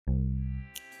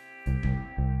Hi,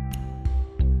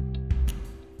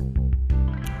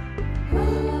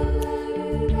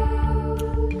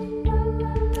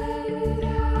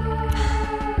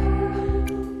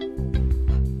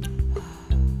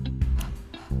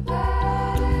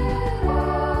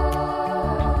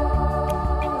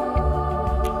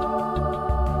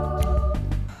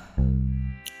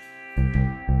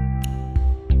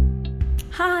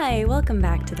 welcome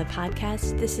back to the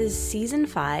podcast. This is season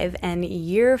 5 and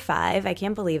year 5, I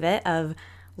can't believe it, of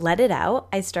Let It Out.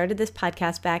 I started this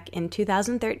podcast back in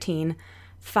 2013,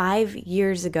 5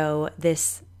 years ago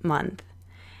this month.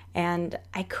 And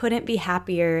I couldn't be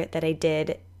happier that I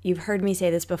did. You've heard me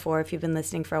say this before if you've been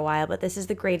listening for a while, but this is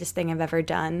the greatest thing I've ever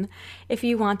done. If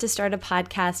you want to start a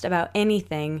podcast about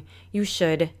anything, you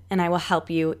should, and I will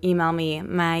help you. Email me.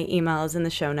 My email is in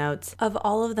the show notes. Of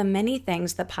all of the many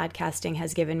things that podcasting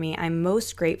has given me, I'm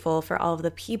most grateful for all of the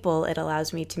people it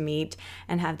allows me to meet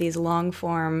and have these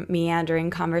long-form, meandering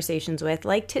conversations with,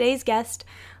 like today's guest,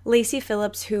 Lacy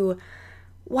Phillips, who...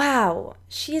 wow,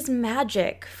 she is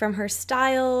magic, from her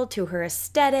style to her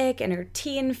aesthetic and her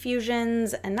tea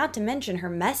infusions, and not to mention her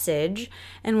message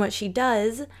and what she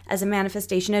does as a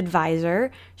manifestation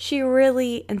advisor. She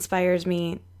really inspires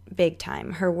me big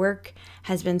time. Her work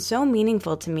has been so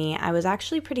meaningful to me. I was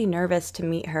actually pretty nervous to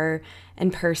meet her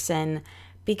in person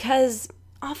because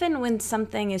often when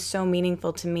something is so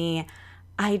meaningful to me,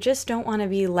 I just don't want to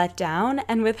be let down.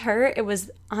 And with her, it was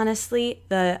honestly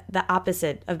the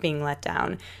opposite of being let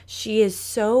down. She is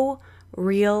so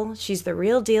real. She's the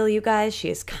real deal, you guys. She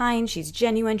is kind. She's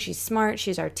genuine. She's smart.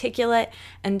 She's articulate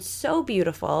and so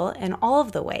beautiful in all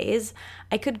of the ways.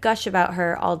 I could gush about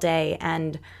her all day.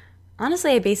 And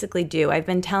honestly, I basically do. I've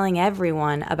been telling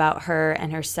everyone about her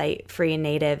and her site, Free and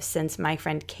Native, since my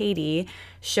friend Katie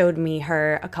showed me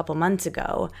her a couple months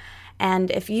ago.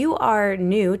 And if you are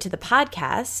new to the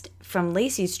podcast from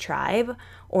Lacy's tribe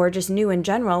or just new in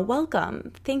general,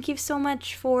 welcome. Thank you so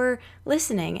much for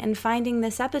listening and finding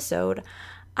this episode.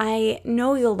 I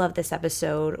know you'll love this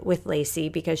episode with Lacy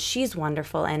because she's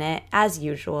wonderful in it, as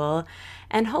usual.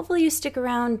 And hopefully you stick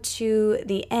around to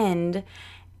the end.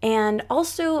 And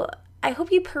also, I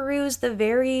hope you peruse the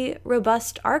very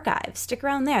robust archive. Stick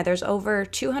around there. There's over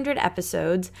 200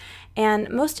 episodes. And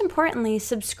most importantly,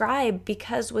 subscribe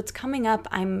because what's coming up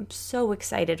I'm so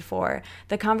excited for.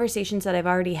 The conversations that I've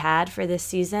already had for this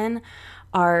season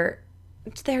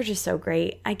they're just so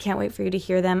great. I can't wait for you to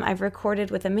hear them. I've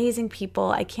recorded with amazing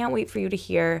people. I can't wait for you to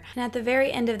hear. And at the very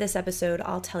end of this episode,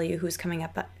 I'll tell you who's coming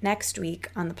up next week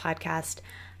on the podcast.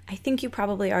 I think you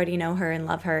probably already know her and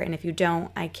love her, and if you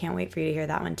don't, I can't wait for you to hear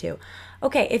that one too.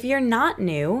 Okay, if you're not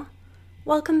new,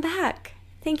 welcome back.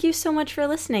 Thank you so much for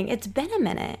listening. It's been a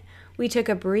minute. We took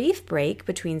a brief break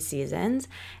between seasons,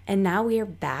 and now we are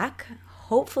back,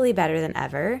 hopefully better than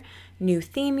ever. New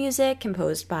theme music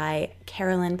composed by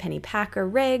Carolyn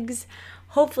Pennypacker Riggs.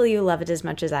 Hopefully you love it as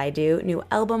much as I do. New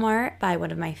album art by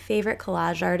one of my favorite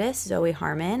collage artists, Zoe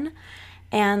Harmon,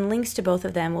 and links to both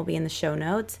of them will be in the show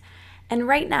notes. And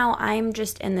right now, I'm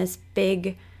just in this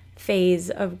big phase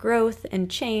of growth and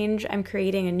change. I'm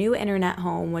creating a new internet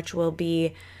home, which will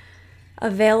be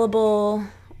available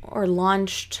or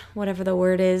launched, whatever the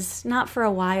word is, not for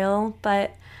a while,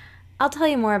 but I'll tell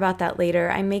you more about that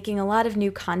later. I'm making a lot of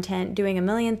new content, doing a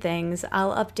million things.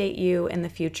 I'll update you in the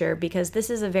future because this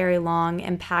is a very long,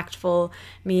 impactful,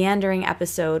 meandering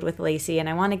episode with Lacy, and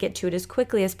I want to get to it as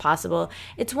quickly as possible.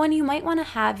 It's one you might want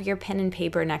to have your pen and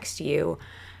paper next to you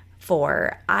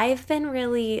for. I've been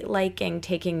really liking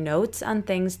taking notes on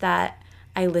things that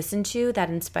I listen to that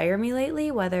inspire me lately,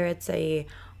 whether it's a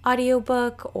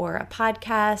audiobook or a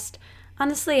podcast.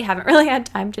 Honestly, I haven't really had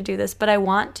time to do this, but I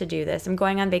want to do this. I'm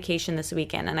going on vacation this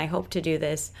weekend, and I hope to do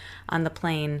this on the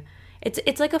plane.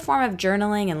 It's like a form of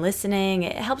journaling and listening.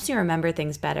 It helps you remember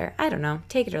things better. I don't know,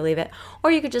 take it or leave it.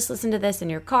 Or you could just listen to this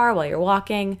in your car while you're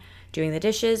walking, doing the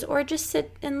dishes, or just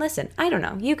sit and listen. I don't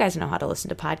know. You guys know how to listen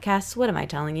to podcasts. What am I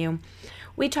telling you?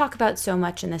 We talk about so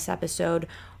much in this episode.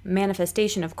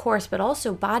 Manifestation, of course, but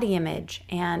also body image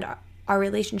and our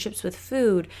relationships with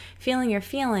food, feeling your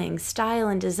feelings, style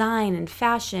and design and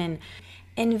fashion,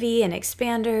 envy and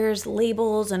expanders,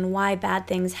 labels, and why bad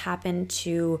things happen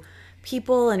to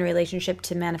people in relationship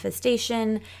to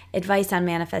manifestation, advice on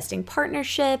manifesting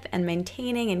partnership and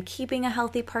maintaining and keeping a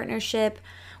healthy partnership.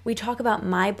 We talk about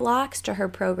my blocks to her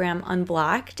program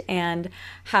Unblocked and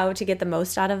how to get the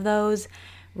most out of those,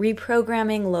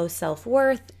 reprogramming low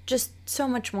self-worth, just so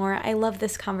much more. I love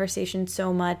this conversation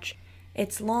so much.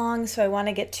 It's long, so I want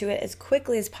to get to it as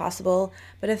quickly as possible,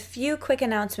 but a few quick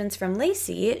announcements from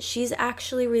Lacy. She's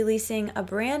actually releasing a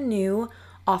brand new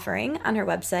offering on her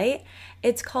website.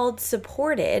 It's called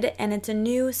Supported, and it's a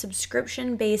new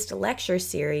subscription-based lecture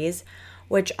series,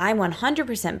 which I'm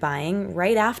 100% buying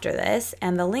right after this,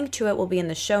 and the link to it will be in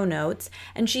the show notes.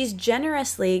 And she's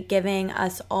generously giving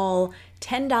us all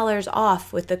 $10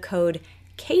 off with the code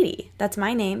Katie. That's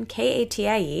my name,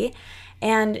 Katie.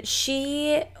 And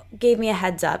she gave me a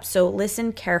heads up, so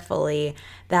listen carefully,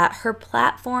 that her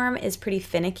platform is pretty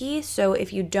finicky. So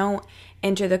if you don't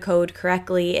enter the code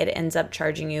correctly, it ends up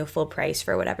charging you full price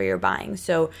for whatever you're buying.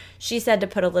 So she said to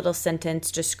put a little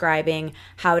sentence describing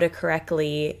how to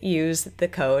correctly use the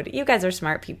code. You guys are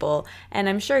smart people, and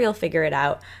I'm sure you'll figure it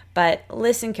out. But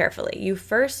listen carefully. You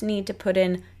first need to put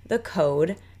in the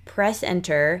code, press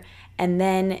enter, and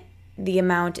then the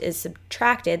amount is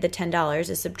subtracted, the $10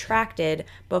 is subtracted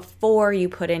before you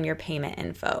put in your payment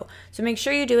info. So make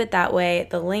sure you do it that way.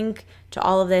 The link to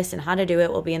all of this and how to do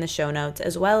it will be in the show notes,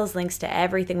 as well as links to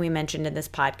everything we mentioned in this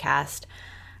podcast.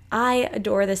 I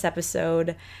adore this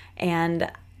episode,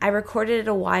 and I recorded it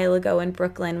a while ago in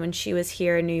Brooklyn when she was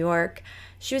here in New York.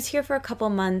 She was here for a couple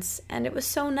months, and it was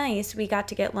so nice. We got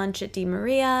to get lunch at Di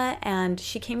Maria, and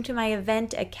she came to my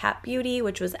event at Cat Beauty,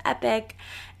 which was epic.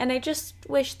 And I just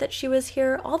wish that she was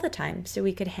here all the time so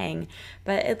we could hang.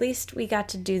 But at least we got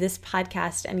to do this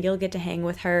podcast, and you'll get to hang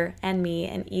with her and me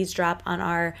and eavesdrop on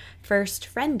our first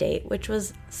friend date, which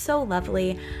was so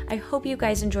lovely. I hope you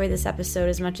guys enjoy this episode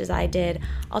as much as I did.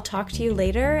 I'll talk to you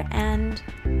later, and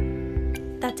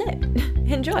that's it.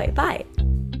 Enjoy. Bye.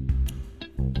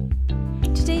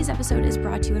 Today's episode is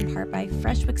brought to you in part by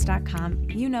FreshBooks.com.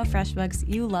 You know FreshBooks.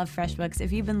 You love FreshBooks.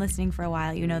 If you've been listening for a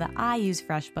while, you know that I use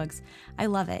FreshBooks. I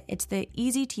love it. It's the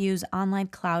easy-to-use online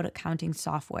cloud accounting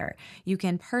software. You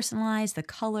can personalize the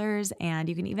colors, and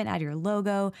you can even add your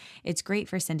logo. It's great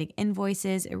for sending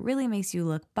invoices. It really makes you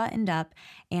look buttoned up,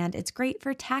 and it's great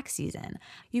for tax season.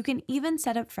 You can even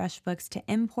set up FreshBooks to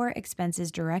import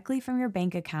expenses directly from your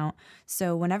bank account,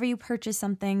 so whenever you purchase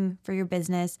something for your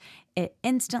business, it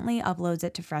instantly uploads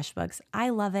it to FreshBooks. I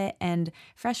love it, and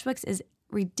FreshBooks is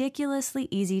ridiculously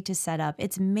easy to set up.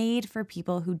 It's made for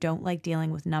people who don't like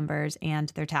dealing with numbers and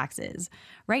their taxes.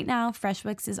 Right now,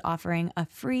 FreshBooks is offering a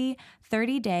free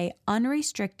 30-day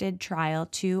unrestricted trial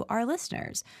to our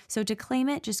listeners. So to claim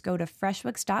it, just go to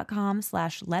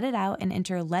freshbooks.com/letitout and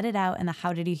enter "Let It Out" in the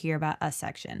 "How Did You Hear About Us"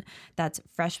 section. That's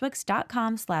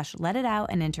freshbooks.com/letitout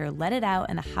and enter "Let It Out"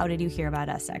 in the "How Did You Hear About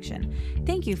Us" section.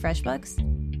 Thank you, FreshBooks.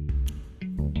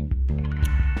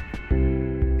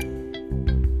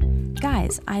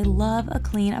 Guys, I love a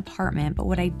clean apartment, but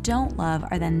what I don't love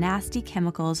are the nasty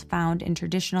chemicals found in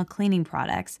traditional cleaning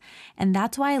products, and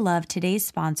that's why I love today's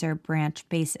sponsor, Branch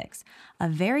Basics, a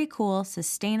very cool,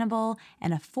 sustainable,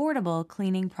 and affordable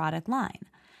cleaning product line.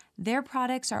 Their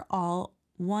products are all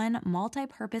one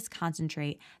multi-purpose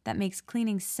concentrate that makes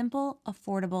cleaning simple,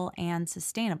 affordable, and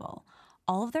sustainable.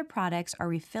 All of their products are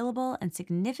refillable and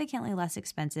significantly less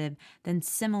expensive than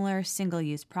similar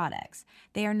single-use products.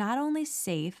 They are not only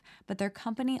safe, but their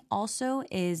company also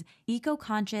is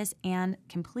eco-conscious and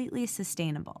completely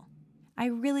sustainable. I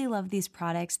really love these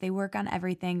products. They work on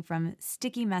everything from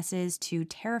sticky messes to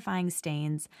terrifying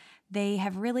stains. They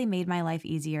have really made my life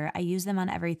easier. I use them on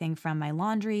everything from my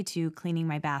laundry to cleaning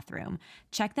my bathroom.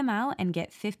 Check them out and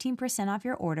get 15% off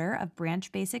your order of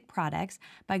Branch Basic products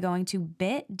by going to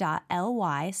bit.ly/LIO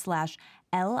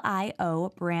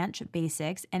Branch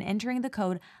Basics and entering the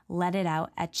code Let It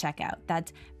Out at checkout.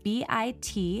 That's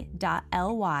bit.ly/LIO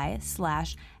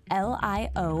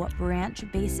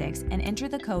Branch Basics and enter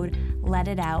the code Let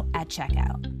It Out at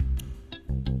checkout.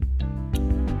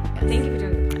 Thank you for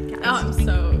doing the podcast. Oh, I'm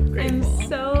so grateful. I'm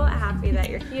so happy that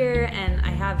you're here, and I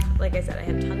have, like I said, I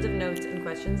have tons of notes and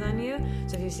questions on you.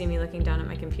 So if you see me looking down at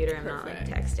my computer, I'm not like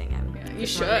texting. You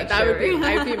should.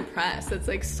 I'd be impressed. It's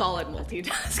like solid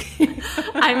multitasking.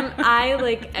 I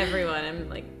like everyone. I'm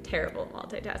like terrible at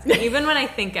multitasking, even when I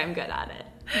think I'm good at it.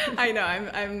 I know.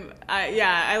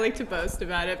 I like to boast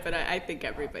about it, but I think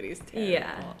everybody's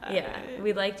terrible. Yeah.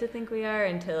 We like to think we are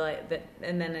until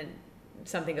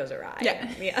something goes awry.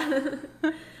 Yeah.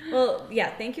 Well,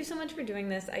 yeah, thank you so much for doing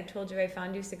this. I told you I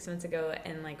found you 6 months ago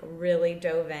and like really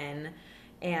dove in,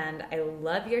 and I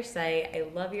love your site. I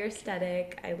love your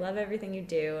aesthetic. I love everything you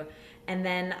do. And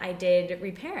then I did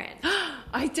Reparent.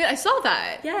 I did. I saw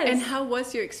that. Yes. And how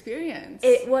was your experience?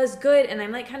 It was good, and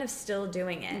I'm like kind of still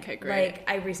doing it. Okay, great. Like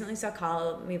I recently saw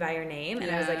Call Me by Your Name,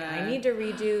 and I was like, I need to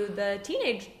redo the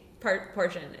teenage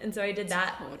portion, and so I did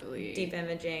that deep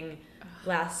imaging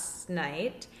last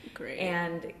night. Great.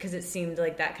 And because it seemed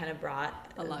like that kind of brought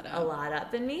a lot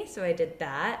up in me, so I did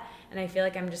that, and I feel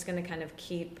like I'm just going to kind of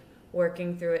keep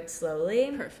working through it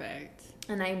slowly. Perfect.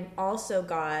 And I also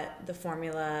got the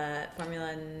Formula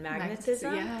and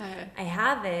Magnetism. Yeah. I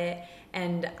have it,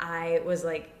 and I was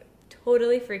like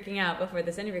totally freaking out before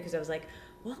this interview because I was like,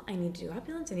 well, I need to do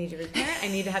opulence, I need to reparent, I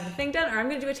need to have the thing done, or I'm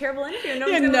going to do a terrible interview and no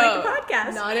one's going to like the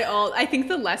podcast. Not at all. I think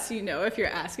the less you know if you're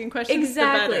asking questions,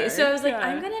 exactly. the better. So I was like,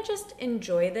 I'm going to just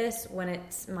enjoy this when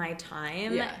it's my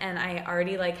time, and I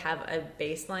already like have a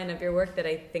baseline of your work that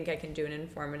I think I can do an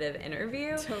informative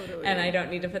interview. Totally. And I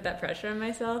don't need to put that pressure on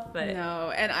myself. But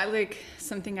no, and I like,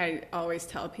 something I always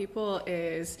tell people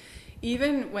is,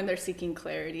 even when they're seeking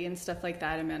clarity and stuff like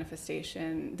that in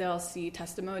manifestation, they'll see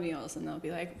testimonials and they'll be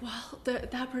like, well,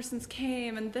 that person's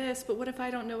came and this, but what if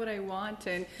I don't know what I want?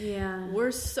 And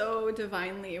we're so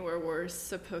divinely where we're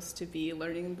supposed to be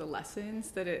learning the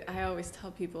lessons that I always tell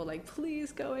people, like,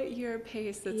 please go at your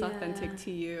pace that's authentic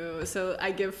to you. So I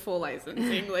give full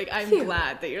licensing. Like, I'm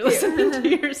glad that you're listening to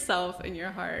yourself and your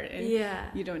heart, and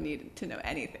you don't need to know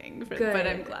anything, but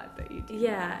I'm glad that you do.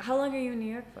 Yeah. How long are you in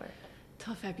New York for?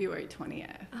 Till February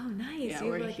 20th. Oh, nice. Yeah, you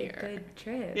we're have like here. A good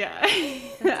trip. Yeah.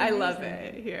 I love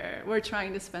it here. We're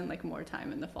trying to spend like more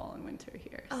time in the fall and winter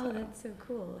here. Oh, that's so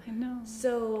cool. I know.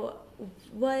 So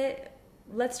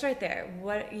let's start there.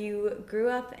 You grew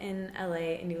up in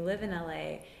LA and you live in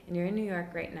LA and you're in New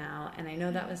York right now, and I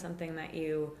know that was something that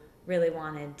you really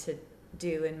wanted to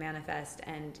do and manifest,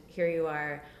 and here you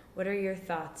are. What are your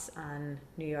thoughts on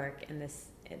New York and this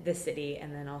city,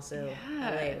 and then also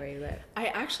LA where you live? I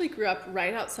actually grew up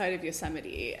right outside of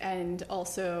Yosemite, and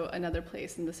also another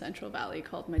place in the Central Valley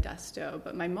called Modesto,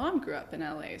 but my mom grew up in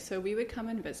LA, so we would come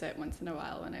and visit once in a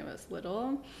while when I was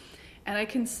little. And I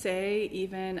can say,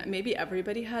 even maybe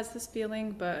everybody has this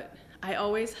feeling, but I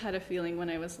always had a feeling when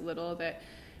I was little that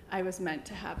I was meant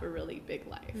to have a really big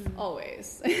life,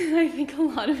 always. I think a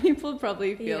lot of people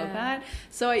probably feel that.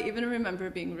 So I even remember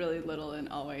being really little and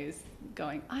always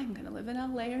going, I'm going to live in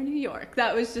LA or New York.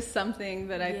 That was just something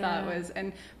that I thought was,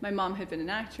 and my mom had been an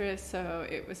actress, so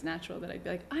it was natural that I'd be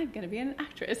like, I'm going to be an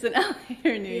actress in LA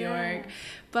or New York.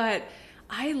 But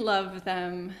I love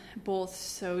them both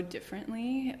so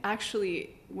differently.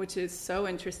 Actually, which is so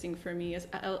interesting for me, is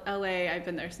LA, I've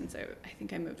been there since I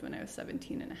think I moved when I was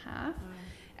 17 and a half. Wow.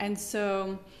 And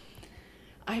so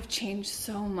I've changed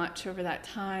so much over that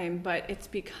time, but it's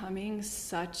becoming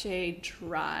such a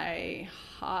dry,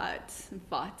 hot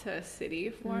Vata city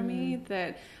for me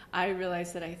that I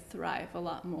realize that I thrive a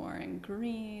lot more in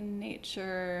green,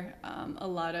 nature, a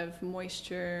lot of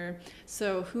moisture.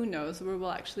 So who knows where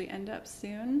we'll actually end up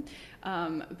soon.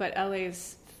 But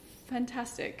LA's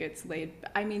fantastic. It's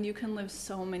you can live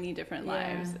so many different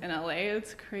lives in LA.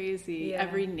 It's crazy.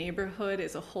 Every neighborhood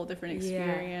is a whole different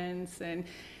experience. And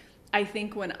I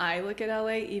think when I look at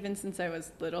LA, even since I was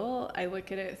little, I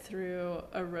look at it through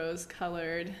a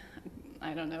rose-colored,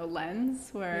 lens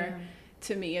where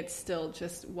to me it's still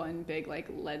just one big like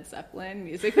Led Zeppelin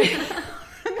music video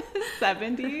from the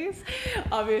 70s.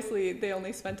 Obviously, they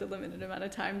only spent a limited amount of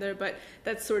time there, but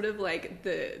that's sort of like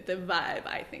the vibe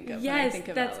I think of when I think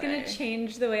of LA. Yes, that's going to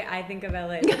change the way I think of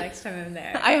LA the next time I'm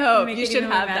there. I hope. You should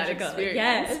have that experience.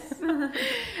 Yes.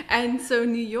 And so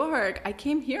New York, I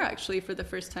came here actually for the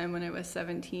first time when I was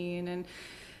 17, and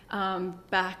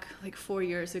back like 4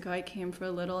 years ago, I came for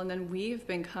a little, and then we've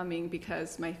been coming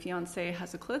because my fiance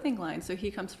has a clothing line, so he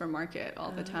comes for market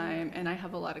all the time, and I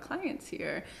have a lot of clients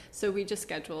here, so we just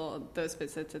schedule those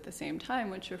visits at the same time,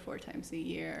 which are 4 times a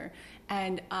year.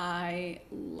 And I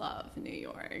love New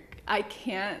York. I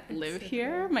can't live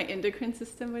here. My endocrine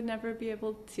system would never be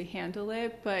able to handle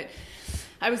it. But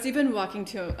I was even walking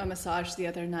to a massage the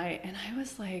other night, and I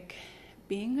was like,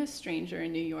 being a stranger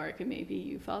in New York, and maybe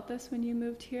you felt this when you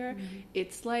moved here,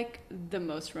 it's like the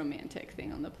most romantic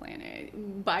thing on the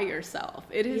planet, by yourself.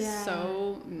 It is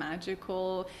so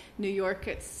magical. New York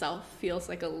itself feels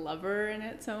like a lover in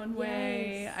its own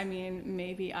way. I mean,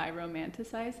 maybe I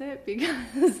romanticize it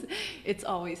because it's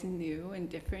always new and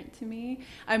different to me.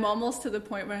 I'm almost to the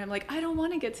point where I'm like, I don't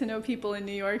want to get to know people in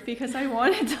New York because I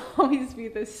want it to always be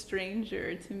this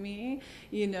stranger to me,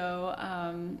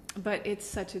 but it's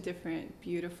such a different,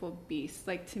 beautiful beast.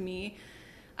 Like, to me,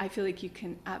 I feel like you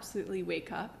can absolutely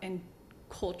wake up and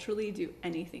culturally do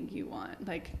anything you want.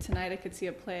 Like, tonight I could see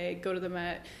a play, go to the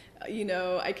Met,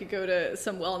 I could go to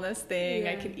some wellness thing,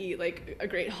 I could eat like a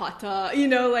great hot dog,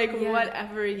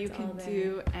 whatever. You can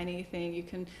do anything. You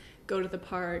can go to the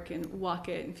park and walk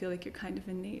it and feel like you're kind of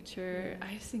in nature.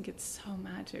 I just think it's so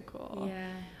magical.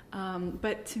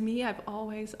 But to me, I've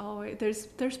always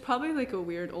there's probably like a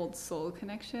weird old soul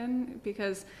connection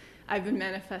because I've been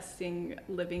manifesting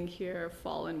living here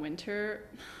fall and winter.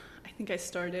 I think I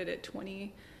started at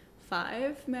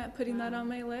 25, putting that on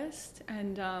my list.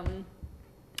 And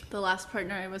The last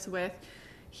partner I was with,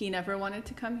 he never wanted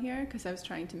to come here because I was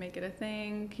trying to make it a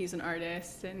thing. He's an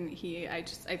artist, and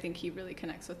I think he really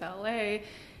connects with LA.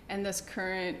 And this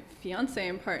current fiance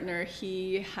and partner,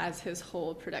 he has his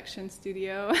whole production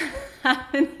studio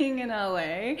happening in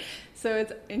LA. So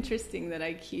it's interesting that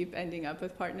I keep ending up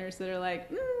with partners that are like,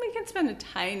 we can spend a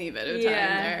tiny bit of time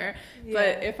there. Yeah.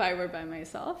 But if I were by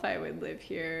myself, I would live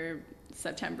here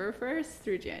September 1st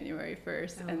through January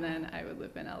 1st, and then I would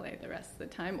live in LA the rest of the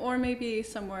time, or maybe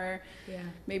somewhere,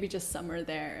 maybe just summer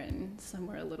there and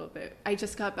somewhere a little bit. I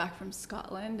just got back from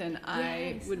Scotland, and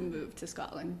I would move to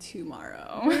Scotland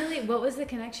tomorrow. Really? What was the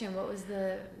connection? What was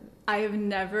the... I have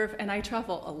never, and I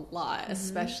travel a lot,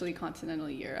 especially continental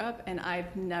Europe, and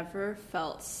I've never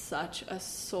felt such a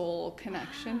soul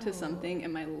connection to something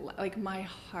in my like my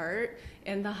heart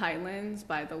in the Highlands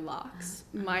by the Lochs.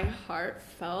 My heart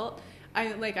felt,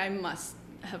 I must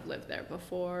have lived there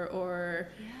before, or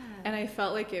and I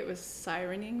felt like it was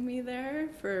sirening me there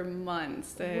for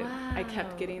months. That I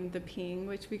kept getting the ping,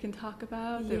 which we can talk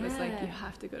about. It was like, you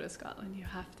have to go to Scotland, you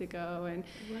have to go. And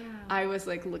I was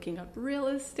like looking up real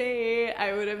estate.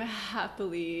 I would have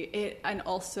happily and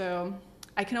also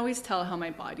I can always tell how my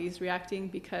body's reacting,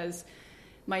 because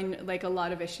a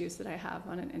lot of issues that I have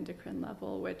on an endocrine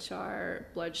level, which are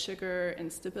blood sugar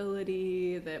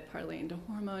instability that parlay into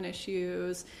hormone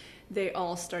issues, they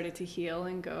all started to heal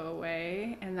and go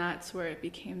away. And that's where it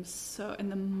became so,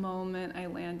 and the moment I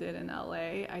landed in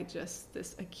LA,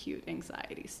 this acute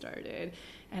anxiety started,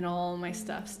 and all my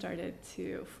stuff started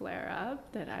to flare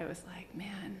up, that I was like,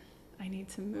 man, I need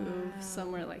to move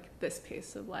somewhere like this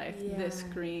pace of life, this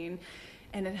green.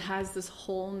 And it has this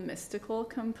whole mystical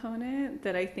component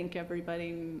that I think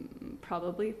everybody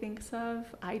probably thinks of.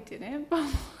 I didn't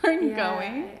before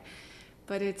going,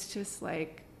 but it's just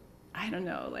like, I don't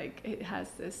know, like it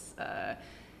has this,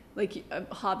 like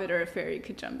a hobbit or a fairy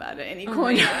could jump out at any corner. Oh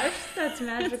my gosh, that's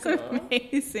magical.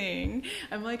 It's amazing.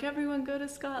 I'm like, everyone go to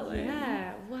Scotland.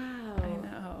 Yeah, wow. I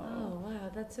know. Oh,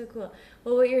 wow, that's so cool.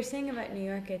 Well, what you're saying about New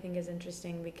York, I think, is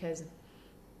interesting, because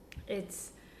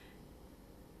it's,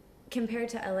 compared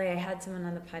to LA, I had someone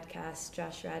on the podcast,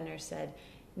 Josh Radner, said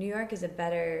New York is a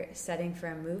better setting for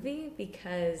a movie,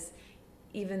 because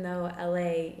even though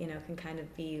LA, can kind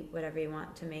of be whatever you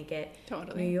want to make it,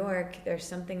 totally. New York, there's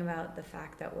something about the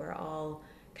fact that we're all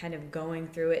kind of going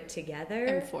through it together.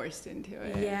 And forced into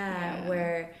it. Yeah.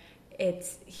 Where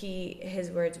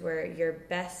his words were, your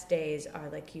best days are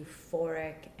like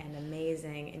euphoric and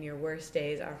amazing, and your worst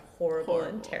days are horrible.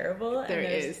 And terrible. There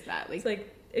is that, like, it's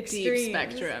like extremes. Deep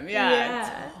spectrum.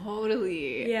 Yeah,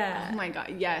 totally. Yeah. Oh my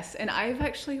God, yes. And I've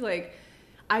actually,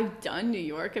 I've done New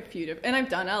York and I've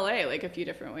done LA a few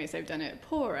different ways. I've done it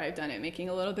poor, I've done it making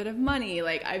a little bit of money.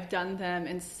 I've done them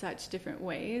in such different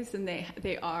ways, and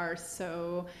they are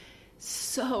so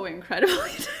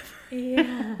incredibly different.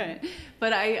 Yeah.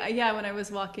 But when I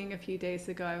was walking a few days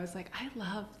ago, I was like, I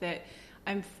love that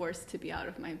I'm forced to be out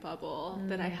of my bubble,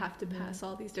 that I have to pass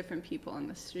all these different people on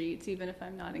the streets, even if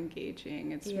I'm not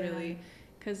engaging. It's really,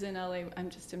 because in LA, I'm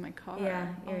just in my car.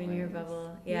 Yeah, you're in your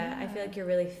bubble. Yeah, I feel like you're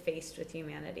really faced with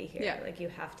humanity here. Yeah. Like, you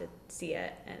have to see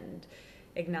it and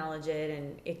acknowledge it,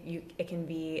 and it can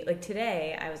be, like,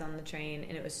 today I was on the train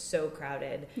and it was so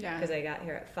crowded because I got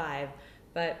here at 5,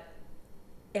 but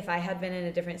if I had been in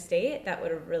a different state, that would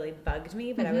have really bugged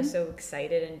me, but I was so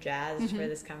excited and jazzed for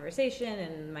this conversation,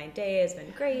 and my day has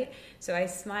been great. So I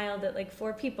smiled at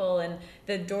 4 people, and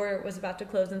the door was about to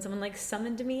close, and someone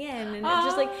summoned me in, and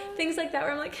just things like that,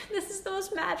 where I'm like, this is the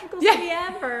most magical city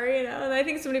ever, And I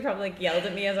think somebody probably yelled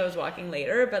at me as I was walking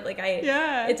later, but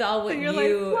it's all what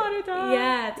you,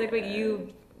 it's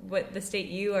like what the state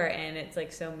you are in,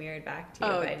 it's so mirrored back to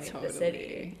you by the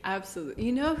city. Absolutely.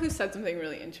 You know who said something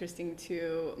really interesting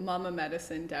too? Mama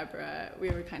Medicine, Deborah.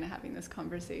 We were kind of having this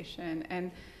conversation,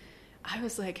 and I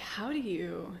was like, how do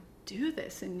you do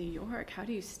this in New York? How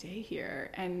do you stay here?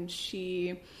 And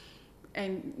she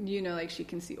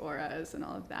can see auras and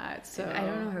all of that. So I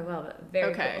don't know her well, but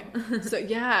very cool. So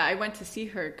I went to see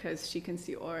her because she can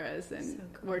see auras, and so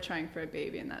cool. We're trying for a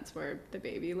baby, and that's where the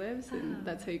baby lives, and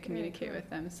that's how you communicate with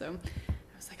them. So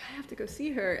I was like, I have to go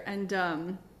see her, and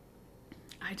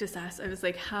I just asked. I was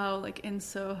like, how, in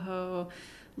Soho,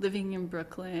 living in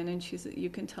Brooklyn, and you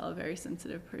can tell a very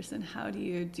sensitive person. How do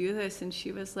you do this? And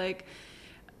she was like,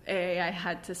 I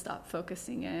had to stop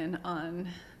focusing in on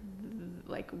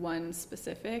one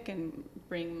specific and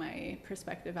bring my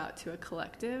perspective out to a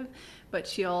collective. But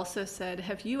she also said,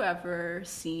 have you ever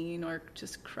seen or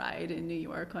just cried in New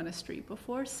York on a street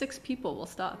before? 6 people will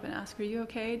stop and ask, are you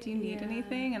okay? Do you need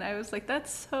anything? And I was like,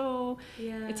 that's so,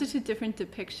 it's such a different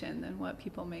depiction than what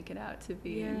people make it out to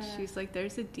be. And she's like,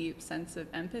 there's a deep sense of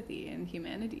empathy and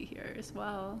humanity here as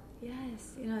well.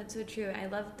 Yes, it's so true. I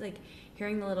loved like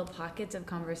hearing the little pockets of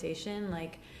conversation,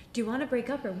 like, do you want to break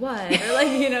up or what? Or like,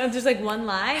 just like one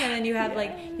line, and then you have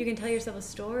like, you can tell yourself a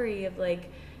story of like,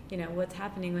 what's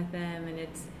happening with them, and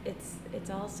it's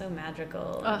all so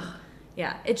magical.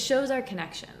 Yeah, it shows our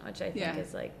connection, which I think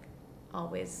is like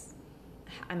always,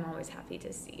 I'm always happy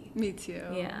to see. Me too.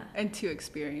 Yeah. And to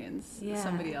experience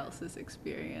somebody else's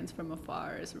experience from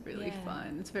afar is really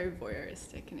fun. It's very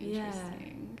voyeuristic and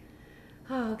interesting.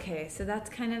 Oh, okay. So that's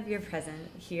kind of your present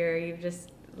here. You've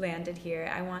just landed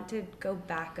here. I want to go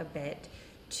back a bit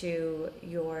to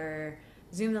your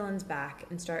zoom the lens back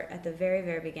and start at the very,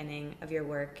 very beginning of your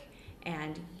work.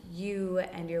 And you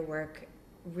and your work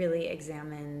really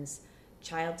examines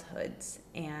childhoods.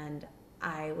 And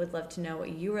I would love to know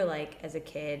what you were like as a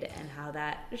kid and how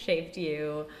that shaped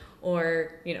you,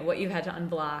 or, what you had to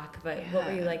unblock. But what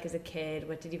were you like as a kid?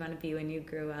 What did you want to be when you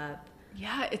grew up?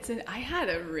 Yeah, I had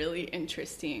a really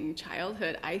interesting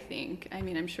childhood, I think. I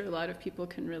mean, I'm sure a lot of people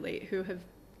can relate who have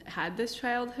had this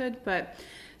childhood, but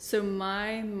so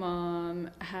my mom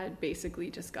had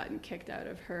basically just gotten kicked out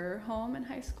of her home in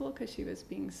high school because she was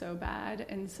being so bad.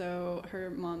 And so her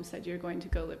mom said, you're going to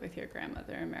go live with your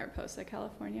grandmother in Mariposa,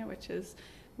 California, which is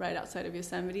right outside of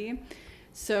Yosemite.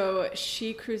 So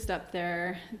she cruised up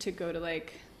there to go to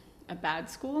like a bad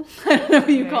school. I don't know what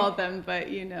you call them, but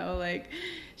like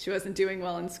she wasn't doing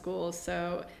well in school.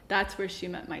 So that's where she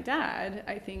met my dad.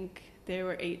 I think they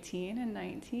were 18 and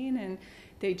 19 and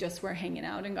they just were hanging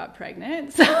out and got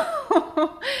pregnant. So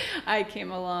I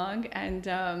came along and...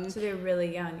 so they were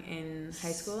really young in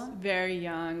high school? Very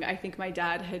young. I think my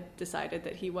dad had decided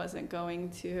that he wasn't going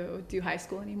to do high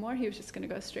school anymore. He was just going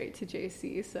to go straight to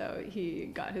JC. So he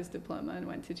got his diploma and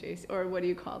went to JC. Or what do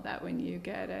you call that when you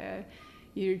get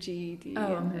your GED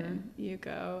and then you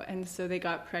go. And so they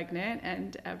got pregnant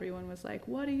and everyone was like,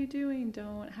 what are you doing?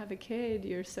 Don't have a kid.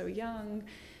 You're so young.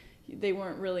 They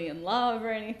weren't really in love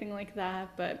or anything like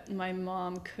that, but my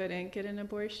mom couldn't get an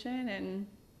abortion. And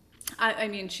I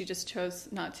mean, she just chose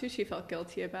not to. She felt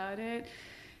guilty about it.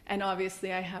 And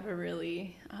obviously I have a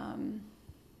really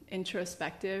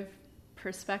introspective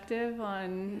perspective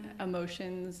on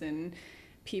emotions and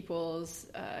people's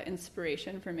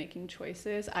inspiration for making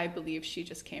choices. I believe she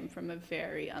just came from a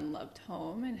very unloved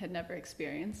home and had never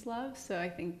experienced love. So I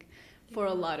think for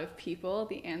a lot of people,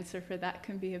 the answer for that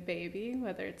can be a baby,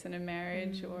 whether it's in a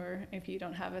marriage or if you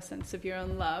don't have a sense of your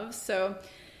own love. So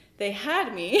they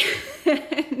had me.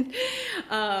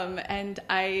 And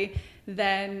I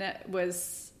then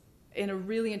was in a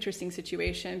really interesting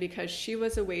situation because she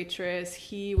was a waitress,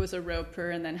 he was a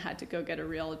roper, and then had to go get a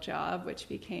real job, which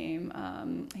became,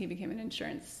 he became an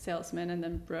insurance salesman and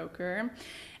then broker.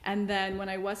 And then when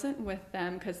I wasn't with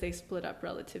them, because they split up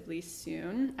relatively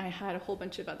soon, I had a whole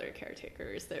bunch of other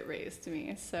caretakers that raised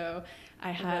me. So I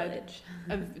had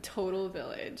a total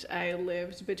village. I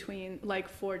lived between like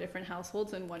 4 different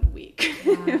households in 1 week.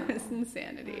 Wow. It was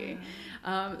insanity.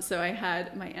 Wow. So I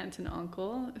had my aunt and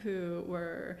uncle who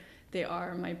they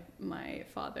are my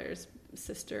father's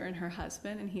sister and her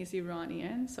husband, and he's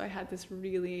Iranian. So I had this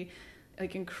really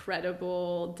like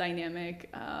incredible dynamic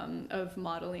of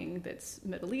modeling that's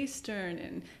Middle Eastern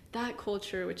and that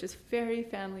culture, which is very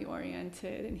family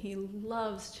oriented, and he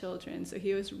loves children, so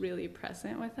he was really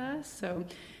present with us. So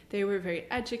they were very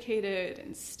educated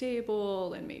and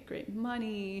stable and made great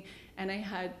money, and I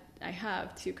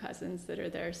have 2 cousins that are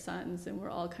their sons, and we're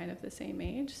all kind of the same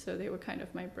age, so they were kind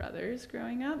of my brothers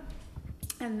growing up.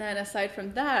 And then aside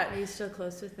from that... Are you still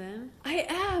close with them? I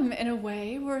am, in a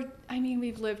way.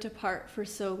 We've lived apart for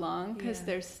so long because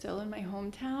they're still in my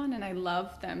hometown, and I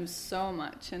love them so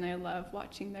much, and I love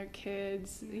watching their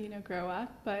kids, grow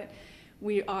up. But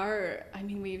we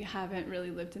haven't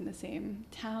really lived in the same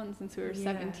town since we were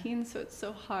 17, so it's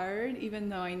so hard, even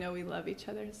though I know we love each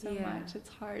other so much. It's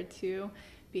hard to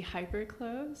be hyper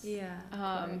close.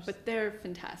 But they're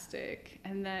fantastic.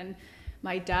 And then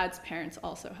my dad's parents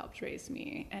also helped raise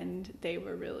me, and they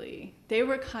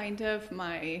were kind of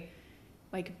my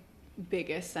like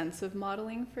biggest sense of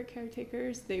modeling for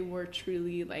caretakers. They were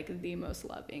truly like the most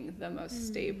loving, the most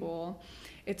stable.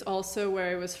 It's also where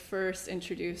I was first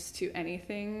introduced to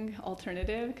anything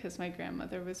alternative, because my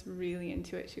grandmother was really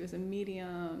into it. She was a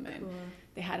medium, and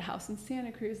they had a house in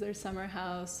Santa Cruz, their summer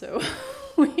house. So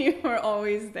we were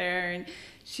always there, and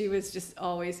she was just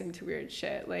always into weird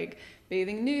shit, like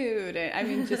bathing nude. And I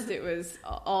mean, just it was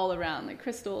all around, like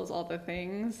crystals, all the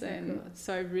things. And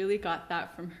so I really got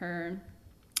that from her.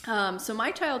 So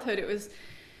my childhood, it was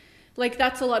like,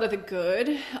 that's a lot of the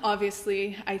good.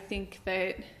 Obviously, I think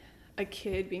that a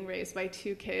kid being raised by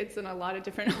two kids in a lot of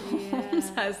different homes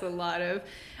has a lot of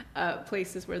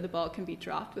places where the ball can be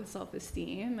dropped with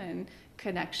self-esteem and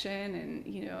connection and,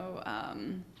 you know,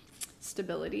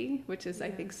 stability, which is,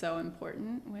 I think, so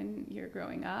important when you're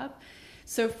growing up.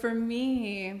 So for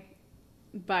me,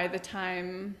 by the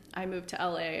time I moved to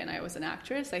LA and I was an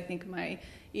actress, I think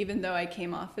even though I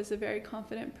came off as a very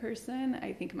confident person,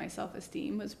 I think my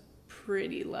self-esteem was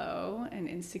pretty low and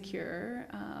insecure.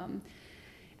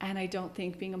 And I don't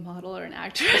think being a model or an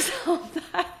actress helped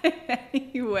that in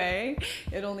any way.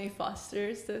 It only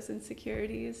fosters those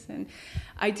insecurities. And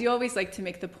I do always like to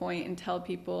make the point and tell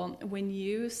people, when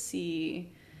you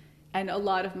see, and a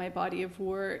lot of my body of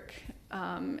work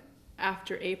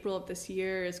after April of this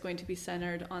year is going to be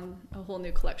centered on a whole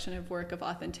new collection of work of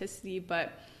authenticity.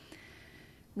 But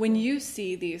when you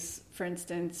see these, for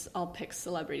instance, I'll pick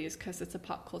celebrities because it's a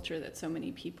pop culture that so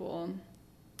many people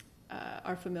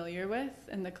are familiar with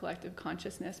in the collective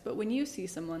consciousness. But when you see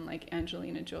someone like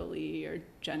Angelina Jolie or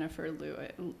Jennifer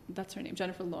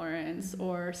Lawrence,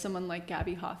 or someone like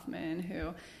Gabby Hoffman,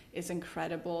 who is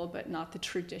incredible, but not the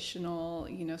traditional,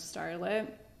 you know,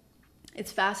 starlet,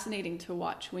 it's fascinating to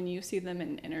watch when you see them in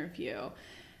an interview.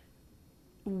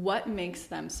 What makes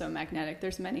them so magnetic?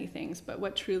 There's many things, but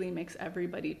what truly makes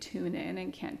everybody tune in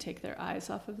and can't take their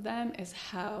eyes off of them is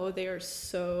how they are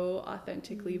so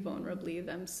authentically, vulnerably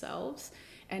themselves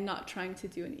and not trying to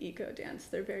do an ego dance.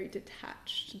 They're very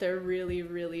detached. They're really,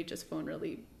 really just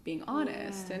vulnerably being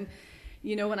honest. And,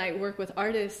 you know, when I work with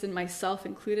artists, and myself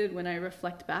included, when I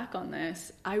reflect back on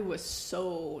this, I was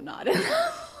so not in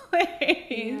that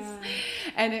place.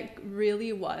 And it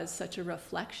really was such a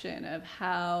reflection of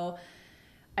how,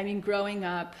 I mean, growing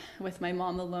up with my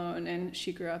mom alone, and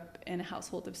she grew up in a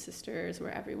household of sisters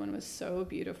where everyone was so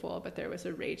beautiful, but there was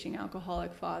a raging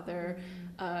alcoholic father,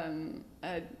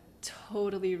 a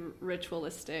totally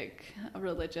ritualistic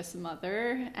religious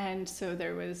mother, and so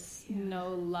there was no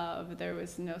love, there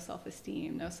was no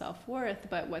self-esteem, no self-worth,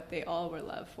 but what they all were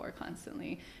loved for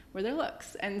constantly were their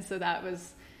looks. And so that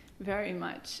was very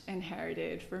much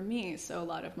inherited for me. So a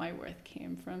lot of my worth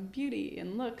came from beauty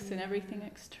and looks and everything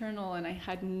external, and I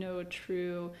had no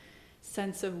true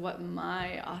sense of what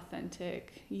my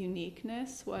authentic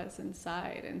uniqueness was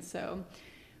inside. And so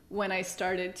when I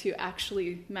started to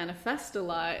actually manifest a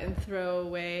lot and throw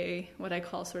away what I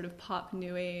call sort of pop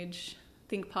new age,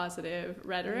 think positive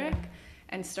rhetoric,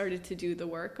 and started to do the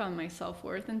work on my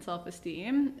self-worth and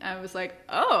self-esteem, I was like,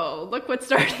 oh, look what's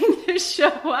starting to show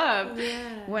up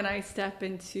when I step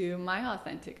into my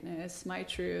authenticness, my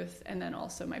truth, and then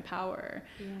also my power.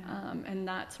 And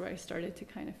that's where I started to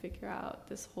kind of figure out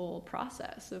this whole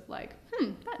process of like,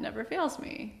 that never fails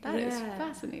me. That is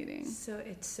fascinating. So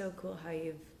it's so cool how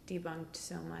you've debunked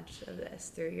so much of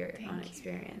this through your own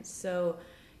experience. So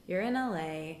you're in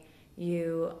LA,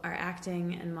 you are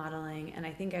acting and modeling, and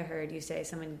I think I heard you say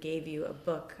someone gave you a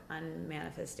book on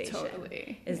manifestation.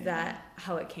 Totally. Is that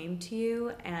how it came to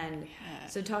you? And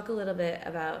so talk a little bit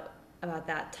about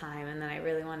that time, and then I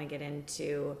really want to get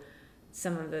into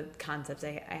some of the concepts.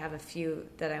 I have a few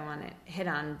that I want to hit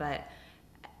on, but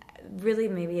really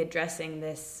maybe addressing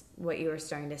this, what you were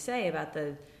starting to say about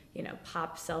the, you know,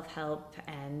 pop self-help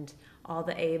and all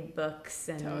the Abe books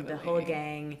and the whole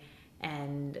gang.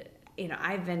 And you know,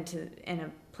 I've been in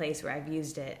a place where I've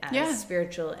used it as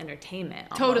spiritual entertainment.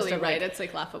 Totally right. It's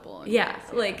like laughable.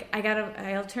 Like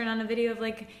I'll turn on a video of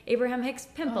like Abraham Hicks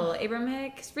pimple, Abraham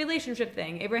Hicks relationship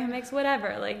thing, Abraham Hicks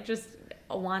whatever, like just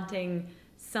wanting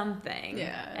something.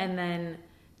 And then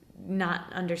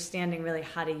not understanding really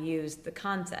how to use the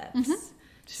concepts.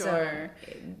 So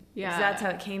that's how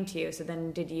it came to you. So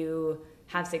then did you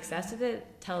have success with it?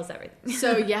 Tell us everything.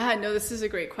 So this is a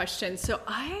great question. So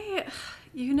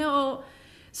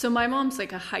so my mom's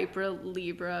like a hyper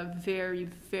Libra, very,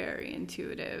 very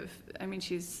intuitive. I mean,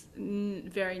 she's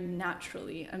very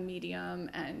naturally a medium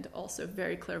and also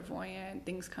very clairvoyant.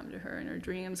 Things come to her in her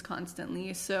dreams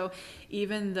constantly. So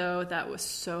even though that was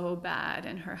so bad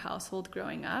in her household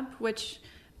growing up, which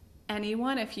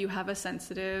anyone, if you have a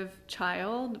sensitive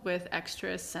child with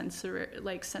extra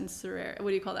what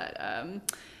do you call that?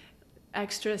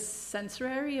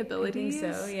 extrasensory abilities. I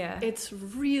think so, yeah. It's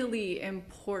really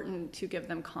important to give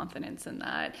them confidence in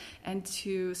that, and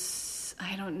to,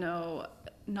 I don't know,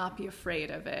 not be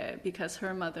afraid of it, because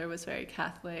her mother was very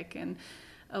Catholic, and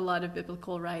a lot of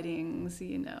biblical writings,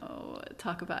 you know,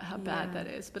 talk about how bad that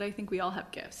is. But I think we all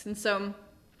have gifts. And so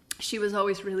she was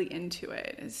always really into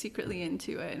it, secretly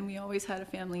into it. And we always had a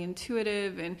family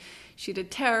intuitive, and she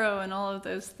did tarot and all of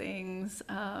those things.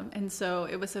 And so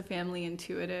it was a family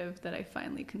intuitive that I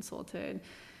finally consulted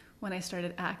when I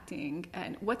started acting.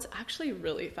 And what's actually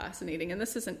really fascinating, and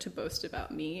this isn't to boast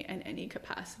about me in any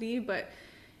capacity, but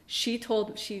she,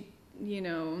 you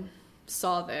know,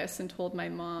 saw this and told my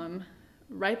mom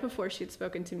right before she'd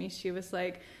spoken to me. She was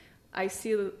like, I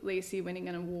see Lacey winning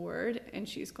an award, and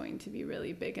she's going to be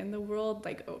really big in the world,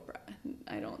 like Oprah.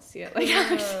 I don't see it like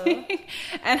acting.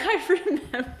 And I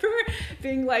remember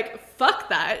being like, fuck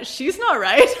that. She's not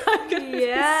right. I'm going to be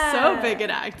so big at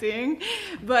acting.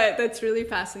 But that's really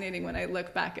fascinating when I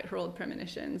look back at her old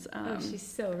premonitions. She's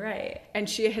so right. And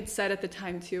she had said at the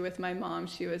time, too, with my mom,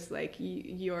 she was like,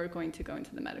 you're going to go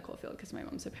into the medical field, because my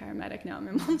mom's a paramedic now.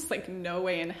 My mom's like, no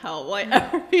way in hell will I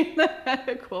ever be in the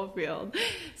medical field.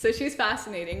 So she's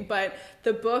fascinating. But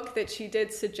the book that she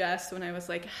did suggest, when I was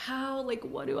like,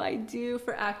 what do I do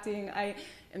for acting? I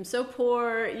am so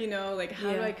poor, you know, like,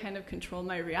 how do I kind of control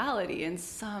my reality in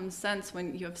some sense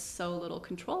when you have so little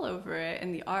control over it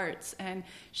in the arts? And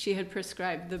she had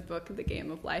prescribed the book, The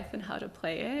Game of Life and How to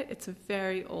Play It. It's a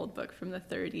very old book from the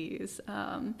 30s.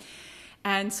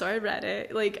 And so I read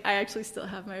it. Like, I actually still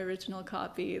have my original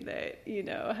copy that, you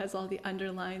know, has all the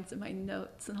underlines and my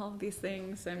notes and all of these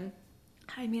things. And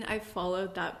I mean, I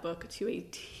followed that book to a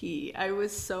T. I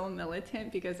was so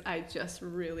militant because I just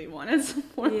really wanted some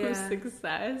form of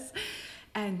success.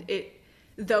 And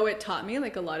though it taught me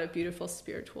like a lot of beautiful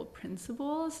spiritual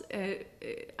principles,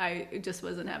 I just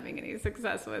wasn't having any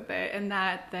success with it. And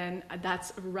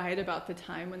that's right about the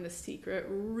time when The Secret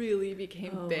really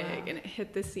became big and it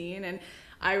hit the scene. And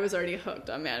I was already hooked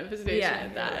on manifestation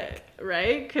at that,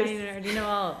 right? Because I already know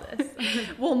all of this.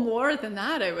 Well, more than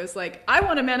that, I was like, I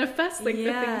want to manifest like the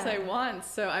things I want.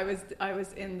 So I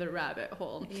was in the rabbit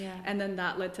hole. Yeah. And then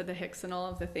that led to the Hicks and all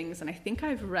of the things. And I think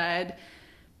I've read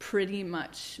pretty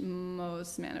much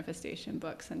most manifestation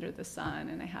books under the sun,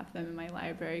 and I have them in my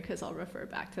library because I'll refer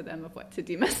back to them of what to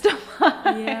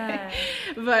demystify. Yeah.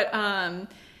 But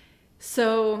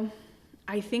so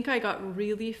I think I got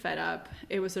really fed up.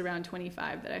 It was around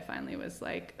 25 that I finally was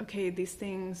like, okay, these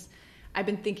things, I've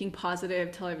been thinking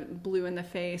positive till I'm blue in the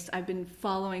face. I've been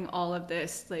following all of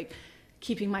this, like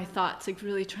keeping my thoughts, like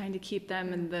really trying to keep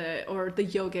them in the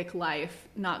yogic life,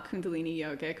 not Kundalini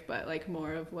yogic, but like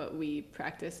more of what we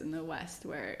practice in the West,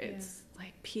 where it's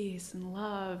like peace and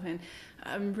love, and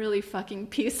I'm really fucking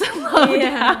peace and love.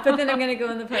 Yeah, but then I'm gonna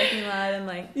go in the parking lot and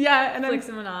like flick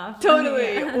someone off.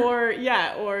 Totally,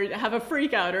 or have a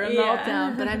freak out or a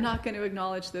meltdown. But I'm not going to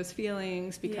acknowledge those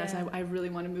feelings because I really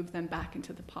want to move them back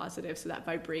into the positive, so that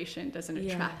vibration doesn't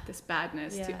attract this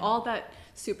badness to all that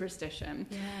superstition.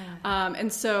 Yeah.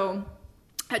 And so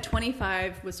at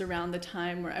 25 was around the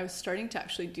time where I was starting to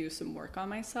actually do some work on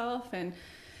myself and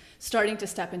starting to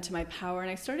step into my power.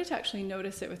 And I started to actually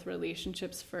notice it with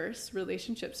relationships first.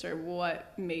 Relationships are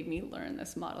what made me learn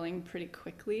this modeling pretty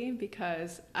quickly,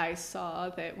 because I saw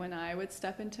that when I would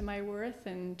step into my worth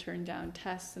and turn down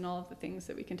tests and all of the things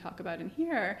that we can talk about in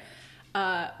here,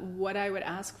 what I would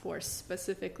ask for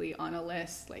specifically on a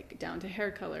list, like down to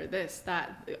hair color, this,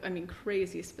 that, I mean,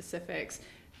 crazy specifics,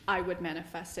 I would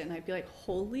manifest it. And I'd be like,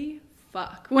 holy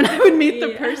fuck. When I would meet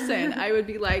the person, I would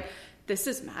be like, this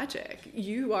is magic.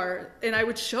 You are, and I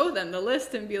would show them the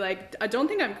list and be like, I don't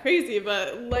think I'm crazy,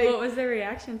 but like. What was their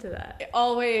reaction to that?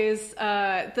 Always,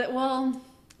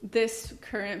 this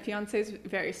current fiance is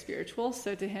very spiritual.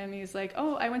 So to him, he's like,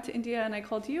 oh, I went to India and I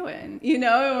called you in. You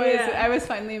know, I was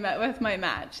finally met with my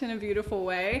match in a beautiful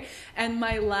way. And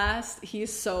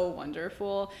he's so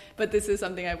wonderful. But this is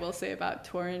something I will say about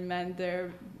Tauran men.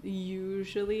 They're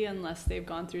usually, unless they've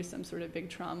gone through some sort of big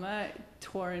trauma,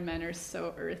 Tauran men are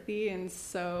so earthy and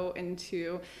so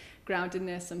into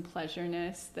groundedness and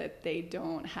pleasureness that they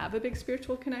don't have a big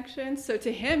spiritual connection. So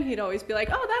to him, he'd always be like,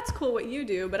 oh, that's cool what you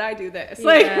do, but I do this,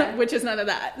 which is none of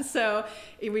that. So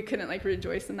we couldn't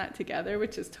rejoice in that together,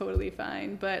 which is totally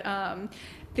fine. But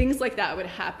things like that would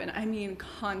happen, I mean,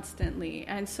 constantly.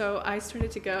 And so I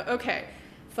started to go, okay,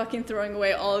 fucking throwing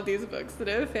away all of these books that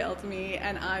have failed me,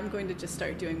 and I'm going to just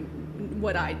start doing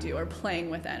what I do, or playing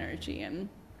with energy. And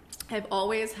I've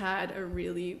always had a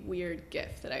really weird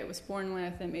gift that I was born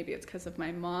with, and maybe it's because of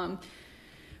my mom,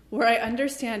 where I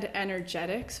understand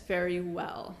energetics very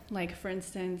well. Like, for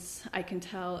instance, I can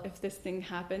tell if this thing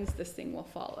happens, this thing will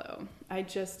follow. I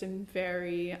just am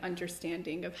very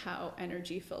understanding of how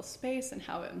energy fills space and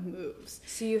how it moves.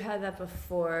 So you had that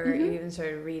before you even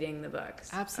started reading the books?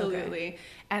 Absolutely. Okay.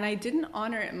 And I didn't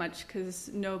honor it much because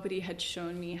nobody had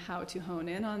shown me how to hone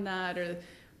in on that, or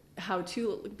how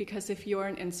to, because if you're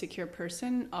an insecure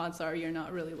person, odds are you're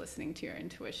not really listening to your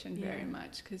intuition very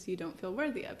much, because you don't feel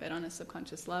worthy of it on a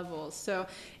subconscious level. So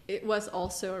it was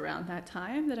also around that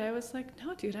time that I was like,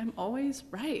 no, dude, I'm always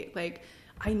right. Like,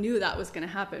 I knew that was going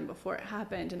to happen before it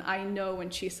happened. And I know when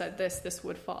she said this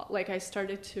would fall. Like, I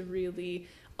started to really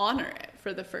honor it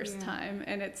for the first time.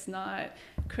 And it's not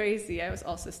crazy. I was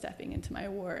also stepping into my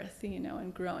worth, you know,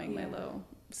 and growing my low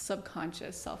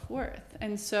subconscious self-worth.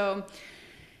 And so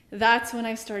that's when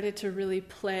I started to really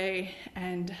play,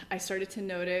 and I started to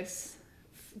notice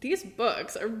these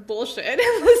books are bullshit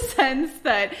in the sense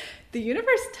that the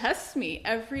universe tests me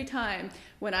every time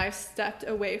when I've stepped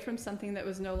away from something that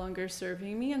was no longer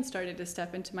serving me and started to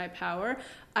step into my power.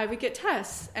 I would get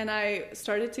tests, and I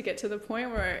started to get to the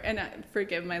point where, and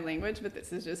forgive my language, but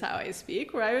this is just how I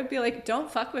speak, where I would be like, don't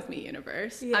fuck with me,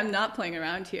 universe. I'm not playing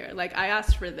around here. Like, I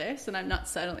asked for this and I'm not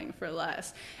settling for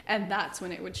less. And that's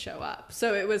when it would show up.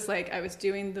 So it was like I was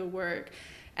doing the work.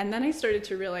 And then I started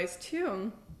to realize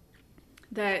too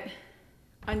that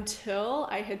until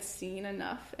I had seen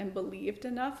enough and believed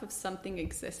enough of something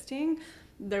existing,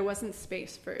 there wasn't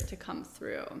space for it to come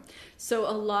through. So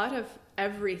a lot of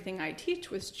everything I teach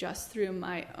was just through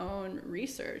my own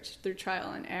research, through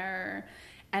trial and error.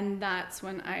 And that's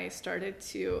when I started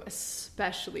to,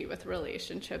 especially with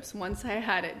relationships, once I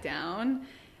had it down,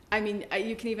 I mean,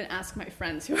 you can even ask my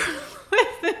friends who were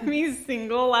with me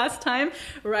single last time,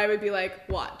 where I would be like,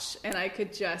 watch. And I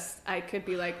could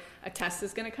be like, a test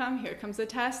is going to come. Here comes the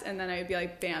test. And then I would be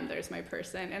like, bam, there's my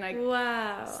person. And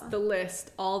the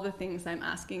list, all the things I'm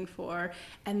asking for.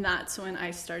 And that's when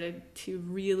I started to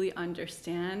really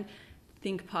understand,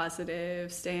 think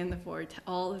positive, stay in the vortex.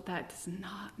 All of that does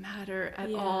not matter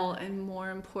at all. And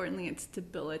more importantly, it's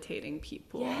debilitating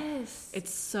people. Yes.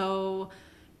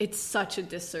 It's such a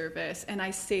disservice. And I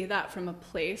say that from a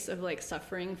place of like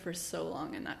suffering for so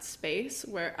long in that space,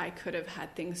 where I could have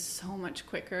had things so much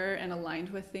quicker and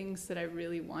aligned with things that I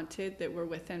really wanted that were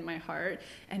within my heart,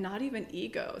 and not even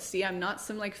ego. See, I'm not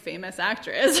some like famous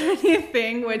actress or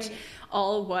anything, which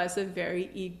all was a very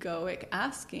egoic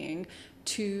asking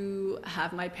to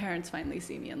have my parents finally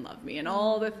see me and love me, and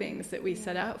all the things that we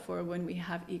set out for when we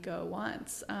have ego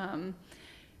once.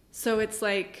 So it's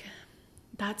like,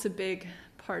 that's a big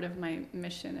part of my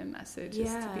mission and message,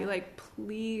 is to be like,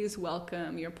 please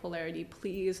welcome your polarity,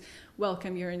 please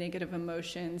welcome your negative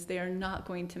emotions. They are not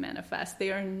going to manifest.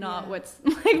 They are not what's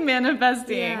like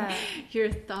manifesting.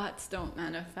 Your thoughts don't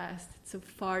manifest. It's so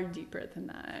far deeper than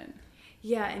that.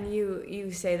 Yeah, and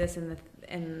you say this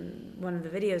in one of the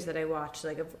videos that I watched,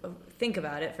 like, think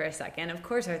about it for a second. Of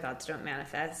course our thoughts don't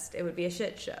manifest. It would be a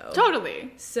shit show.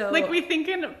 Totally. So, like, we think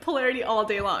in polarity all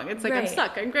day long. It's like, I'm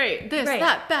stuck, I'm great, this,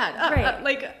 that, bad,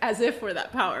 like, as if we're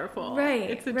that powerful. Right.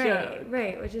 It's a joke.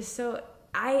 Right, which is so,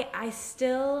 I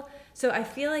still, so I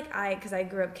feel like because I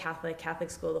grew up Catholic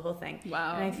school, the whole thing.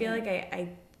 Wow. And I feel like I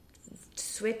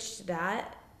switched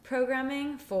that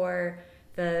programming for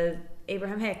the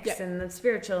Abraham Hicks and the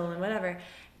spiritual and whatever,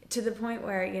 to the point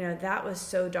where, you know, that was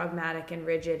so dogmatic and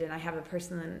rigid, and I have a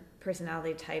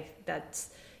personality type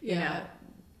that's, you know,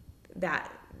 that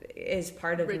is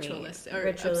part of ritualist me. Or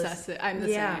obsessive. I'm the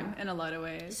same in a lot of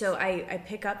ways. So I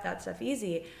pick up that stuff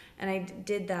easy, and I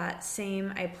did that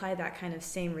same, I applied that kind of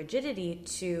same rigidity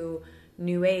to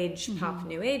new age, pop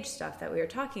new age stuff that we were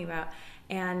talking about.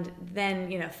 And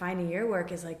then, you know, finding your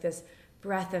work is like this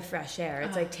breath of fresh air.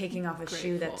 It's like taking off a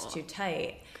shoe that's too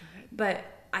tight. Good. But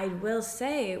I will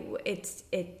say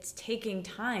it's taking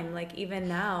time. Like, even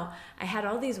now, I had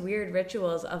all these weird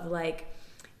rituals of like,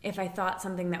 if I thought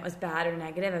something that was bad or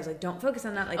negative, I was like, don't focus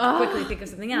on that, like, quickly think of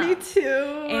something else. Me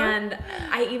too. And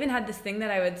I even had this thing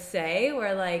that I would say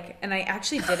where, like, and I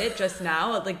actually did it just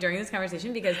now, like, during this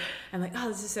conversation, because I'm like, oh,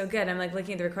 this is so good. I'm like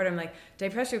looking at the recorder, I'm like,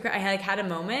 did I press record? I had a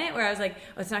moment where I was like,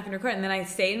 oh, it's not going to record. And then I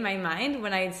say in my mind,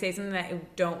 when I say something that I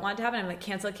don't want to happen, I'm like,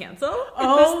 cancel.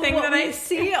 Oh, this thing that I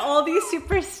see, all these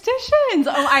superstitions.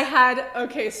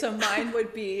 So mine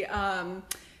would be,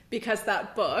 because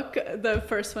that book, the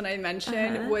first one I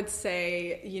mentioned, would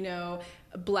say, you know,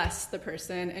 bless the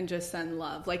person and just send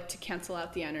love, like to cancel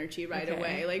out the energy right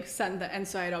away, like send the, and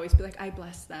so I'd always be like, I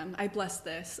bless them, I bless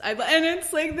this, and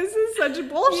it's like, this is such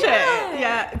bullshit.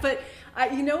 Yeah. But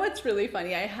you know what's really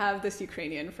funny? I have this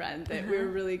Ukrainian friend that we were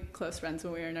really close friends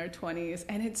when we were in our 20s,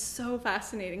 and it's so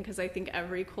fascinating because I think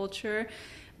every culture,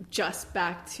 just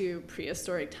back to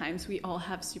prehistoric times, we all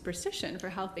have superstition for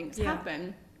how things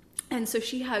happen. And so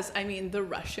she has, I mean, the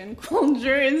Russian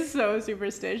culture is so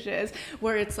superstitious,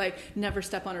 where it's like, never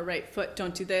step on a right foot,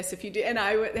 don't do this if you do.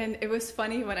 And it was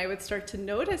funny when I would start to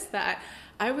notice that,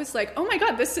 I was like, oh my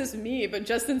God, this is me, but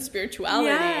just in spirituality.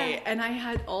 Yeah. And I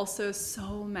had also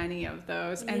so many of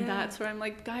those. And that's where I'm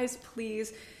like, guys,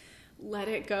 please let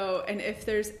it go. And if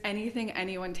there's anything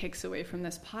anyone takes away from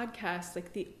this podcast,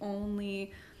 like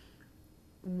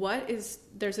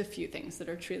there's a few things that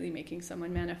are truly making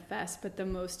someone manifest, but the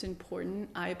most important,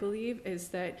 I believe, is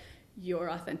that your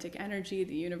authentic energy,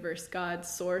 the universe, God,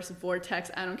 source,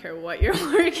 vortex, I don't care what you're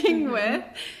working with,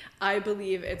 I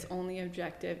believe its only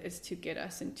objective is to get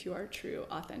us into our true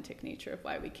authentic nature of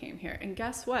why we came here. And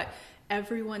guess what?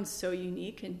 Everyone's so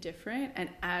unique and different, and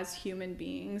as human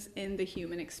beings in the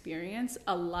human experience,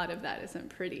 a lot of that isn't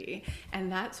pretty.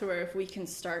 And that's where, if we can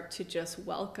start to just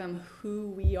welcome who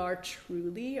we are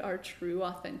truly, our true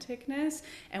authenticness,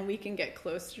 and we can get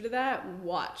closer to that,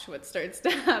 watch what starts to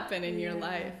happen in your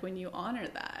life when you honor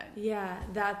that. Yeah,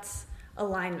 that's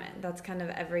alignment. That's kind of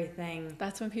everything.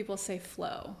 That's when people say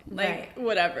flow, like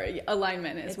whatever.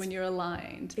 Alignment is when you're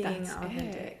aligned. Being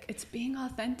authentic. It's being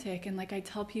authentic. And like I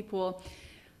tell people,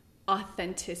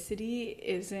 authenticity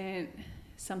isn't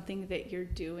something that you're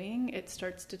doing. It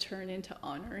starts to turn into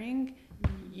honoring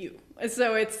you.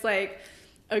 So it's like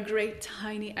a great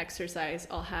tiny exercise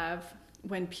I'll have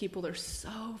when people are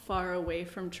so far away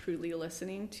from truly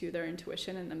listening to their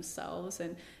intuition and themselves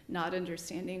and not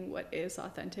understanding what is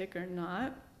authentic or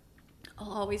not.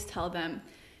 I'll always tell them,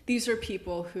 these are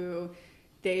people who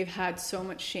they've had so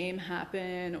much shame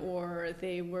happen, or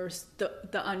they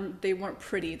weren't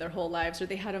pretty their whole lives, or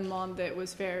they had a mom that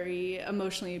was very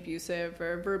emotionally abusive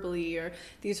or verbally, or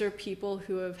these are people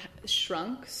who have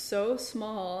shrunk so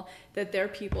small that they're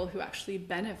people who actually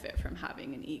benefit from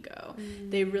having an ego.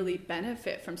 They really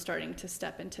benefit from starting to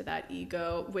step into that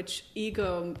ego, which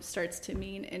ego starts to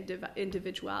mean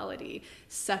individuality,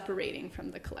 separating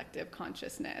from the collective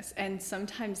consciousness. And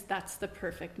sometimes that's the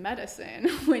perfect medicine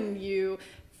when you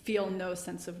feel no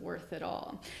sense of worth at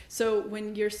all. So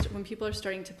when people are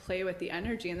starting to play with the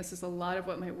energy, and this is a lot of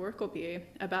what my work will be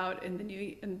about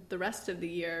in the rest of the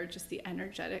year, just the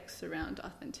energetics around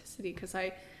authenticity, because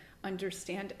I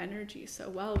understand energy so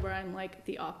well, where I'm like,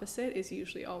 the opposite is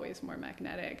usually always more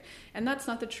magnetic. And that's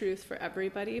not the truth for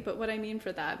everybody, but what I mean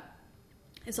for that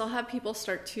is I'll have people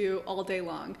start to, all day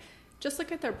long, just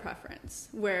look at their preference,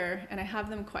 and I have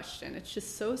them question. It's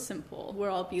just so simple,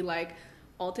 where I'll be like,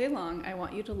 all day long, I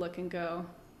want you to look and go,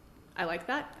 I like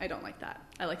that, I don't like that.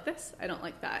 I like this, I don't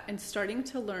like that. And starting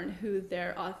to learn who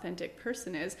their authentic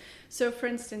person is. So for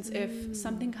instance, if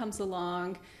something comes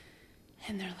along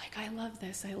and they're like, I love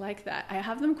this, I like that, I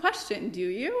have them question, do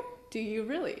you? Do you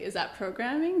really? Is that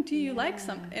programming? Do you like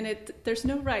something? And there's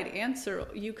no right answer.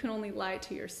 You can only lie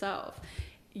to yourself.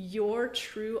 Your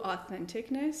true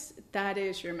authenticness, that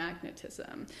is your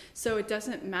magnetism. So it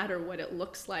doesn't matter what it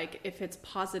looks like, if it's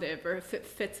positive or if it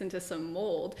fits into some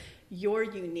mold. Your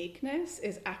uniqueness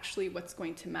is actually what's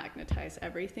going to magnetize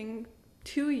everything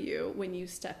to you when you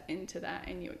step into that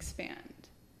and you expand.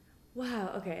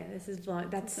 Wow, okay, this is blowing.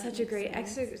 That's such a great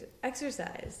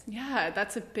exercise. Yeah,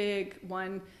 that's a big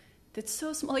one that's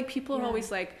so small. Like, people are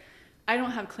always like, I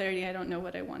don't have clarity, I don't know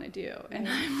what I want to do. And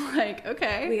I'm like,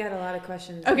 okay. We got a lot of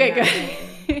questions. Okay,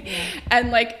 good.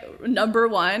 And like, number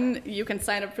one, you can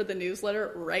sign up for the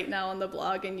newsletter right now on the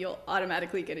blog, and you'll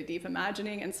automatically get a deep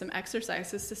imagining and some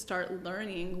exercises to start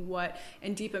learning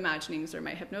and deep imaginings, or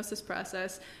my hypnosis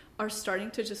process, are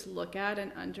starting to just look at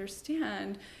and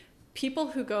understand. People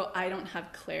who go, I don't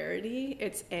have clarity,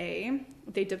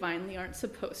 they divinely aren't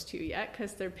supposed to yet,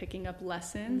 because they're picking up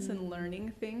lessons and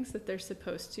learning things that they're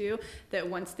supposed to, that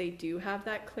once they do have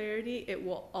that clarity, it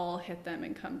will all hit them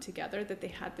and come together, that they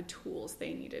had the tools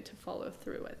they needed to follow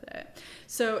through with it.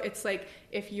 So it's like,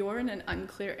 if you're in an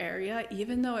unclear area,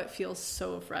 even though it feels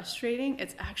so frustrating,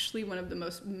 it's actually one of the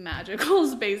most magical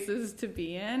spaces to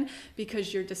be in,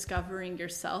 because you're discovering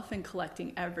yourself and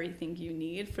collecting everything you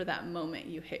need for that moment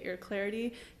you hit your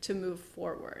clarity to move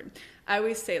forward. I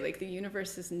always say, like, the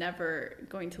universe is never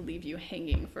going to leave you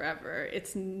hanging forever.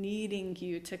 It's needing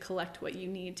you to collect what you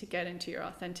need to get into your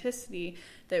authenticity,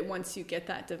 that once you get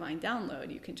that divine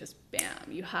download, you can just, bam,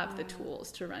 you have the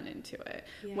tools to run into it.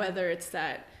 Yeah. Whether it's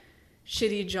that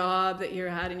shitty job that you're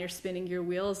at and you're spinning your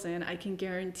wheels in, I can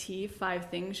guarantee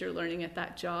 5 things you're learning at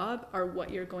that job are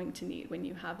what you're going to need when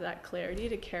you have that clarity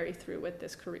to carry through with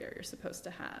this career you're supposed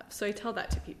to have. So I tell that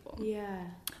to people. Yeah.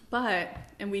 But,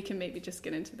 and we can maybe just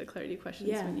get into the clarity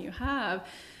questions when you have,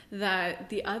 that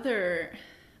the other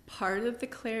part of the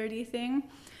clarity thing,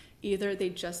 either they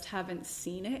just haven't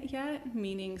seen it yet,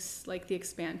 meaning like the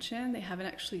expansion, they haven't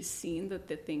actually seen that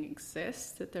the thing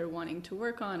exists that they're wanting to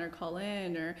work on or call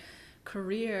in, or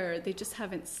career, they just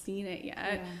haven't seen it yet.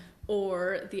 Yeah.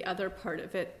 Or the other part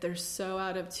of it, they're so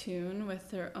out of tune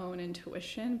with their own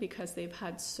intuition because they've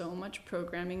had so much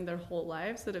programming their whole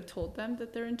lives that have told them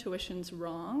that their intuition's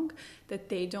wrong, that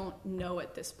they don't know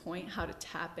at this point how to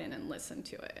tap in and listen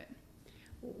to it.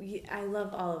 I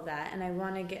love all of that, and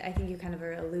I think you kind of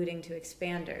are alluding to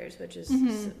expanders, which is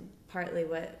partly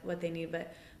what they need.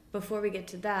 But before we get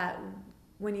to that,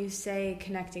 when you say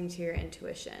connecting to your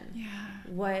intuition,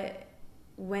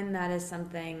 when that is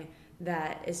something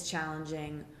that is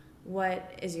challenging,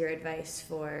 what is your advice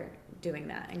for doing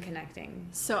that and connecting?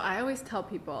 So I always tell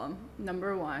people,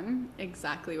 number one,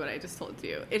 exactly what I just told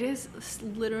you. It is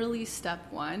literally step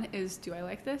one is, do I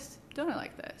like this? Don't I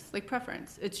like this? Like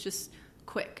preference. It's just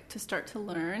quick to start to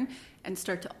learn and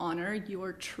start to honor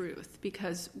your truth,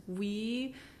 because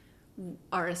we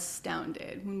are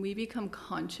astounded when we become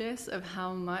conscious of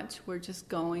how much we're just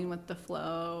going with the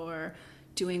flow or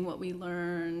doing what we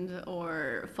learned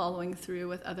or following through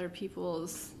with other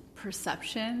people's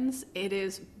perceptions. It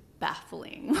is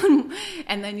baffling.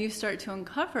 And then you start to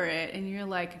uncover it and you're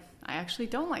like, I actually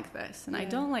don't like this and I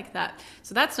don't like that.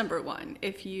 So that's number one,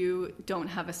 if you don't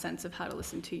have a sense of how to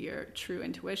listen to your true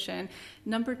intuition.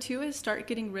 Number two is start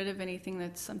getting rid of anything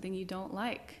that's something you don't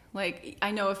like. Like,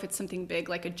 I know if it's something big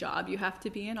like a job you have to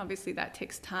be in, obviously that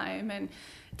takes time, and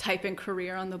type in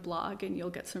career on the blog and you'll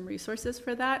get some resources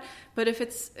for that. But if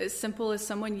it's as simple as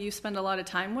someone you spend a lot of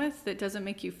time with that doesn't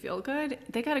make you feel good,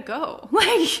 they got to go.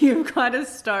 Like, you've got to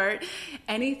start.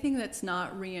 Anything that's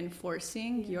not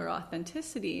reinforcing your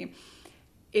authenticity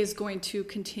is going to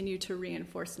continue to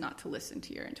reinforce not to listen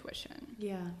to your intuition.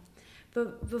 Yeah.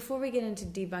 But before we get into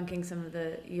debunking some of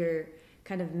your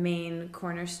kind of main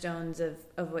cornerstones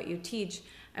of what you teach,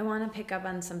 I want to pick up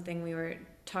on something we were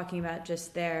talking about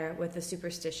just there with the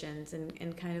superstitions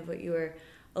and kind of what you were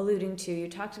alluding to. You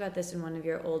talked about this in one of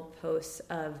your old posts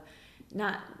of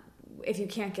not, if you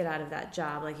can't get out of that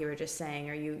job, like you were just saying,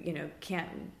 or you can't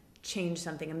change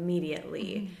something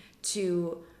immediately,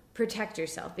 to protect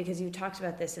yourself, because you talked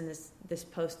about this in this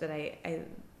post that I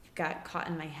got caught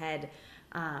in my head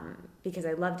because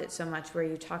I loved it so much, where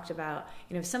you talked about,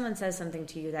 if someone says something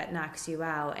to you that knocks you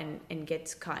out and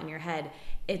gets caught in your head,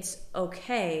 it's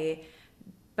okay,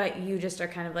 but you just are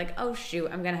kind of like, oh shoot,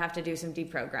 I'm going to have to do some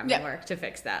deprogramming work to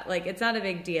fix that. Like, it's not a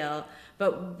big deal.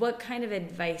 But what kind of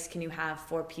advice can you have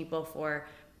for people for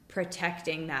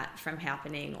protecting that from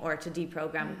happening, or to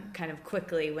deprogram kind of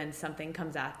quickly when something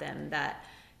comes at them that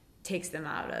takes them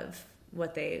out of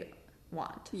what they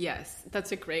want? Yes,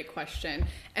 that's a great question.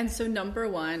 And so number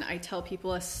one, I tell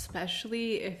people,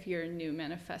 especially if you're a new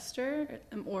manifester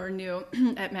or new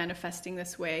at manifesting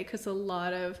this way, because a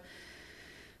lot of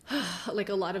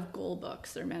goal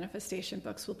books or manifestation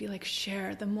books will be like,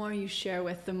 share. The more you share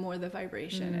with, the more the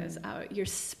vibration is out. You're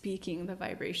speaking the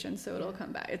vibration, so it'll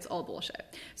come back. It's all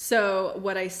bullshit. So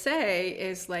what I say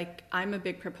is, like, I'm a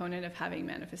big proponent of having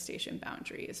manifestation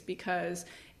boundaries, because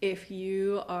if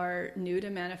you are new to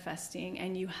manifesting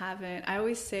and you haven't, I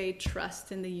always say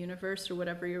trust in the universe or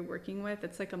whatever you're working with.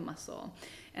 It's like a muscle.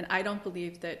 And I don't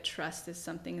believe that trust is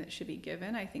something that should be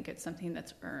given. I think it's something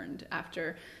that's earned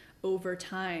over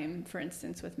time. For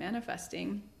instance, with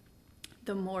manifesting,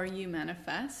 the more you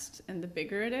manifest and the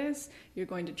bigger it is, you're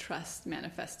going to trust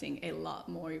manifesting a lot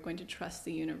more. You're going to trust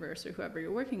the universe or whoever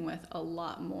you're working with a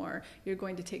lot more. You're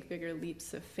going to take bigger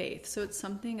leaps of faith. So it's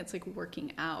like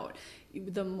working out.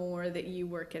 The more that you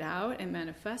work it out and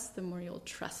manifest, the more you'll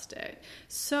trust it.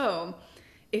 So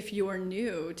if you're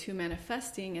new to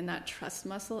manifesting and that trust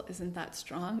muscle isn't that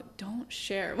strong, don't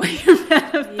share what you're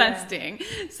manifesting.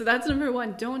 Yeah. So that's number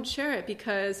one. Don't share it,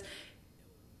 because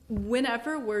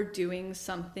whenever we're doing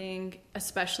something,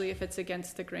 especially if it's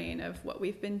against the grain of what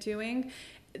we've been doing,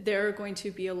 there are going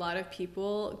to be a lot of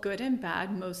people, good and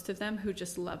bad, most of them who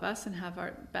just love us and have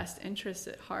our best interests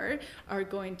at heart, are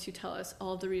going to tell us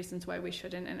all the reasons why we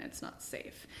shouldn't and it's not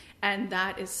safe. And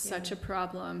that is such a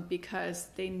problem because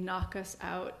they knock us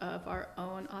out of our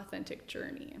own authentic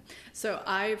journey. So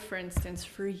I, for instance,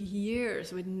 for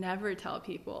years would never tell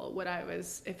people what I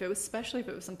was, especially if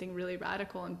it was something really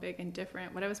radical and big and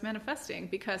different, what I was manifesting,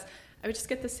 because I would just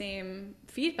get the same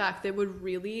feedback that would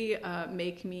really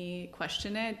make me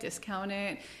question it, discount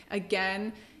it.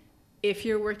 Again, if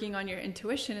you're working on your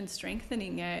intuition and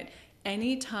strengthening it,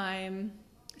 anytime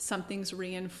something's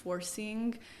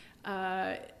reinforcing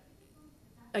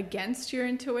against your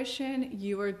intuition,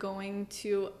 you are going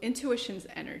to, intuition's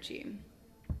energy.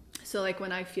 So like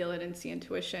when I feel it and see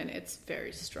intuition, it's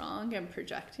very strong and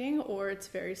projecting, or it's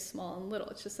very small and little.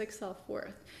 It's just like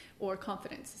self-worth, or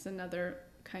confidence is another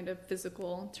kind of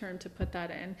physical term to put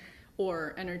that in,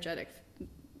 or energetic,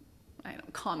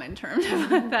 common term to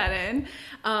put that in.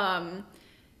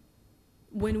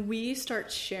 When we start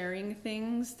sharing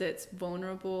things that's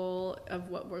vulnerable of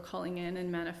what we're calling in and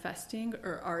manifesting,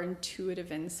 or our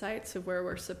intuitive insights of where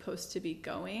we're supposed to be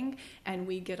going, and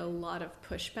we get a lot of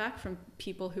pushback from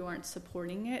people who aren't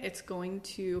supporting it, it's going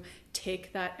to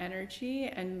take that energy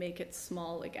and make it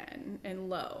small again and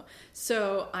low.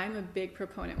 So I'm a big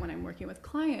proponent when I'm working with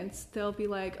clients. They'll be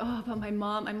like, oh, but my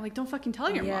mom. I'm like, don't fucking tell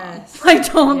your mom.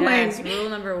 Like, don't rule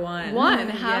number one.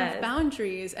 Have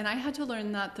boundaries. And I had to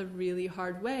learn that the really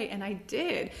hard way, and I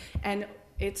did. And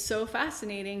it's so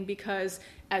fascinating because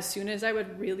as soon as I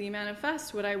would really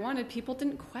manifest what I wanted, people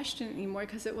didn't question it anymore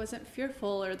because it wasn't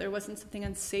fearful or there wasn't something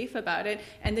unsafe about it.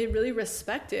 And they really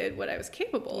respected what I was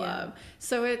capable of.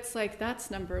 So it's like,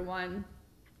 that's number one.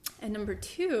 And number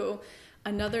two,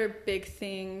 another big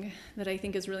thing that I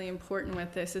think is really important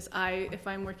with this is if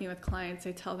I'm working with clients,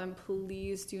 I tell them,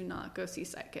 please do not go see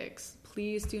psychics.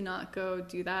 Please do not go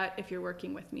do that if you're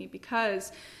working with me,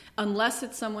 because unless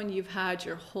it's someone you've had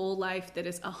your whole life that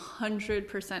is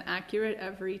 100% accurate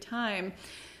every time,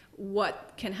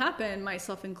 what can happen,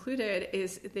 myself included,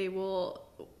 is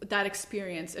that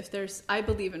experience, I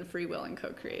believe in free will and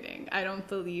co-creating. I don't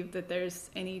believe that there's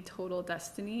any total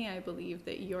destiny. I believe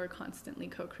that you're constantly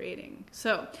co-creating.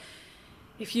 So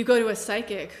if you go to a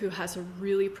psychic who has a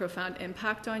really profound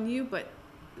impact on you, but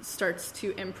starts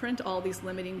to imprint all these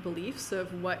limiting beliefs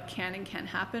of what can and can't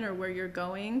happen or where you're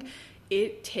going,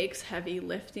 it takes heavy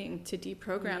lifting to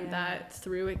deprogram that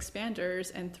through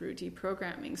expanders and through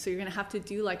deprogramming. So you're going to have to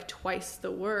do like twice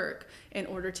the work in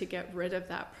order to get rid of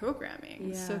that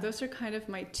programming. So those are kind of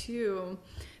my two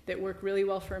that work really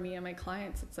well for me and my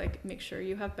clients. It's like, make sure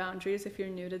you have boundaries if you're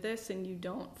new to this and you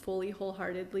don't fully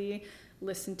wholeheartedly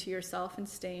listen to yourself and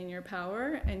stay in your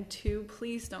power. And two,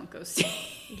 please don't go see.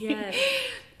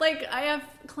 Like I have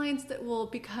clients that will,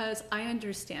 because I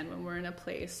understand when we're in a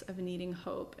place of needing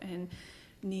hope and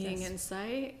needing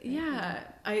insight.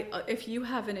 If you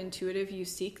have an intuitive you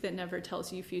seek that never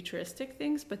tells you futuristic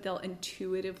things, but they'll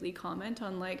intuitively comment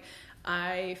on like,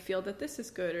 I feel that this is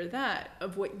good or that,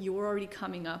 of what you're already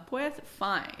coming up with,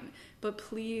 fine. But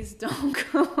please don't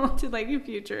go to like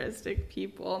futuristic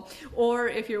people. Or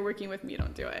if you're working with me,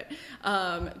 don't do it.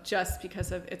 Just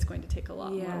because it's going to take a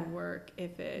lot more work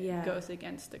if it goes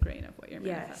against the grain of what you're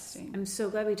manifesting. I'm so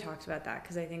glad we talked about that,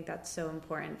 because I think that's so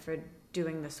important for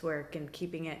doing this work and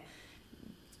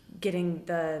getting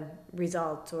the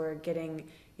results, or getting,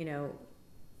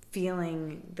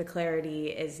 feeling the clarity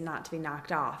is not to be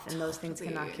knocked off, and those things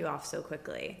can knock you off so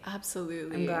quickly.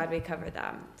 Absolutely. I'm glad we covered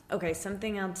that. Okay,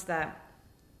 something else that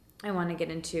I want to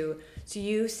get into. So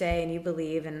you say, and you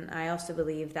believe, and I also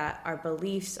believe, that our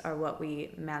beliefs are what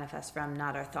we manifest from,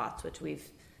 not our thoughts, which we've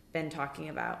been talking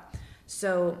about.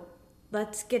 So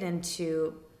let's get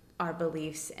into our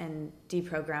beliefs and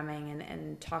deprogramming,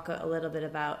 and talk a little bit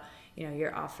about,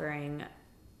 your offering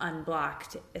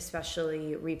Unblocked,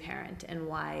 especially Reparent, and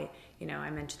why, I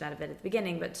mentioned that a bit at the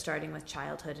beginning, but starting with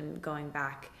childhood and going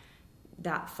back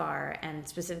that far, and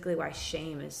specifically why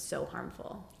shame is so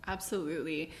harmful.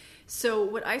 Absolutely. So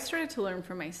what I started to learn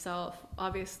for myself,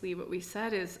 obviously what we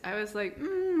said is, I was like,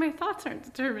 my thoughts aren't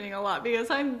determining a lot,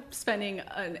 because I'm spending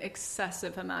an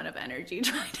excessive amount of energy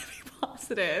trying to be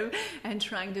positive and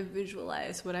trying to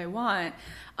visualize what I want.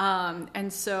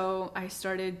 And so I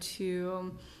started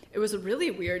to... It was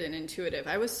really weird and intuitive.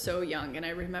 I was so young, and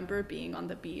I remember being on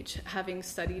the beach, having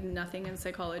studied nothing in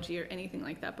psychology or anything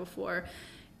like that before,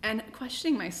 and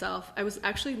questioning myself. I was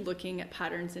actually looking at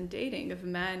patterns in dating of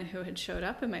men who had showed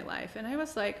up in my life, and I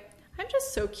was like, I'm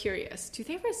just so curious. Do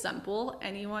they resemble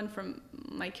anyone from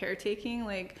my caretaking,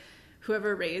 like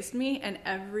whoever raised me? And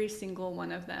every single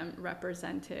one of them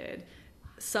represented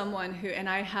someone who,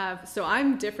 and so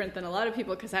I'm different than a lot of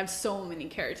people because I have so many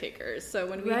caretakers. So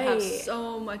when we have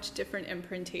so much different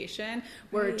imprintation,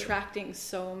 we're attracting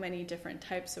so many different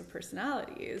types of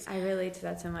personalities. I relate to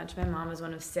that so much. My mom was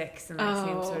one of 6 and that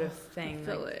same sort of thing.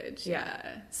 Village.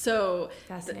 So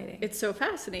fascinating. It's so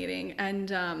fascinating.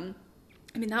 And,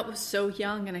 I mean, that was so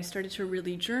young, and I started to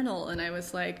really journal, and I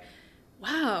was like,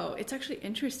 wow, it's actually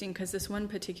interesting because this one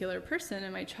particular person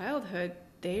in my childhood,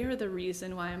 they are the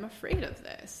reason why I'm afraid of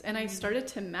this. And I started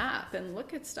to map and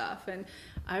look at stuff, and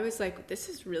I was like, this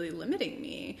is really limiting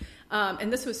me.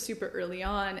 And this was super early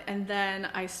on. And then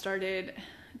I started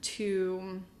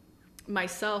to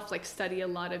myself like study a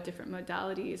lot of different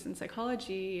modalities in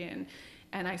psychology,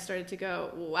 and I started to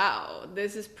go, wow,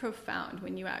 this is profound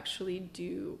when you actually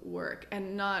do work.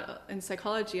 And not in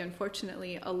psychology,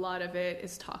 unfortunately, a lot of it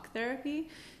is talk therapy.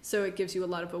 So it gives you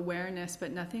a lot of awareness,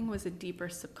 but nothing was a deeper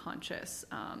subconscious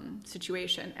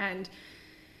situation. And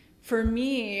for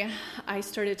me, I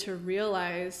started to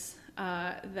realize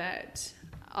that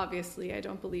obviously I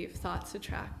don't believe thoughts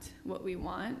attract what we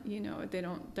want. You know,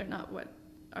 they're not what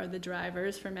are the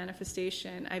drivers for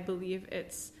manifestation. I believe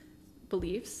it's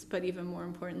beliefs, but even more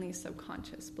importantly,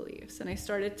 subconscious beliefs. And I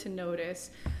started to notice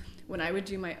when I would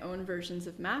do my own versions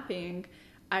of mapping,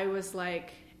 I was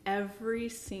like, every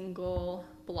single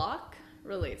block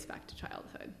relates back to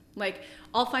childhood. Like,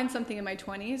 I'll find something in my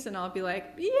 20s and I'll be like,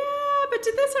 yeah, but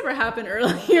did this ever happen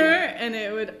earlier? And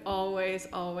it would always,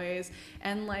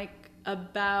 and like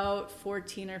about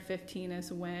 14 or 15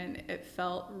 is when it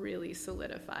felt really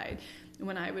solidified.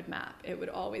 When I would map, it would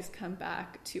always come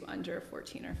back to under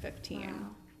 14 or 15. Wow.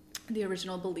 The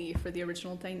original belief or the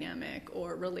original dynamic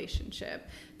or relationship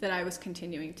that I was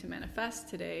continuing to manifest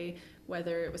today,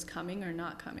 whether it was coming or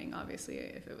not coming. Obviously,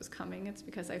 if it was coming, it's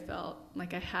because I felt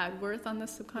like I had worth on the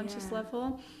subconscious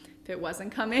level. If it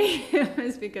wasn't coming, it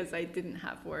was because I didn't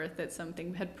have worth, that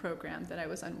something had programmed that I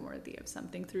was unworthy of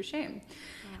something through shame.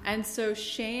 Wow. And so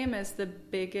shame is the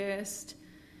biggest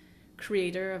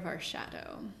creator of our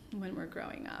shadow when we're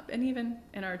growing up, and even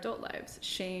in our adult lives.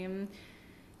 Shame,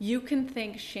 you can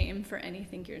thank shame for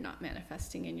anything you're not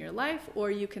manifesting in your life, or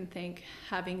you can thank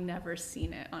having never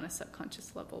seen it on a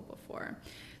subconscious level before.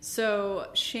 So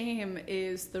shame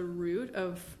is the root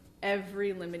of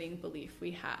every limiting belief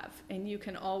we have, and you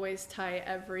can always tie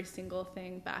every single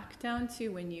thing back down to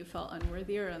when you felt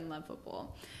unworthy or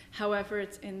unlovable. However,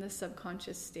 it's in the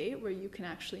subconscious state where you can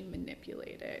actually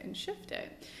manipulate it and shift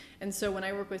it. And so when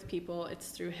I work with people, it's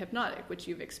through hypnotic, which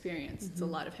you've experienced. Mm-hmm. It's a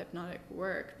lot of hypnotic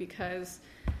work, because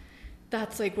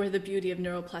that's like where the beauty of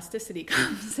neuroplasticity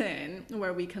comes in,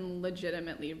 where we can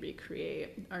legitimately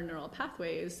recreate our neural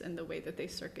pathways and the way that they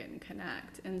circuit and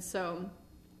connect. And so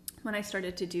when I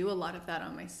started to do a lot of that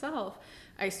on myself,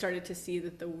 I started to see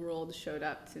that the world showed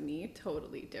up to me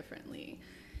totally differently.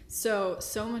 So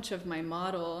much of my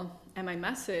model and my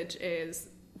message is,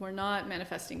 we're not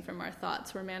manifesting from our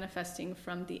thoughts. We're manifesting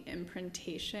from the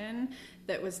imprintation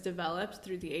that was developed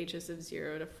through the ages of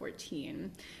 0 to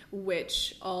 14,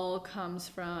 which all comes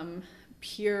from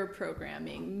peer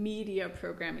programming, media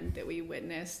programming that we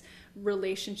witness,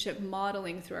 relationship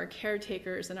modeling through our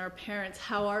caretakers and our parents,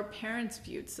 how our parents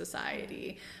viewed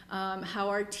society, how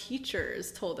our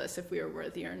teachers told us if we were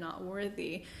worthy or not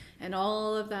worthy. And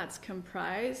all of that's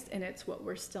comprised, and it's what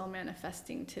we're still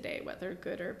manifesting today, whether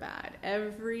good or bad.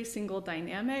 Every single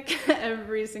dynamic,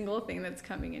 every single thing that's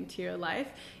coming into your life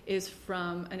is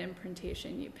from an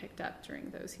imprintation you picked up during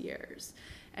those years.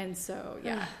 And so,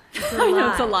 yeah, I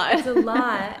know it's a lot. It's a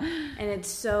lot. And it's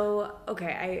so,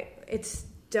 it's,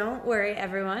 don't worry,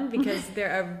 everyone, because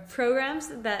there are programs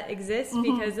that exist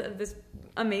because of this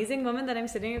amazing woman that I'm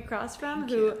sitting across from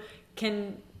who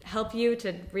can help you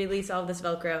to really solve this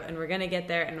Velcro, and we're going to get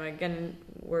there, and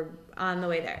we're on the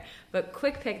way there. But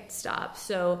quick pit stop.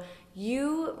 So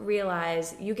you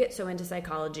realize, you get so into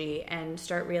psychology and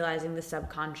start realizing the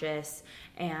subconscious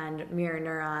and mirror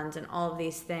neurons and all of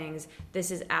these things.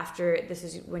 This is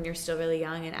when you're still really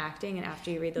young and acting, and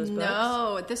after you read those books?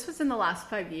 No, this was in the last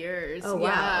 5 years. Oh, wow.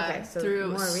 Yeah, okay, so through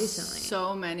more recently.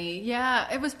 So many.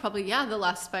 Yeah, it was probably, the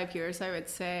last 5 years, I would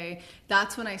say.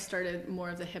 That's when I started more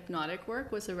of the hypnotic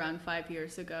work, was around 5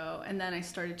 years ago. And then I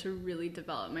started to really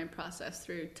develop my process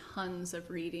through tons of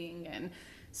reading and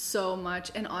so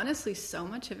much, and honestly so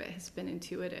much of it has been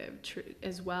intuitive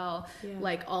as well.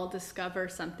 Like, I'll discover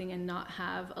something and not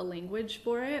have a language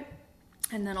for it,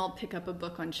 and then I'll pick up a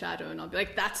book on shadow and I'll be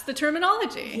like, that's the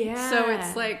terminology. So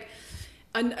it's like,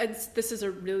 this is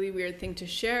a really weird thing to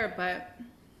share, but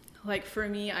like, for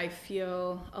me, I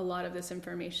feel a lot of this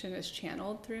information is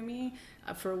channeled through me.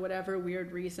 For whatever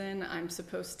weird reason, I'm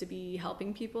supposed to be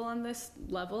helping people on this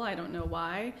level. I don't know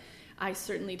why. I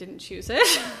certainly didn't choose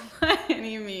it by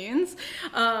any means.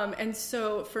 And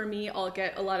so for me, I'll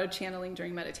get a lot of channeling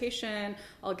during meditation.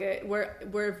 I'll get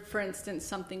where, for instance,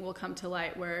 something will come to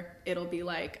light where it'll be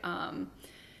like,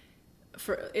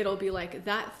 it'll be like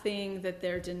that thing that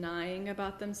they're denying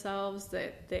about themselves,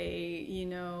 that they,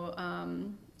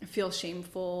 feel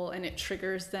shameful and it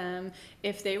triggers them.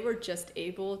 If they were just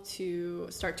able to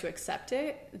start to accept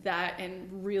it, that,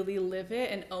 and really live it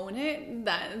and own it,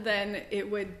 then it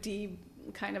would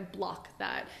kind of block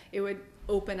that. It would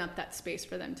open up that space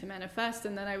for them to manifest.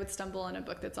 And then I would stumble on a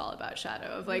book that's all about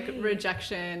shadow, of like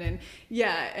rejection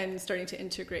and starting to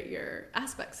integrate your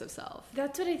aspects of self.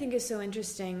 That's what I think is so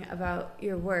interesting about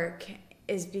your work,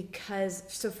 is because,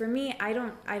 so for me, I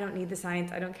don't need the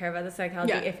science. I don't care about the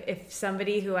psychology. Yeah. If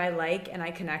somebody who I like and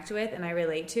I connect with and I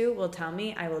relate to will tell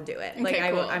me, I will do it. Okay, like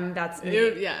I cool. will, that's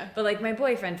me. Yeah. But like my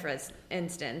boyfriend, for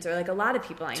instance, or like a lot of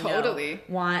people I know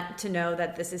want to know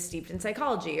that this is steeped in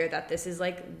psychology, or that this is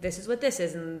like, this is what this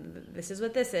is and this is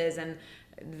what this is. And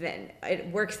then it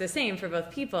works the same for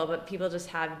both people, but people just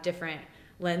have different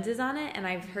lenses on it. And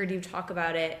I've heard you talk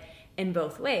about it in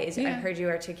both ways. Yeah. I've heard you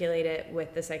articulate it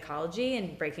with the psychology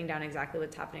and breaking down exactly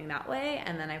what's happening that way,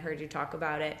 and then I've heard you talk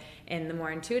about it in the more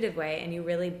intuitive way, and you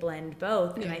really blend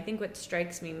both. Yeah. And I think what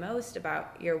strikes me most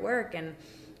about your work and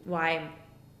why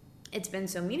it's been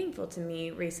so meaningful to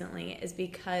me recently is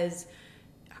because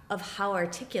of how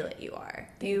articulate you are.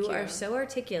 You are so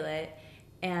articulate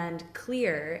and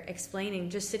clear,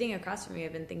 explaining, just sitting across from me.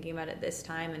 I've been thinking about it this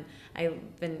time, and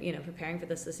I've been, preparing for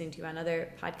this, listening to you on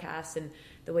other podcasts, and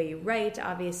the way you write,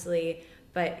 obviously,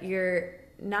 but you're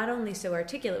not only so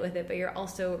articulate with it, but you're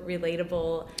also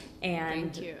relatable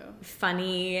and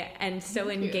funny and so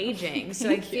engaging. So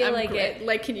I feel like it.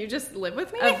 Like, can you just live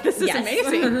with me? This is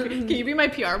amazing. Can you be my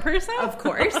PR person? Of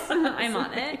course, I'm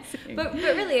on it. But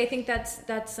really, I think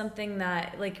that's something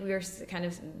that, like, we were kind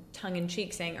of tongue in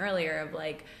cheek saying earlier, of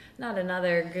like, not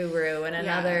another guru and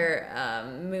another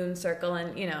moon circle,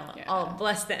 and I'll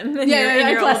bless them. In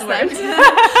your old words.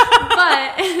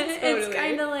 But it's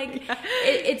kind of like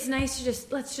it's nice to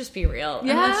let's just be real, and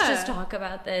let's just talk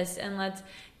about this, and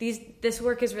this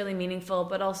work is really meaningful,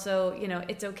 but also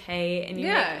it's okay, and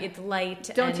it's light.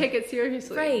 Don't take it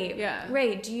seriously, right? Yeah,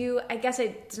 right. I guess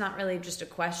it's not really just a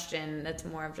question. That's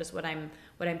more of just what I'm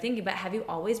thinking. But have you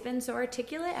always been so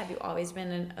articulate? Have you always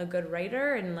been a good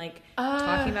writer, and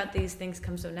talking about these things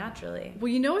comes so naturally?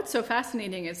 Well, what's so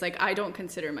fascinating is, like, I don't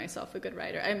consider myself a good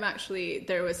writer.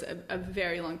 There was a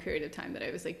very long period of time that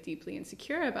I was like deeply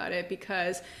insecure about it,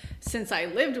 because since I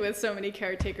lived with so many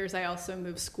caretakers, I also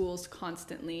moved schools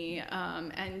constantly,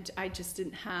 and I just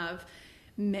didn't have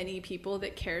many people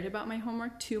that cared about my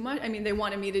homework too much. I mean, they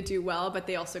wanted me to do well, but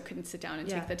they also couldn't sit down and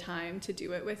take the time to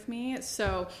do it with me.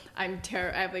 So I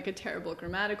have like a terrible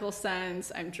grammatical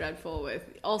sense. I'm dreadful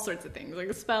with all sorts of things,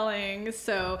 like spelling.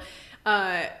 So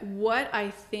what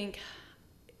I think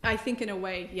in a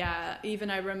way,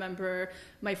 even I remember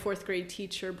my 4th grade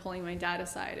teacher pulling my dad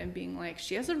aside and being like,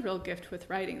 she has a real gift with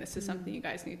writing. This is something you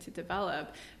guys need to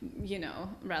develop,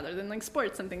 rather than like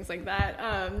sports and things like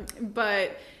that.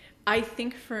 But I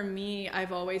think for me,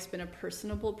 I've always been a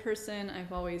personable person.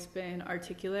 I've always been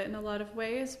articulate in a lot of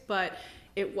ways, but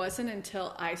it wasn't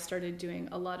until I started doing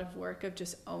a lot of work of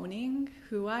just owning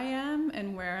who I am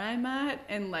and where I'm at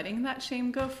and letting that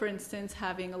shame go. For instance,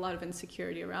 having a lot of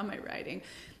insecurity around my writing.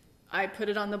 I put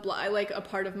it on the blog. Like, a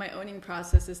part of my owning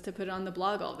process is to put it on the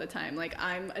blog all the time. Like,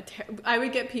 I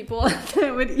would get people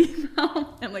that would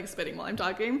email. I'm like spitting while I'm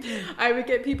talking. I would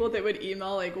get people that would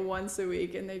email like once a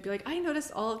week, and they'd be like, I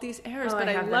noticed all of these errors, but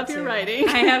I love your writing.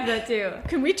 I have that too.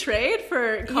 Can we trade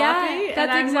for copy? Yeah,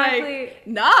 that's exactly. Like,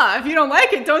 nah, if you don't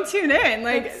like it, don't tune in.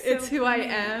 Like, it's who I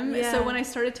am. Yeah. So when I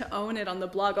started to own it on the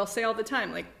blog, I'll say all the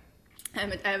time, like, I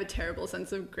have a terrible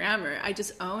sense of grammar. I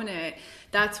just own it.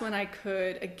 That's when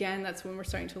that's when we're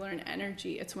starting to learn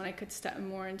energy. It's when I could step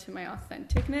more into my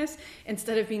authenticness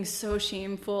instead of being so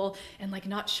shameful and like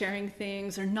not sharing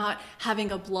things or not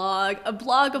having a blog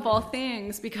of all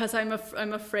things, because I'm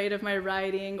afraid of my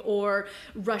writing, or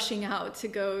rushing out to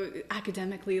go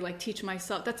academically, like teach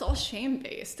myself. That's all shame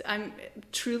based. I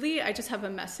just have a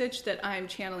message that I'm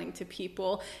channeling to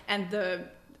people, and the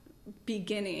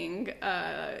beginning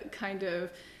kind of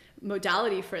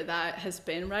modality for that has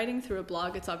been writing through a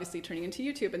blog. It's obviously turning into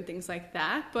YouTube and things like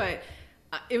that, but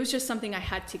it was just something I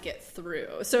had to get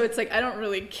through. So it's like, I don't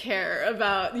really care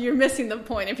about, you're missing the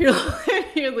point if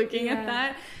you're looking at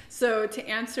that. So to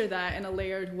answer that in a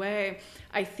layered way,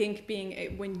 I think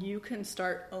when you can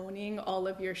start owning all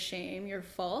of your shame, your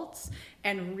faults,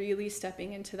 and really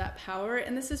stepping into that power,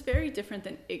 and this is very different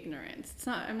than ignorance.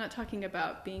 I'm not talking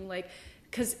about being like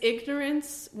Because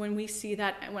ignorance, when I see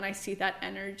that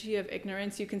energy of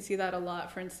ignorance, you can see that a lot,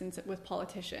 for instance, with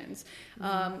politicians.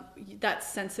 That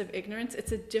sense of ignorance,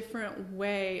 it's a different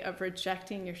way of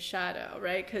rejecting your shadow,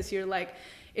 right? Because you're like,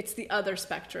 it's the other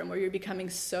spectrum where you're becoming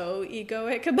so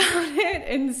egoic about it.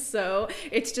 And so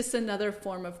it's just another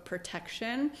form of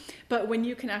protection. But when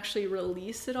you can actually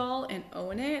release it all and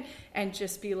own it and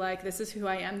just be like, this is who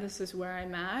I am, this is where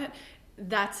I'm at,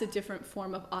 that's a different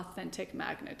form of authentic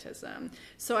magnetism.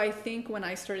 So I think when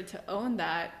I started to own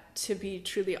that, to be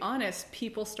truly honest,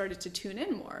 people started to tune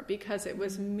in more because it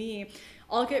was me.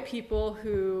 I'll get people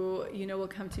who, will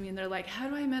come to me and they're like, how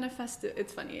do I manifest it?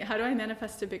 It's funny. How do I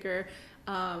manifest a bigger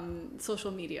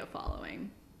social media following?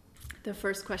 The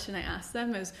first question I ask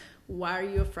them is, why are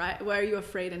you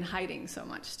afraid and hiding so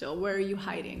much still? Where are you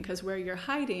hiding? Because where you're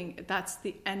hiding, that's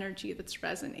the energy that's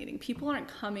resonating. People aren't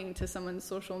coming to someone's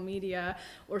social media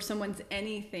or someone's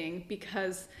anything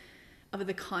because of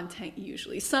the content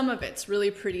usually. Some of it's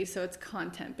really pretty, so it's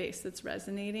content-based that's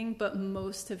resonating, but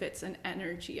most of it's an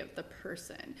energy of the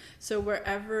person. So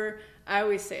wherever, I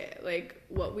always say it, like,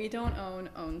 what we don't own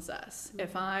owns us.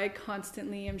 If I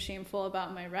constantly am shameful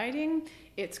about my writing,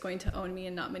 it's going to own me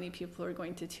and not many people are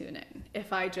going to tune in.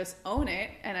 If I just own it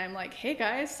and I'm like, hey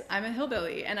guys, I'm a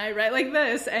hillbilly and I write like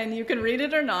this and you can read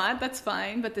it or not, that's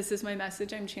fine, but this is my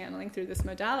message I'm channeling through this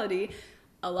modality,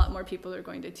 a lot more people are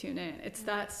going to tune in. It's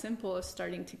that simple as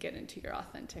starting to get into your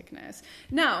authenticness.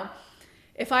 Now,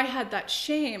 if I had that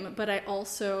shame, but I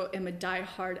also am a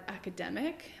diehard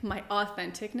academic, my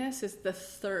authenticness is the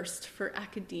thirst for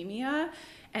academia,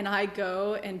 and I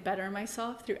go and better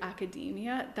myself through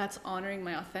academia, that's honoring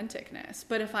my authenticness.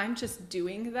 But if I'm just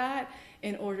doing that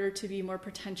in order to be more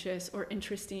pretentious or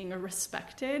interesting or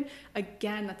respected,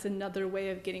 again, that's another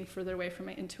way of getting further away from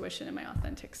my intuition and my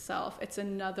authentic self. It's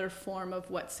another form of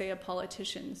what, say, a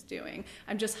politician's doing.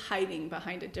 I'm just hiding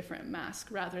behind a different mask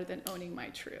rather than owning my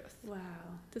truth. Wow.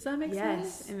 Does that make sense?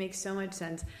 Yes, it makes so much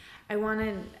sense. I want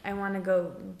to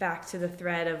go back to the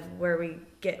thread of where we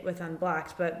get with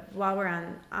Unblocked, but while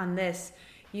we're on this,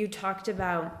 you talked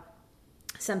about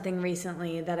something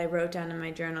recently that I wrote down in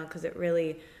my journal because it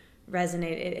really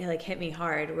resonated. It like hit me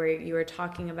hard, where you were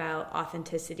talking about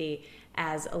authenticity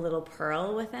as a little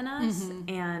pearl within us,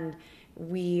 and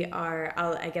we are,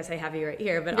 I guess I have you right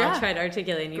here, but I'll try to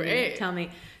articulate and you can tell me.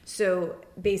 So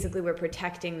basically we're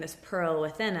protecting this pearl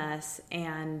within us,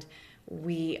 and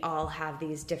we all have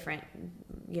these different,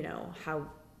 how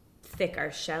thick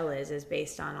our shell is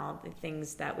based on all the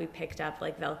things that we picked up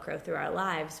like Velcro through our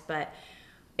lives. But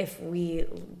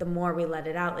the more we let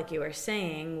it out, like you were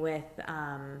saying, with,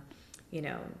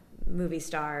 movie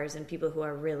stars and people who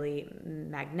are really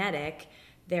magnetic,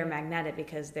 they're magnetic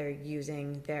because they're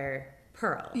using their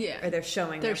pearl. Yeah. Or they're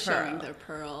showing their pearl. They're showing their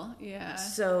pearl, yeah.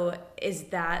 So is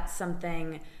that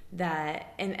something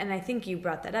that, and I think you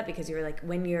brought that up because you were like,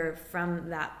 when you're from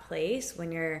that place,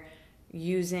 when you're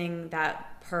using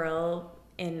that pearl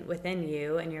within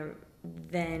you, and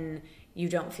then you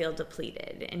don't feel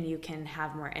depleted and you can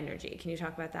have more energy. Can you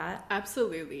talk about that?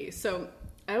 Absolutely. So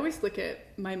I always look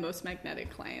at my most magnetic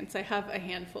clients. I have a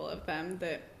handful of them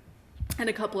and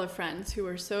a couple of friends who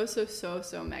are so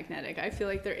magnetic. I feel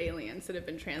like they're aliens that have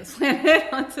been transplanted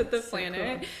onto the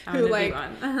planet. Cool. Who like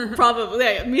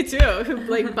probably, me too, who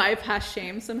like bypass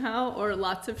shame somehow, or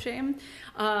lots of shame.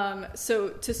 So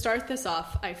to start this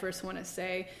off, I first want to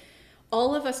say,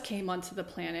 all of us came onto the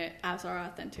planet as our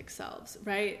authentic selves,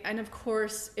 right? And of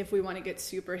course, if we want to get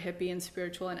super hippie and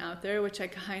spiritual and out there, which I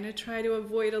kind of try to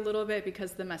avoid a little bit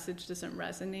because the message doesn't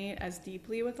resonate as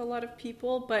deeply with a lot of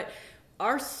people, but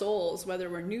our souls, whether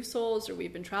we're new souls or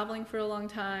we've been traveling for a long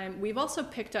time, we've also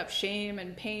picked up shame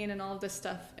and pain and all of this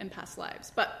stuff in past lives.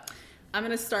 But I'm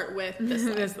going to start with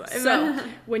this life. So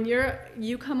when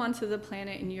you come onto the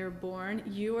planet and you're born,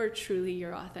 you are truly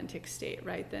your authentic state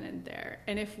right then and there.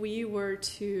 And if we were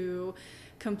to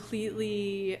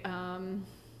completely,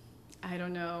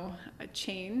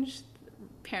 change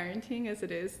parenting as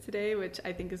it is today, which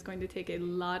I think is going to take a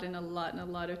lot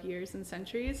of years and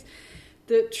centuries,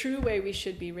 the true way we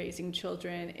should be raising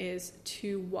children is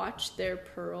to watch their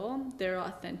pearl, their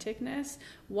authenticness,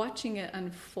 watching it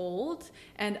unfold,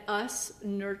 and us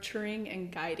nurturing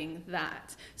and guiding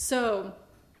that. So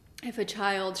if a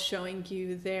child's showing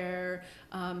you their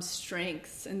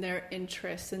strengths and their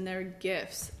interests and their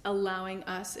gifts, allowing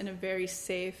us in a very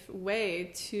safe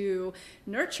way to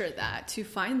nurture that, to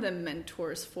find them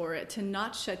mentors for it, to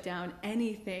not shut down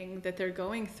anything that they're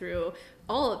going through,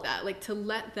 all of that, like to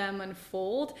let them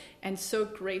unfold and so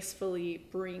gracefully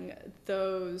bring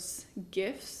those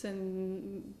gifts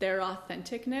and their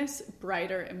authenticness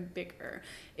brighter and bigger.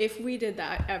 If we did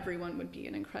that, everyone would be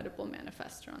an incredible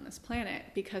manifestor on this planet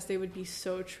because they would be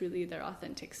so truly their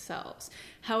authentic selves.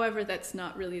 However, that's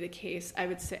not really the case. I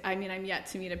would say, I'm yet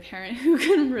to meet a parent who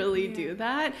can really do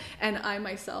that. And I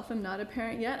myself am not a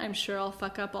parent yet. I'm sure I'll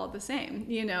fuck up all the same,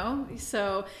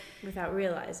 So without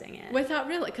realizing it.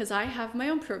 Because I have my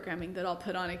own programming that I'll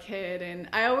put on a kid. And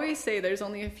I always say there's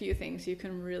only a few things you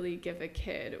can really give a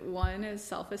kid. One is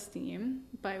self-esteem,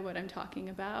 by what I'm talking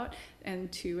about.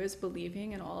 And 2 is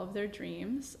believing in all of their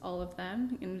dreams, all of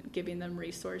them, and giving them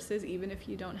resources, even if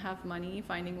you don't have money,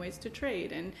 finding ways to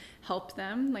trade and help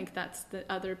them. Like that's the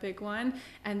other big one.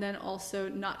 And then also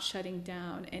not shutting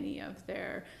down any of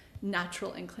their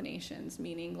natural inclinations,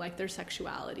 meaning like their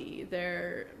sexuality,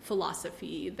 their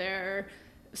philosophy, their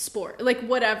sport, like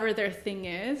whatever their thing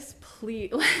is,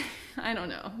 please, I don't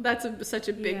know. That's such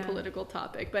a big political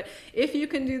topic. But if you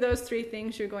can do those 3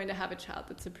 things, you're going to have a child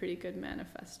that's a pretty good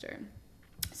manifester.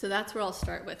 So that's where I'll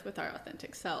start with our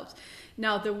authentic selves.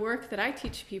 Now, the work that I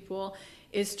teach people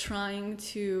is trying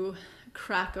to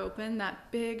crack open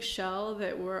that big shell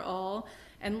that we're all.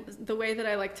 And the way that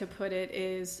I like to put it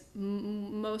is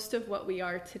most of what we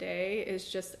are today is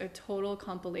just a total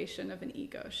compilation of an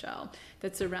ego shell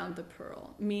that's around the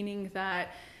pearl, meaning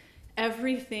that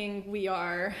everything we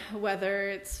are, whether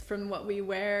it's from what we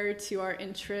wear to our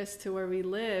interests to where we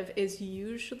live, is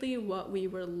usually what we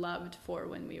were loved for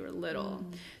when we were little.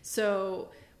 So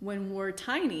when we're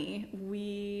tiny,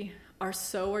 we are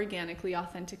so organically,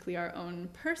 authentically our own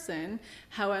person.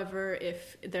 However,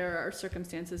 if there are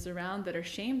circumstances around that are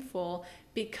shameful,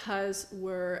 because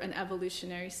we're an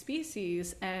evolutionary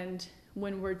species, and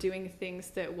when we're doing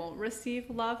things that won't receive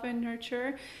love and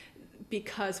nurture,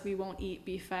 because we won't eat,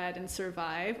 be fed, and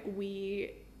survive,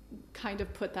 we kind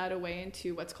of put that away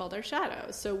into what's called our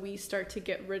shadows. So we start to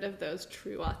get rid of those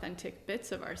true authentic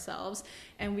bits of ourselves,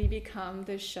 and we become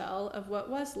the shell of what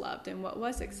was loved and what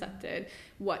was accepted,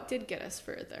 what did get us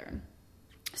further.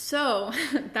 So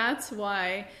that's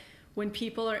why when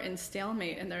people are in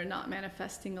stalemate and they're not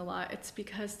manifesting a lot, it's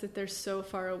because that they're so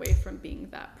far away from being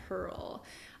that pearl.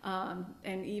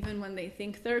 And even when they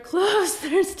think they're close,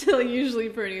 they're still usually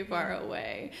pretty far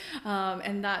away.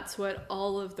 And that's what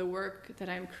all of the work that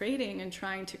I'm creating and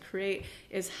trying to create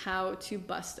is how to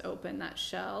bust open that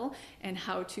shell and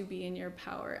how to be in your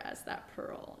power as that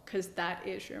pearl, because that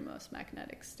is your most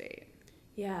magnetic state.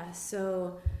 Yeah,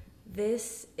 so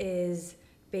this is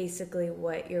basically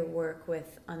what your work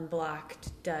with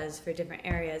Unblocked does for different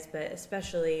areas, but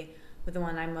especially with the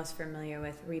one I'm most familiar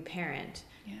with, Reparent,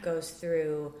 goes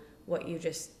through what you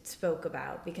just spoke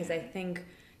about. Because I think,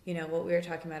 what we were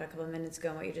talking about a couple of minutes ago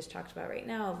and what you just talked about right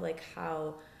now, of like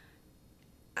how,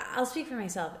 I'll speak for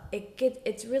myself,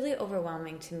 it's really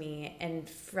overwhelming to me and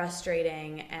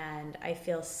frustrating, and I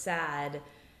feel sad.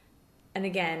 And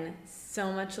again,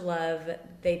 so much love.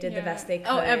 They did the best they could.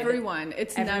 Oh, everyone.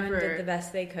 Everyone did the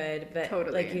best they could. But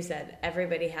totally. Like you said,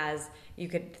 everybody has,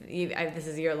 this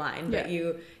is your line, but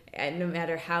no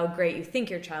matter how great you think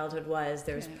your childhood was,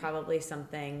 there was probably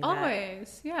something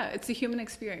always. It's a human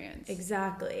experience.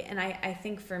 Exactly. And I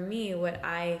think for me, what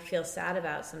I feel sad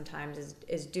about sometimes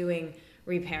is doing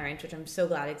Reparent, which I'm so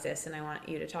glad exists and I want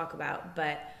you to talk about.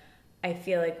 But I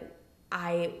feel like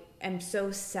I am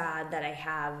so sad that I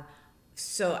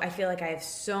feel like I have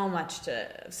so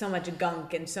much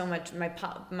gunk and so much, my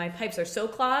pipes are so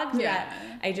clogged that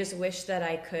I just wish that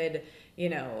I could,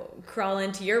 crawl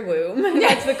into your womb.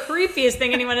 That's the creepiest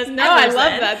thing anyone has ever said. I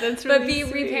love that. That's really But be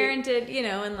sweet. Reparented,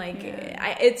 and like,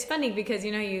 it's funny because,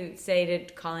 you say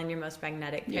to call in your most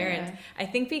magnetic parents. I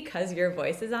think because your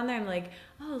voice is on there, I'm like,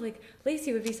 oh, like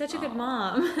Lacey would be such a good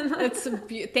mom.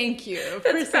 Thank you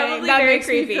for That's saying that. Makes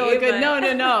me feel good.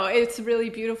 No. It's really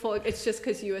beautiful. It's just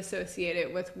because you associate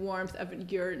it with warmth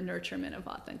of your nurturement of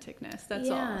authenticness.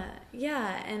 That's all.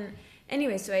 Yeah. And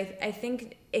anyway, so I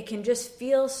think it can just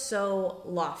feel so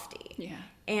lofty. Yeah.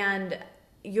 And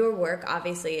your work,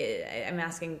 obviously, I'm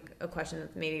asking a question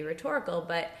that's maybe rhetorical,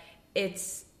 but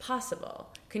it's possible.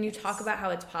 Can you talk about how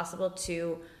it's possible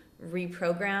to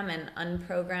reprogram and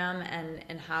unprogram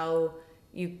and how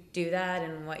you do that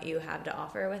and what you have to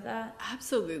offer with that?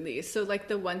 Absolutely. So like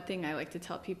the one thing I like to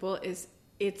tell people is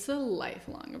it's a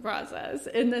lifelong process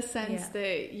in the sense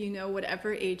that, you know,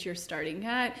 whatever age you're starting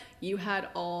at, you had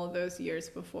all those years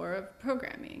before of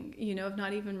programming, you know, of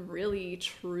not even really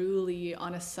truly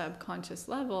on a subconscious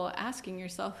level asking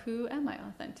yourself, who am I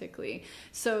authentically?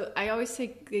 So I always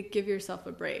say, give yourself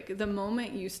a break. The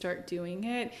moment you start doing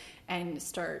it and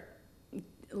start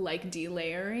like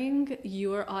delayering,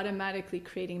 you are automatically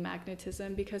creating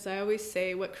magnetism, because I always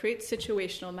say what creates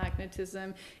situational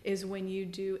magnetism is when you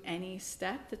do any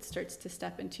step that starts to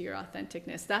step into your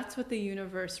authenticness. That's what the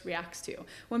universe reacts to.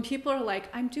 When people are like,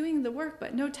 I'm doing the work,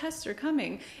 but no tests are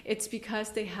coming, it's because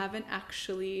they haven't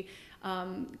actually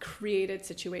created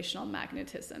situational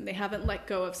magnetism. They haven't let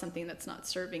go of something that's not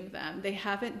serving them. They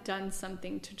haven't done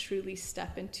something to truly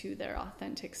step into their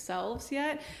authentic selves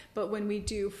yet. But when we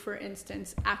do, for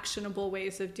instance, actionable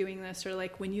ways of doing this, or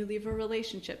like when you leave a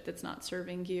relationship that's not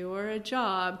serving you, or a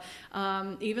job,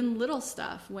 even little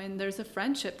stuff, when there's a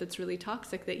friendship that's really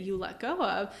toxic that you let go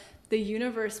of, the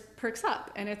universe perks up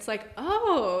and it's like,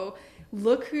 oh,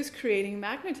 look who's creating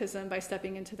magnetism by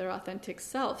stepping into their authentic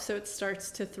self. So it starts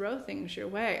to throw things your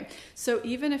way. So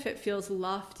even if it feels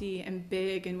lofty and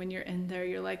big, and when you're in there,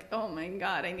 you're like, oh my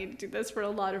God, I need to do this for a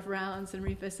lot of rounds and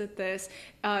revisit this.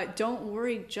 Don't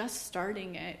worry, just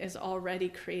starting it is already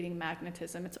creating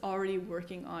magnetism. It's already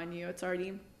working on you. It's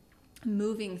already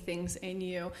moving things in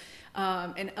you,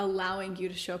 and allowing you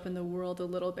to show up in the world a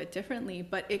little bit differently.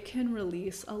 But it can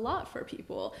release a lot for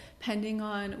people, depending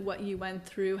on what you went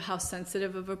through, how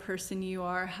sensitive of a person you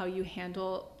are, how you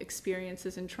handle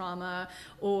experiences in trauma,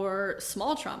 or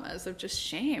small traumas of just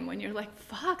shame, when you're like,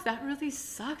 fuck, that really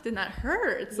sucked and that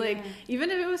hurts. Yeah. Like,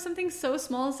 even if it was something so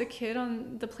small as a kid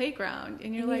on the playground,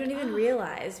 and you're like, you don't even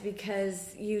realize,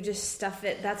 because you just stuff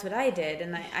it. That's what I did.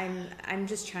 And I'm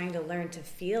just trying to learn to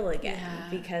feel again. Yeah.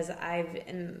 Because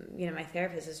my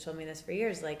therapist has told me this for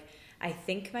years, like, I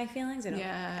think my feelings, and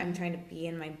I'm trying to be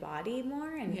in my body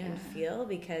more and feel,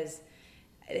 because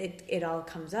it all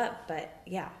comes up. But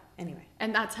anyway.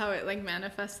 And that's how it like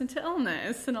manifests into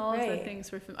illness and all of the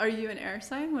things. Are you an air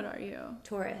sign? What are you?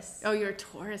 Taurus. Oh, you're a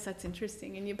Taurus. That's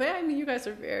interesting. But I mean, you guys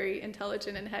are very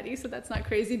intelligent and heady, so that's not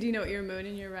crazy. Do you know what your moon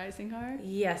and your rising are?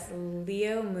 Yes,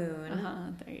 Leo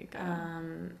moon. There you go.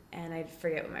 And I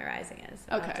forget what my rising is.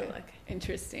 I'll have to look.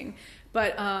 Interesting.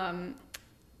 But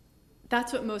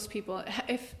that's what most people,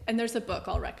 and there's a book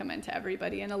I'll recommend to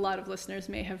everybody, and a lot of listeners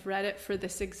may have read it for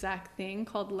this exact thing,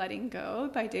 called Letting Go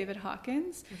by David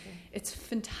Hawkins. Okay. It's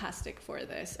fantastic for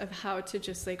this, of how to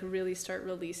just like really start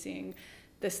releasing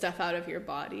the stuff out of your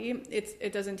body.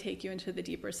 It doesn't take you into the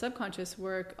deeper subconscious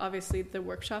work. Obviously the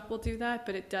workshop will do that,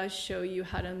 but it does show you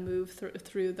how to move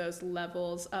through those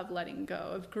levels of letting go,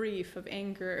 of grief, of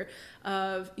anger,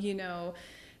 of,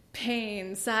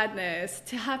 pain, sadness,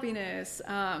 to happiness.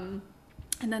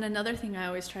 And then another thing I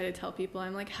always try to tell people,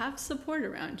 I'm like, have support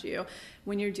around you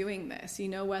when you're doing this,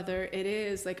 whether it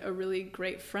is like a really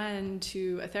great friend,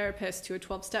 to a therapist, to a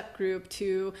 12-step group,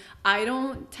 I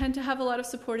don't tend to have a lot of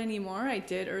support anymore. I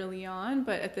did early on,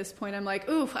 but at this point I'm like,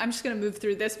 oof, I'm just going to move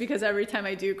through this, because every time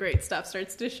I do, great stuff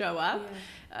starts to show up,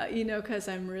 because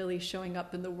I'm really showing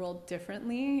up in the world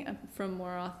differently, from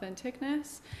more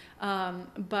authenticness.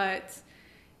 But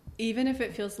even if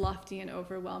it feels lofty and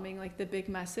overwhelming, like, the big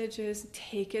message is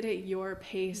take it at your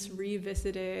pace,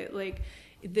 revisit it. Like,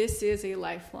 this is a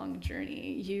lifelong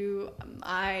journey.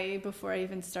 Before I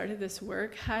even started this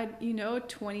work, had,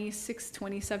 26,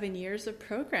 27 years of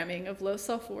programming, of low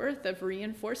self-worth, of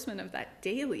reinforcement of that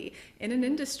daily in an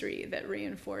industry that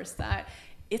reinforced that.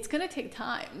 It's going to take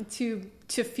time to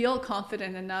feel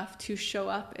confident enough to show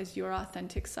up as your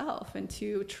authentic self, and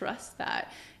to trust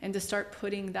that, and to start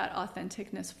putting that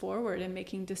authenticness forward and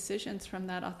making decisions from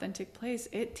that authentic place.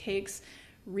 It takes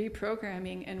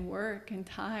reprogramming and work and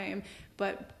time,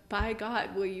 but by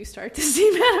God, will you start to see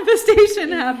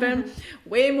manifestation happen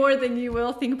way more than you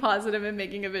will think positive and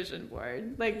making a vision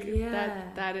board. Like,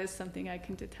 that is something I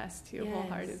can attest to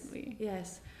wholeheartedly.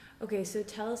 Yes. Okay, so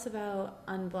tell us about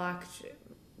Unblocked,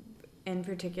 in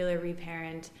particular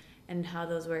Reparent, and how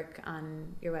those work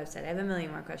on your website. I have a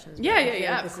million more questions. Of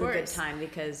course. This is a good time,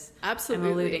 because absolutely,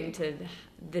 I'm alluding to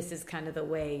this is kind of the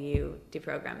way you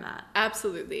deprogram that.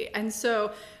 Absolutely. And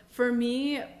so for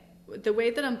me, the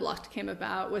way that Unblocked came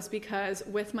about was because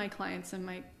with my clients in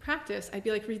my practice, I'd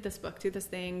be like, read this book, do this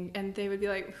thing. And they would be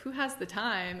like, who has the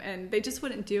time? And they just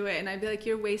wouldn't do it. And I'd be like,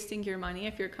 you're wasting your money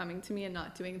if you're coming to me and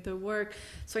not doing the work.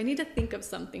 So I need to think of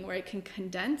something where I can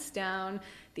condense down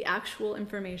the actual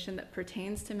information that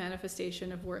pertains to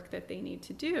manifestation of work that they need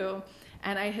to do.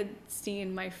 And I had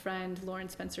seen my friend Lauren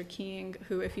Spencer King,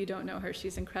 who, if you don't know her,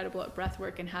 she's incredible at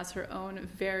breathwork and has her own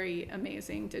very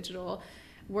amazing digital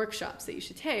workshops that you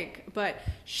should take. But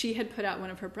she had put out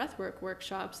one of her breathwork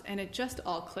workshops, and it just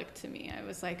all clicked to me. I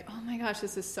was like, oh my gosh,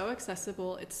 this is so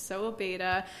accessible. It's so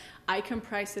beta. I can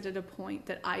price it at a point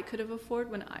that I could have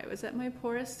afforded when I was at my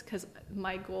poorest, because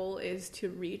my goal is to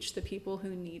reach the people who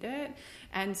need it.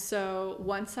 And so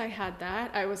once I had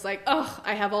that, I was like, oh,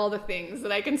 I have all the things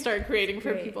that I can start creating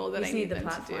for people that I need them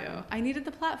to do. I needed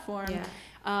the platform. Yeah.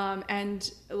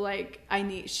 And like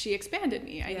she expanded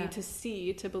me. I need to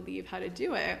see to believe how to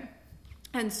do it.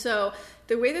 And so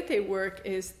the way that they work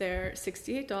is they're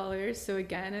 $68. So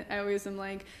again, I always am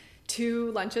like,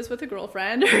 2 lunches with a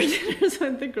girlfriend or dinners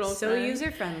with a girlfriend. So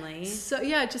user-friendly. So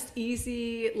yeah, just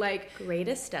easy, like... Great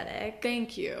aesthetic.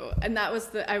 Thank you. And that was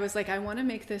I was like, I want to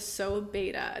make this so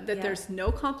beta that there's no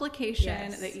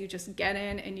complication, that you just get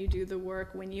in and you do the work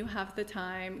when you have the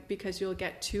time, because you'll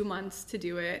get 2 months to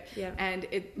do it. Yep. And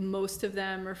most of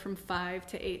them are from 5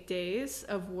 to 8 days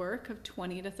of work of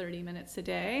 20 to 30 minutes a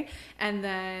day. And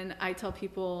then I tell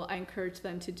people, I encourage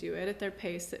them to do it at their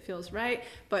pace that feels right.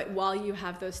 But while you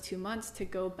have those 2 months to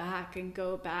go back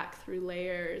through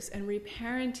layers, and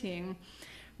reparenting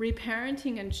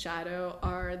and shadow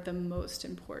are the most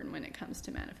important when it comes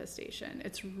to manifestation.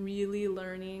 It's really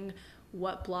learning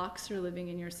what blocks are living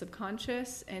in your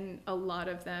subconscious, and a lot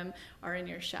of them are in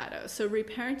your shadow. So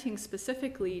reparenting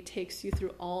specifically takes you through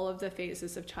all of the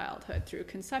phases of childhood, through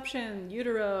conception,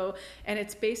 utero, and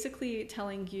it's basically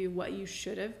telling you what you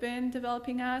should have been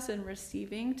developing as and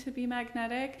receiving to be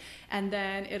magnetic. And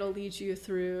then it'll lead you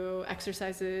through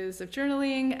exercises of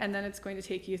journaling, and then it's going to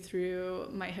take you through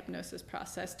my hypnosis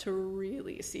process to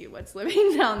really see what's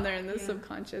living down there in the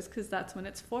subconscious, because that's when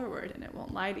it's forward and it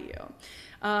won't lie to you.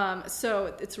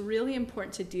 So it's really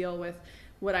important to deal with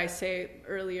what I said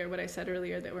earlier,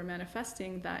 that we're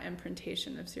manifesting that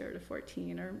imprintation of 0 to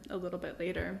 14 or a little bit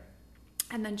later.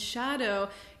 And then shadow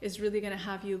is really going to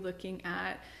have you looking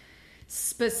at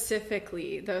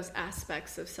specifically those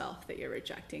aspects of self that you're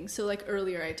rejecting. So like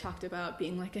earlier I talked about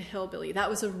being like a hillbilly. That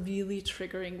was a really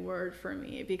triggering word for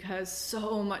me, because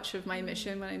so much of my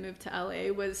mission when I moved to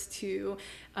LA was to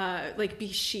like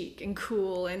be chic and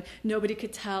cool, and nobody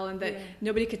could tell, and that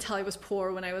nobody could tell I was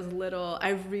poor when I was little.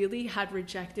 I really had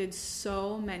rejected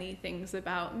so many things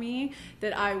about me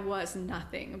that I was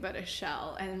nothing but a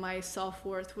shell, and my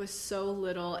self-worth was so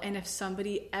little. And if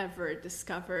somebody ever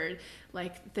discovered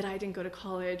like that I didn't go to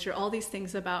college or all these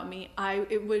things about me,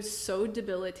 it was so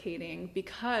debilitating,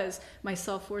 because my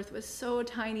self-worth was so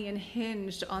tiny and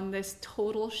hinged on this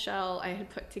total shell I had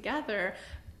put together.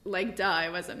 Like, duh, I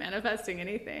wasn't manifesting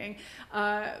anything.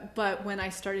 But when I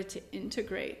started to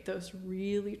integrate those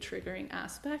really triggering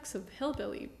aspects of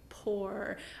hillbilly,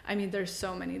 poor, I mean, there's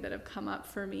so many that have come up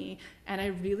for me, and I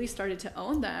really started to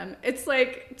own them. It's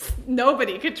like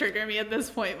nobody could trigger me at this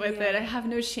point with it. I have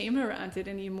no shame around it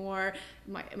anymore.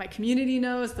 My community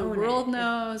knows, the world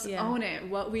knows. Own it.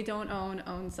 What we don't own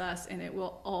owns us, and it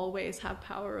will always have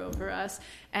power over us.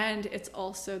 And it's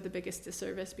also the biggest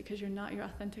disservice, because you're not your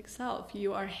authentic self.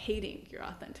 You are hating your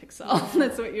authentic self.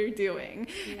 That's what you're doing.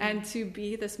 And to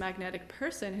be this magnetic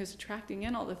person who's attracting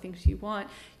in all the things you want,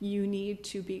 you need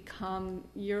to become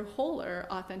your wholer,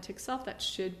 authentic self. That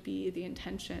should be the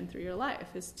intention through your life,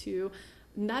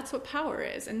 and that's what power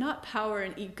is. And not power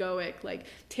and egoic, like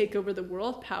take over the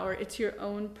world power. It's your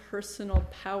own personal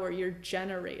power, your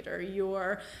generator,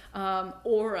 your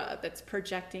aura that's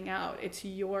projecting out. It's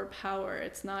your power.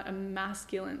 It's not a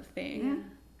masculine thing.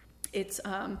 It's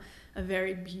a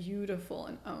very beautiful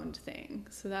and owned thing.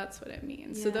 So that's what it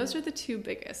means. So those are the 2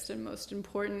 biggest and most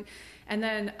important. And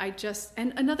then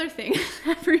and another thing,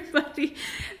 everybody,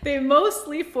 they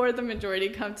mostly, for the majority,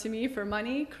 come to me for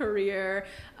money, career,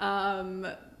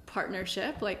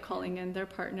 partnership, like calling in their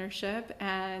partnership,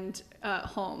 and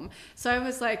home. So I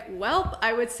was like, well,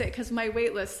 I would say, because my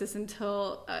wait list is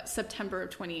until September of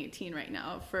 2018 right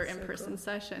now for in-person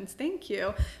sessions. Thank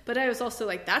you. But I was also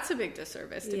like, that's a big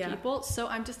disservice to people. So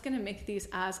I'm just going to make these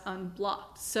as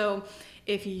unblocked. So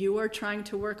if you are trying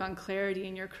to work on clarity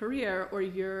in your career, or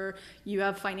you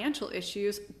have financial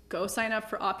issues, go sign up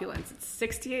for Opulence. It's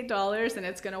 $68, and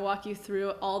it's going to walk you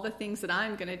through all the things that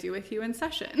I'm going to do with you in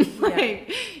session.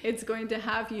 It's going to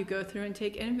have you go through and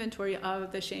take inventory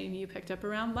of the shame you picked up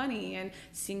around money, and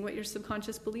seeing what your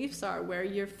subconscious beliefs are, where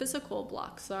your physical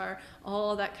blocks are,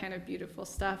 all that kind of beautiful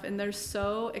stuff. And they're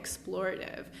so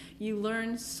explorative. You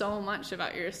learn so much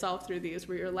about yourself through these,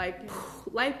 where you're like,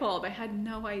 light bulb, I had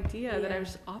no idea that I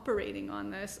was operating on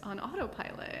this on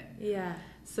autopilot.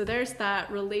 So there's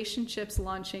that. Relationships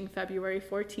launching February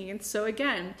 14th. So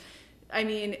again, I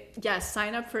mean, yes,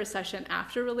 sign up for a session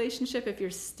after relationship if you're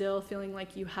still feeling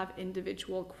like you have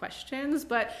individual questions.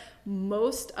 But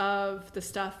most of the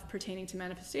stuff pertaining to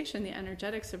manifestation, the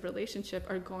energetics of relationship,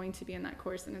 are going to be in that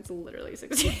course, and it's literally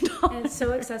 $16. And it's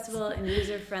so accessible and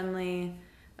user-friendly.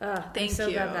 I'm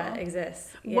so glad that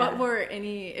exists. Yeah. What were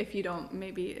any, if you don't,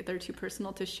 maybe they're too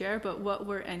personal to share, but what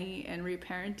were any in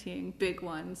reparenting big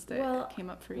ones that came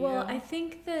up for you? Well, I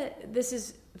think that this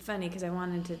is funny because I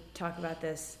wanted to talk about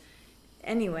this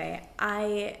anyway.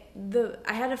 I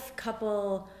had a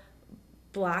couple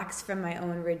blocks from my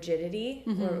own rigidity,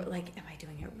 or like, am I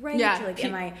doing it right? Yeah, like,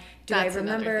 do I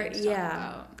remember?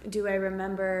 Yeah, do I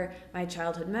remember my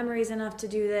childhood memories enough to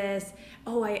do this?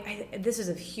 Oh, this is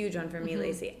a huge one for me,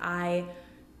 Lacey. I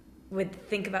would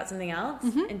think about something else,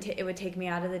 and it would take me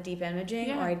out of the deep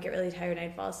imaging, or I'd get really tired and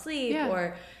I'd fall asleep,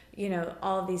 or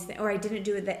all of these things, or I didn't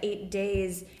do it the 8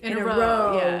 days in a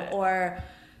row, or.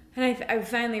 And I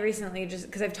finally recently, just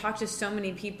because I've talked to so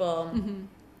many people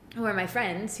who are my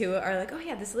friends who are like, oh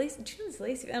yeah, this Lacey, do you know this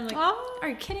Lacey? And I'm like, are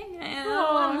you kidding? I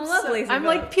love Lacey. I'm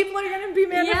like, people are going to be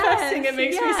manifesting. It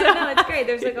makes me so. No, it's great.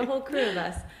 There's like a whole crew of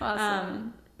us.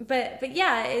 Awesome. But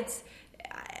yeah, it's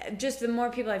just the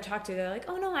more people I've talked to, they're like,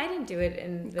 oh no, I didn't do it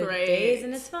in the days,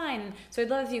 and it's fine. So I'd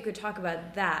love if you could talk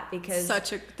about that, because I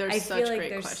feel like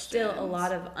there's still a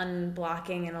lot of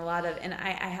unblocking and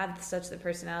I have such the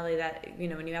personality that,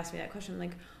 when you ask me that question, I'm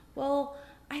like, well,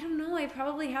 I don't know. I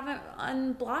probably haven't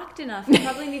unblocked enough. I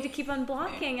probably need to keep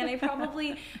unblocking, and I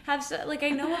probably have I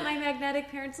know what my magnetic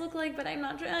parents look like, but I'm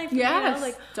not trying.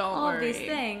 Don't all worry. of these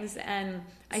things, and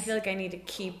I feel like I need to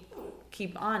keep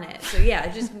on it. So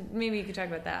yeah, just maybe you could talk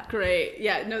about that. Great.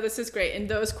 Yeah, no, this is great. And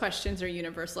those questions are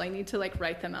universal. I need to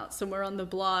write them out somewhere on the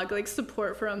blog,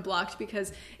 support for Unblocked,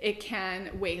 because it can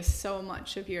waste so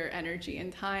much of your energy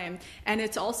and time. And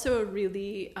it's also a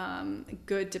really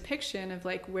good depiction of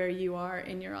where you are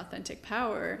in your authentic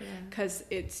power, because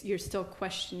you're still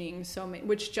questioning so many,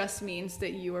 which just means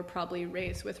that you were probably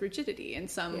raised with rigidity in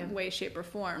some way, shape, or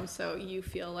form. So you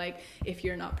feel like if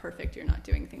you're not perfect, you're not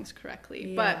doing things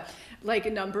correctly. But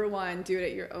number one, do it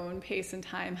at your own pace and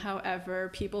time. However,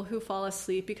 people who fall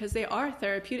asleep because they are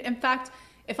therapeutic. In fact,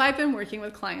 if I've been working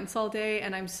with clients all day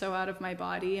and I'm so out of my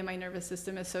body and my nervous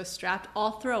system is so strapped,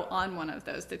 I'll throw on one of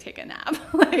those to take a nap,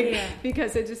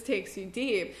 because it just takes you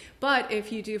deep. But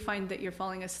if you do find that you're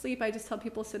falling asleep, I just tell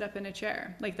people sit up in a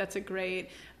chair. That's a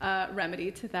great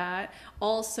remedy to that.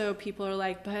 Also, people are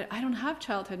like, but I don't have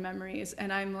childhood memories.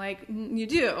 And I'm like, you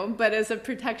do. But as a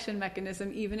protection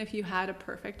mechanism, even if you had a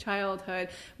perfect childhood,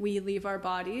 we leave our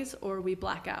bodies or we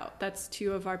black out. That's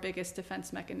two of our biggest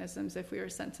defense mechanisms if we were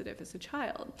sensitive as a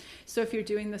child. So if you're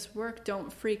doing this work,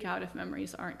 don't freak out if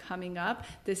memories aren't coming up.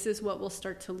 This is what will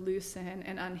start to loosen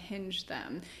and unhinge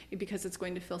them, because it's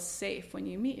going to feel safe when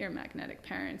you meet your magnetic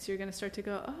parents. You're going to start to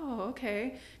go, oh,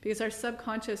 okay. Because our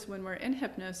subconscious, when we're in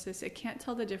hypnosis, it can't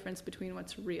tell the difference between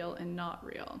what's real and not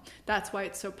real. That's why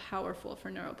it's so powerful for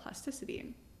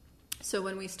neuroplasticity. So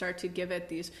when we start to give it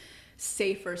these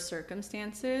safer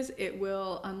circumstances, it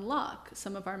will unlock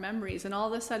some of our memories, and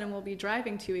all of a sudden we'll be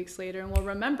driving 2 weeks later and we'll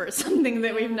remember something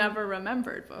that we've never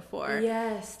remembered before.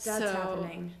 Yes, that's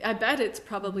happening. I bet it's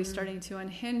probably starting to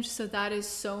unhinge. So that is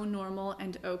so normal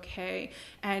and okay.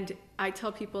 And I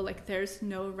tell people, there's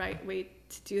no right way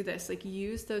to do this.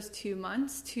 Use those 2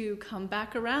 months to come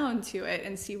back around to it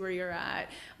and see where you're at.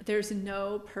 There's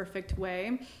no perfect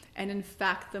way. And in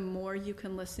fact, the more you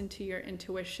can listen to your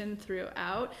intuition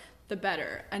throughout, the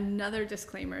better. Another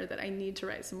disclaimer that I need to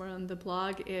write somewhere on the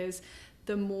blog is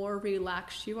the more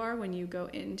relaxed you are when you go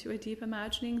into a deep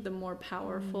imagining, the more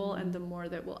powerful and the more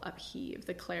that will upheave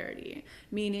the clarity.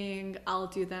 Meaning, I'll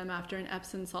do them after an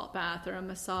Epsom salt bath or a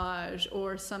massage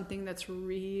or something that's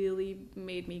really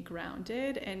made me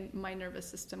grounded and my nervous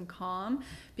system calm,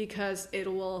 because it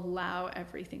will allow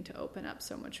everything to open up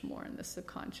so much more in the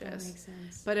subconscious. That makes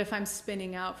sense. But if I'm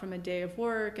spinning out from a day of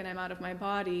work and I'm out of my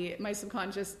body, my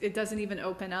subconscious, it doesn't even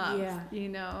open up,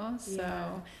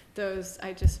 So those,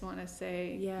 I just want to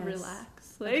say,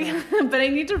 relax. But I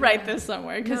need to write this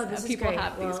somewhere, because people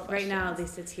have these questions. Right now, at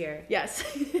least it's here. Yes.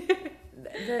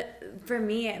 For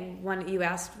me, when you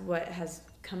asked what has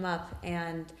come up,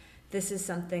 and this is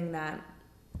something that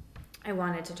I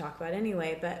wanted to talk about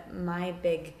anyway, but my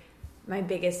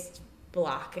biggest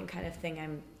block and kind of thing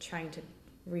I'm trying to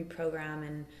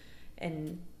reprogram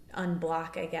and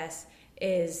unblock, I guess,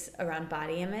 is around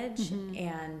body image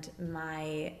and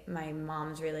my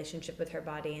mom's relationship with her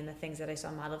body and the things that I saw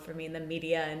modeled for me in the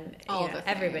media and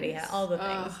everybody had all the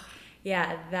things.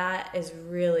 Yeah, that is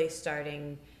really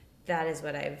starting. That is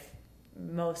what I've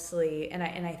mostly, and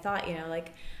I thought, you know,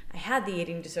 like I had the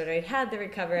eating disorder, I had the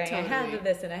recovering, totally. I had the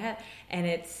this, and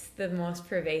it's the most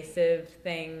pervasive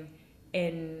thing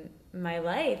in my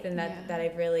life, and that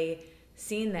I've really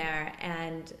seen there.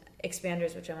 And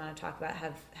expanders, which I want to talk about,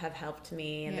 have helped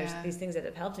me, and there's these things that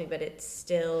have helped me, but it's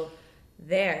still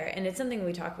there, and it's something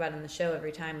we talk about in the show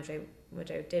every time,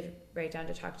 which I did write down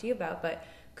to talk to you about. But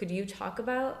could you talk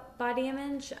about body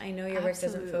image? I know your work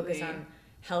doesn't focus on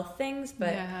health things,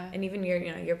 but and even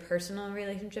your personal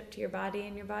relationship to your body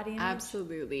and your body image.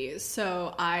 Absolutely.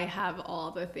 So I have all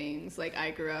the things. Like,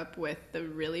 I grew up with the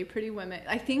really pretty women.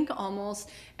 I think almost,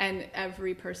 and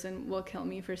every person will kill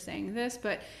me for saying this,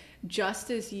 but just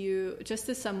as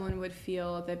someone would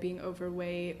feel that being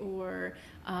overweight or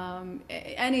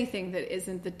anything that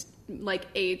isn't the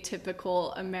like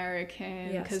atypical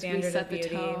American, because we set the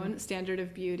tone, standard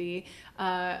of beauty.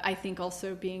 I think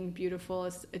also being beautiful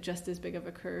is just as big of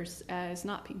a curse as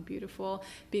not being beautiful,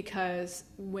 because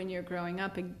when you're growing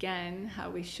up, again, how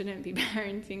we shouldn't be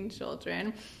parenting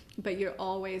children, but you're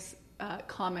always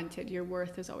commented, your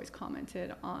worth is always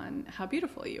commented on how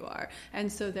beautiful you are.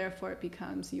 And so therefore it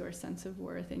becomes your sense of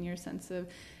worth and your sense of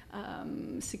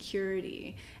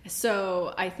security.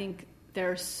 So I think there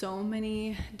are so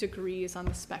many degrees on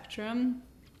the spectrum.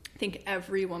 I think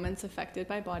every woman's affected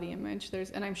by body image.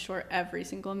 And I'm sure every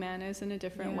single man is in a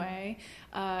different way.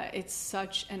 It's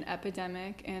such an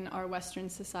epidemic in our Western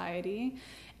society.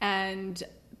 And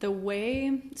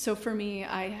so for me,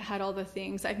 I had all the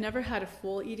things. I've never had a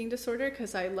full eating disorder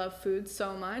because I love food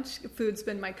so much. Food's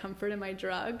been my comfort and my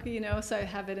drug, so I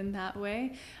have it in that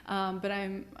way. But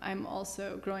I'm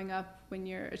also, growing up, when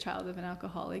you're a child of an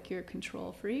alcoholic, you're a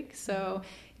control freak. So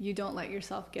you don't let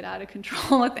yourself get out of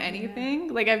control with anything.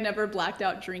 Yeah. Like, I've never blacked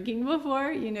out drinking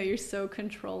before. You're so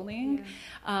controlling.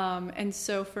 Yeah. And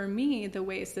so for me, the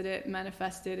ways that it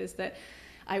manifested is that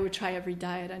I would try every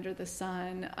diet under the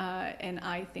sun, and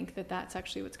I think that that's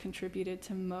actually what's contributed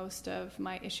to most of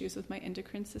my issues with my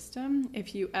endocrine system.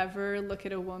 If you ever look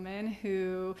at a woman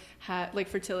who had, like,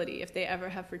 fertility, if they ever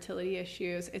have fertility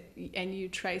issues, and you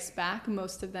trace back,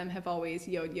 most of them have always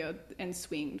yo-yoed and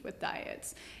swinged with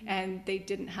diets, and they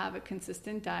didn't have a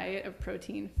consistent diet of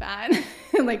protein, fat,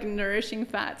 like nourishing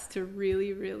fats to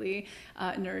really, really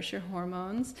nourish your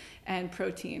hormones, and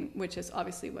protein, which is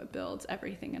obviously what builds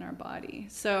everything in our body.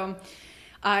 So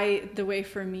the way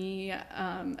for me,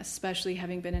 especially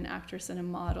having been an actress and a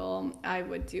model, I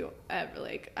would do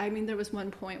there was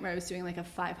one point where I was doing like a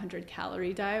 500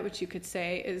 calorie diet, which you could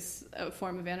say is a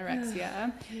form of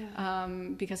anorexia,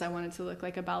 because I wanted to look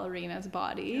like a ballerina's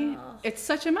body. It's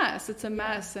such a mess. It's a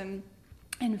mess. And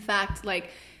in fact,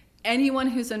 like, anyone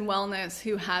who's in wellness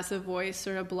who has a voice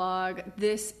or a blog,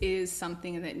 this is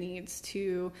something that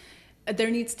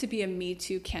there needs to be a Me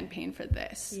Too campaign for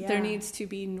this. Yeah. There needs to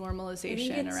be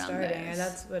normalization around this. And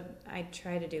that's what I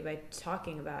try to do by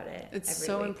talking about it. It's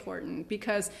so important,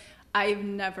 because I've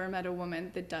never met a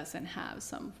woman that doesn't have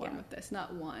some form of this.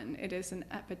 Not one. It is an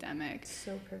epidemic.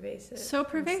 So pervasive. So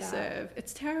pervasive.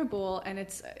 It's terrible, and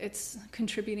it's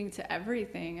contributing to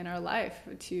everything in our life,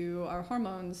 to our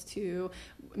hormones, to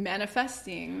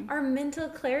manifesting. Our mental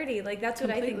clarity. Like, that's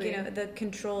what I think, the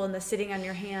control and the sitting on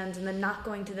your hands and the not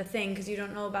going to the thing because you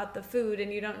don't know about the food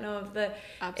and you don't know of the...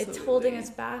 Absolutely. It's holding us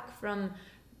back from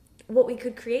what we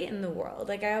could create in the world.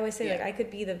 Like, I always say, like, I could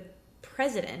be the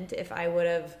president if I would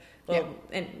have... Your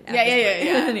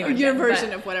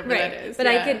version of whatever that is. But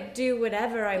I could do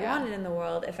whatever I wanted in the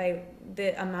world if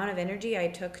the amount of energy I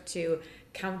took to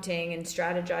counting and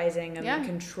strategizing and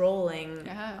controlling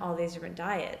all these different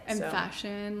diets and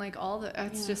fashion, like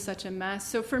it's just such a mess.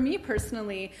 So for me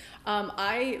personally,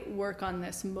 I work on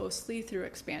this mostly through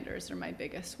expanders. Are my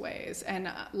biggest ways, and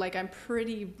I'm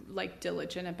pretty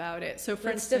diligent about it. So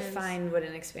let's define what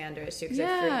an expander is too, because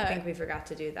I think we forgot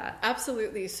to do that.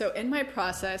 Absolutely. So in my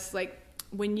process,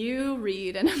 when you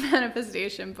read in a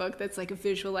manifestation book that's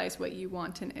visualize what you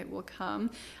want and it will come,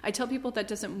 I tell people that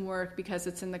doesn't work because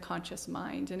it's in the conscious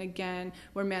mind. And again,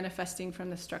 we're manifesting from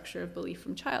the structure of belief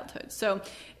from childhood. So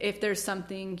if there's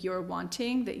something you're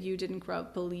wanting that you didn't grow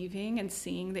up believing and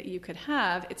seeing that you could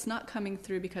have, it's not coming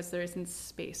through because there isn't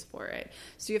space for it.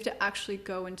 So you have to actually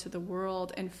go into the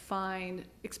world and find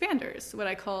expanders, what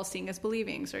I call seeing as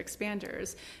believings, or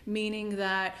expanders, meaning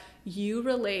that you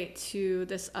relate to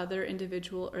this other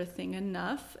individual or thing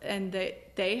enough and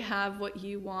that they have what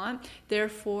you want.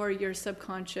 Therefore, your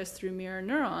subconscious through mirror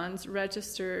neurons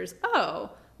registers, oh,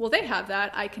 well, they have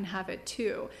that, I can have it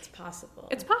too. It's possible.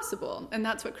 It's possible. And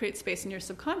that's what creates space in your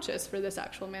subconscious for this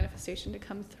actual manifestation to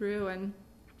come through. And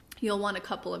you'll want a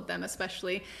couple of them,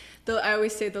 especially. Though I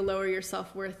always say the lower your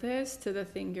self-worth is to the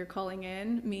thing you're calling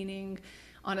in, meaning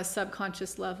on a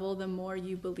subconscious level, the more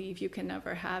you believe you can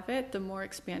never have it, the more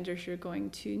expanders you're going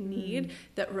to need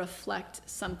that reflect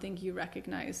something you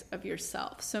recognize of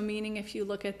yourself. So meaning if you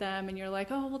look at them and you're like,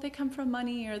 oh, well, they come from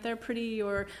money or they're pretty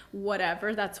or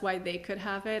whatever, that's why they could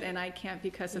have it and I can't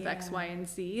because of X, Y, and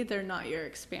Z, they're not your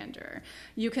expander.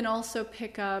 You can also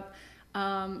pick up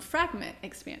fragment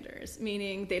expanders,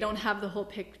 meaning they don't have the whole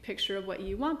picture of what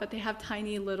you want, but they have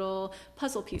tiny little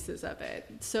puzzle pieces of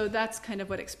it. So that's kind of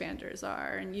what expanders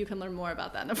are. And you can learn more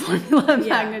about that in the Formula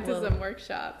Magnetism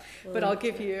workshop. But I'll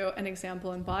give you an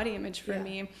example in body image for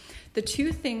me. The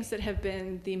two things that have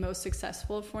been the most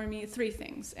successful for me, three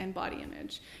things in body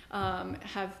image,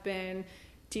 have been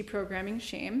deprogramming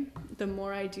shame. The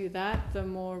more I do that, the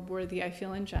more worthy I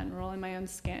feel in general in my own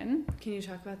skin. Can you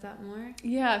talk about that more?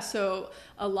 Yeah, so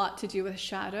a lot to do with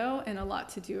shadow and a lot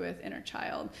to do with inner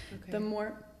child. Okay. The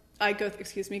more I go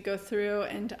through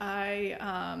and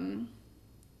I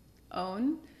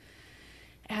own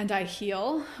and I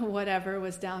heal whatever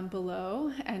was down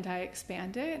below and I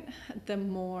expand it, the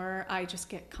more I just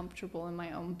get comfortable in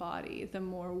my own body, the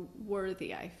more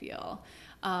worthy I feel.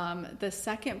 The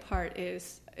second part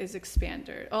is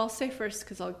expander. I'll say first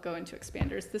because I'll go into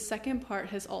expanders. The second part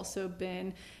has also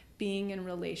been being in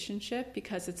relationship,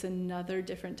 because it's another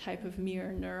different type of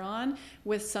mirror neuron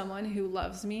with someone who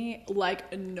loves me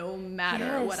like no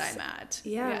matter what I'm at.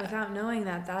 Yeah, without knowing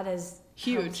that is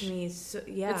huge. Me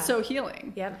it's so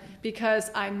healing. Yep.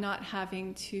 Because I'm not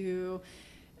having to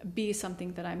be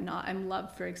something that I'm not. I'm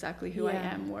loved for exactly who I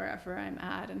am, wherever I'm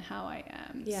at and how I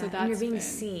am. Yeah, so that's and you're being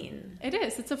seen. It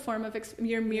is. It's a form of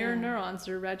your mirror neurons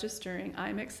are registering.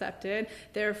 I'm accepted.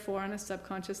 Therefore, on a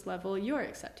subconscious level, you're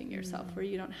accepting yourself where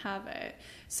you don't have it.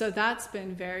 So that's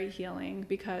been very healing,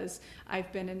 because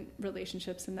I've been in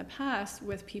relationships in the past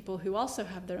with people who also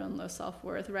have their own low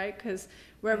self-worth, right? Because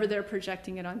wherever they're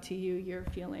projecting it onto you, you're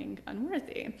feeling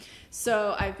unworthy.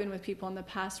 So I've been with people in the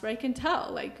past where I can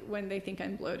tell, like, when they think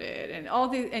I'm bloated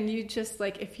and you just,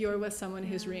 like, if you're with someone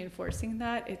who's reinforcing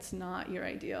that, it's not your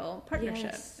ideal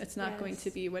partnership. It's not going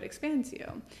to be what expands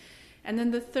you. And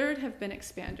then the third have been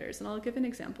expanders, and I'll give an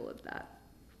example of that.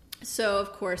 So,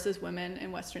 of course, as women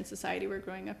in Western society, we're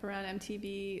growing up around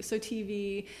MTV, so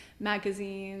TV,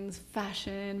 magazines,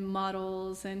 fashion,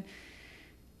 models, and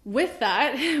with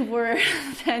that, we're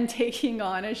then taking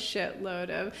on a shitload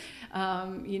of,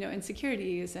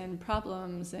 insecurities and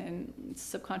problems and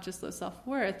subconscious low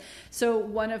self-worth. So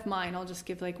one of mine, I'll just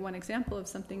give like one example of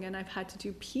something, and I've had to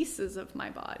do pieces of my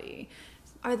body.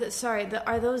 Is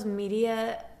the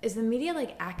media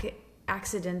like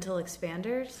accidental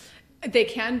expanders? They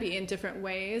can be in different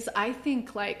ways. I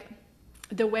think like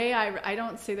the way I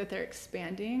don't say that they're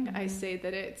expanding. I say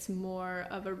that it's more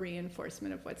of a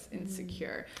reinforcement of what's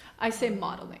insecure. I say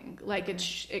modeling, like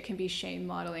it can be shame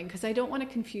modeling, because I don't want to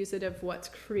confuse it of what's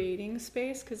creating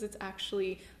space, because it's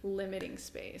actually limiting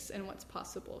space and what's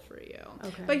possible for you.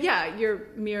 Okay. But yeah, your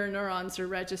mirror neurons are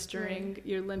registering,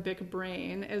 your limbic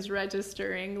brain is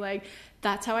registering, like,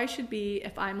 that's how I should be.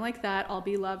 If I'm like that, I'll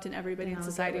be loved and everybody in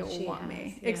society will want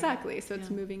me. Yeah. Exactly. So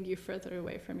it's moving you further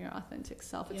away from your authentic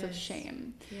self. It's of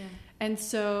shame. Yeah. And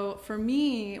so for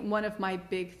me, one of my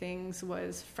big things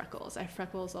was freckles. I have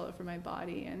freckles all over my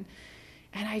body. And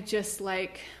I just I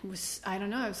was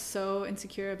so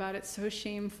insecure about it, so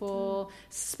shameful,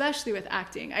 especially with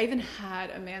acting. I even had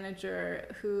a manager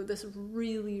this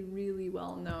really, really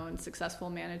well-known, successful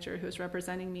manager who was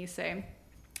representing me say,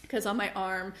 because on my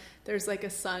arm there's like a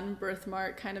sun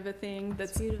birthmark kind of a thing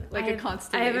that's like a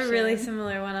constellation. I have a really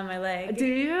similar one on my leg. Do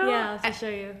you? Yeah, I'll show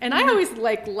you. And I always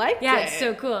liked it. Yeah, it's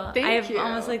so cool. Thank I have you.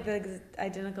 Almost like the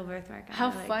identical birthmark on How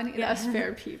my leg. funny. Yeah. Us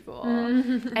fair people.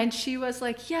 And she was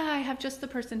like, yeah, I have just the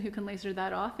person who can laser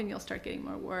that off and you'll start getting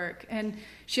more work. And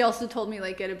she also told me,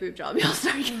 like, get a boob job, you'll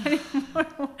start getting more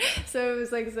work. So it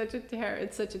was like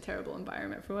it's such a terrible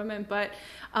environment for women. But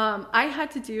I had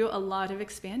to do a lot of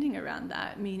expanding around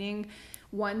that, meaning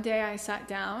one day I sat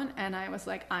down and I was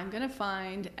like, I'm going to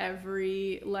find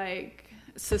every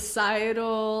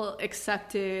societal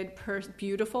accepted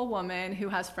beautiful woman who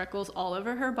has freckles all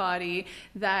over her body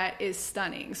that is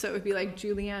stunning. So it would be like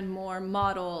Julianne Moore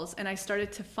models, and I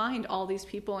started to find all these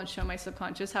people and show my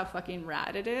subconscious how fucking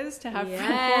rad it is to have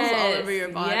freckles all over your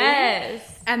body.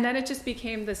 And then it just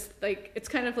became this, like, it's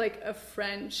kind of like a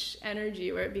French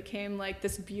energy where it became like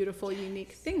this beautiful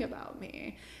unique thing about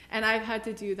me. And I've had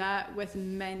to do that with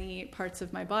many parts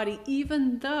of my body,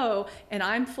 even though, and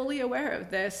I'm fully aware of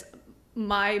this,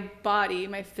 my body,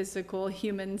 my physical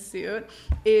human suit,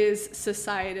 is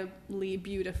societally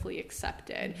beautifully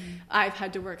accepted. I've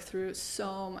had to work through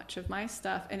so much of my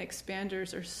stuff, and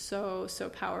expanders are so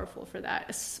powerful for that,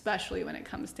 especially when it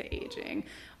comes to aging.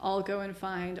 I'll go and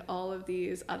find all of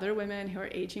these other women who are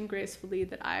aging gracefully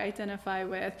that I identify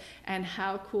with, and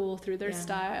how cool through their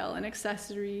style and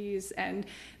accessories and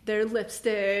their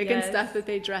lipstick and stuff that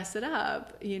they dress it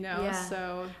up, you know?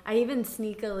 So I even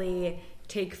sneakily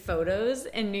take photos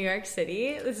in New York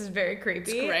City. This is very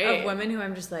creepy. Of women who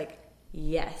I'm just like,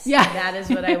 yes, that is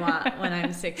what I want when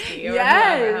I'm 60 or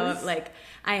whatever. Like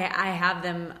I have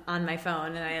them on my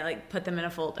phone, and I like put them in a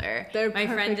folder. My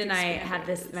friend and I had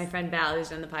this. My friend Val,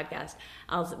 who's on the podcast,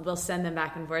 we'll send them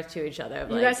back and forth to each other.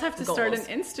 You guys have to start an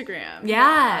Instagram.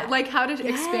 Like how to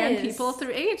expand people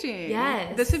through aging.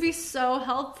 This would be so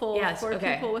helpful for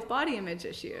people with body image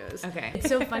issues. It's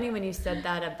so funny when you said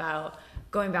that about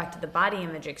going back to the body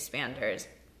image expanders.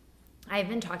 I've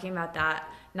been talking about that,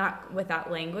 not with that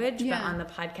language, but on the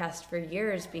podcast for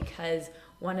years, because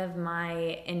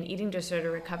in eating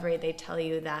disorder recovery, they tell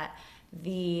you that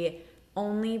the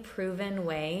only proven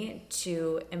way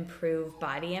to improve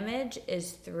body image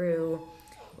is through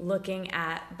looking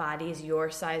at bodies your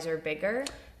size or bigger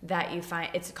that you find.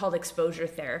 It's called exposure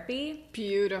therapy.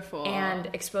 Beautiful. And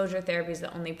exposure therapy is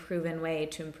the only proven way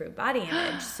to improve body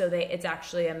image. So it's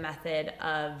actually a method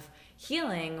of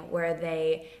healing where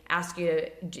they ask you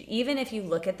to, even if you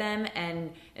look at them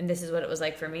and this is what it was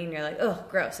like for me, and you're like, oh,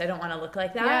 gross, I don't want to look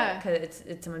like that, because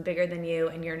it's someone bigger than you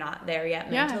and you're not there yet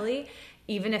mentally.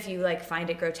 Even if you like find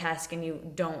it grotesque and you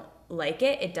don't like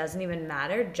it, it doesn't even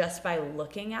matter. Just by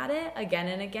looking at it again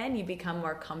and again, you become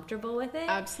more comfortable with it.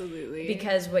 Absolutely.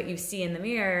 Because what you see in the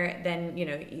mirror, then, you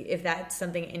know, if that's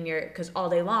something in your, because all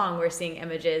day long we're seeing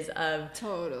images of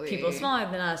people smaller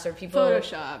than us, or people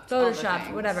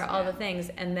photoshopped, whatever, all the things.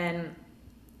 And then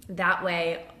that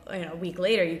way, you know, a week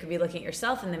later, you could be looking at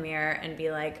yourself in the mirror and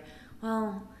be like,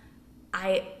 well,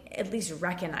 I at least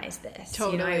recognize this.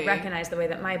 You know, I recognize the way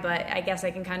that my butt, I guess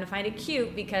I can kind of find it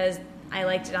cute because I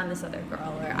liked it on this other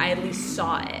girl, or I at least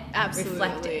saw it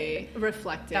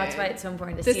reflected. That's why it's so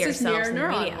important to see ourselves in the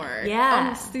media.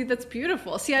 Work. See, that's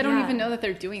beautiful. See, I don't even know that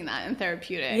they're doing that in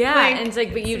therapeutic. And it's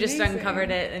like, but you just uncovered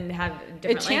it and have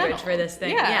different language for this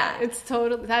thing. It's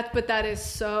totally that, but that is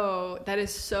so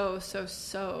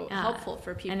helpful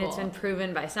for people. And it's been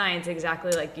proven by science,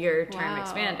 exactly like your term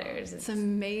expanders. It's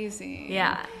amazing.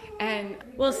 And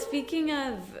well, speaking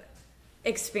of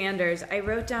expanders, I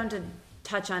wrote down to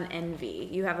touch on envy.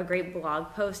 You have a great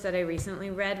blog post that I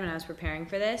recently read when I was preparing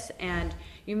for this, and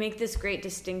you make this great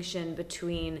distinction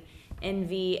between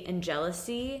envy and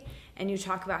jealousy, and you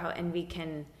talk about how envy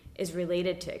is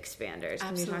related to expanders.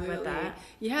 Can you talk about that?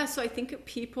 Yeah, so I think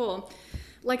people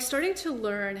like starting to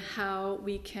learn how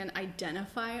we can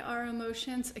identify our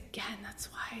emotions. Again,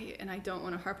 that's why, and I don't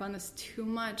want to harp on this too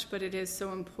much, but it is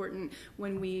so important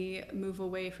when we move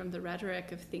away from the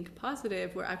rhetoric of think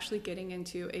positive, we're actually getting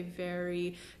into a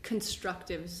very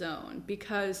constructive zone,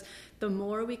 because the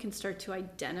more we can start to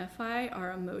identify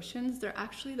our emotions, they're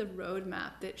actually the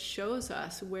roadmap that shows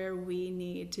us where we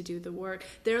need to do the work.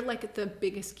 They're like the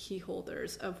biggest key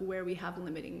holders of where we have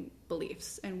limiting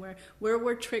beliefs, and where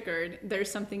we're triggered,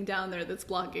 there's something down there that's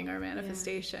blocking our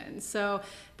manifestation. So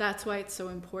that's why it's so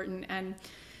important. And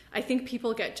I think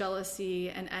people get jealousy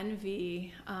and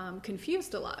envy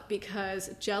confused a lot, because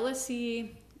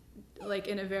jealousy, like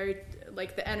in a very,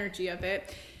 like the energy of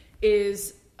it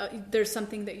is there's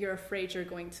something that you're afraid you're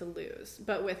going to lose.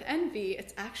 But with envy,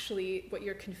 it's actually what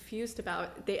you're confused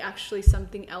about.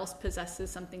 Something else possesses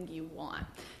something you want.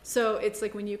 So it's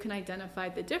like when you can identify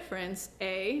the difference,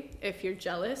 if you're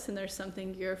jealous and there's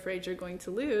something you're afraid you're going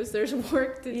to lose, there's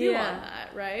work to do on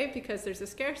that, right? Because there's a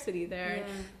scarcity there.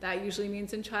 That usually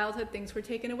means in childhood things were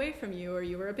taken away from you, or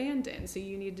you were abandoned. So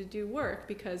you need to do work,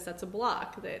 because that's a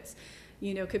block that's,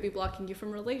 you know, could be blocking you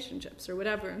from relationships or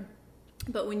whatever.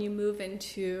 But when you move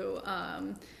into,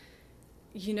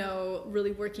 you know,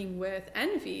 really working with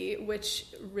envy, which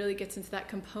really gets into that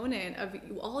component of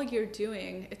all you're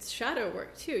doing, it's shadow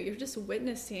work too. You're just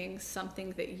witnessing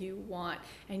something that you want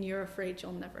and you're afraid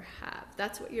you'll never have.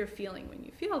 That's what you're feeling when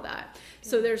you feel that.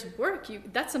 So there's work,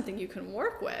 that's something you can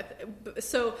work with.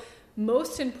 So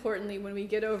most importantly, when we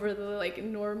get over the like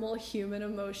normal human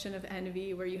emotion of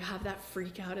envy, where you have that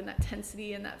freak out and that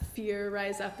tensity and that fear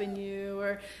rise up in you,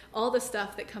 or all the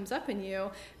stuff that comes up in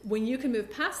you, when you can move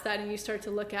past that and you start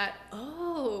to look at,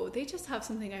 oh, they just have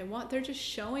something I want, they're just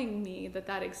showing me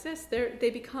that exists, they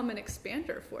become an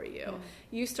expander for you.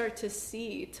 You start to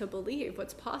see, to believe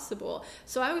what's possible.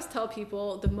 So I always tell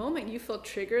people, the moment you feel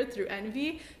triggered through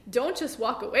envy, don't just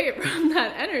walk away from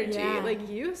that energy. Like,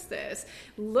 use this,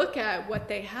 look at what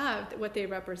they have, what they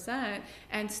represent,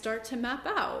 and start to map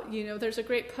out. You know, there's a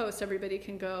great post everybody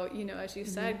can go, you know, as you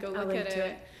said, go look at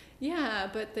it. Yeah,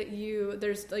 but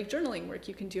there's like journaling work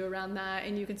you can do around that,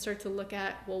 and you can start to look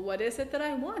at, well, what is it that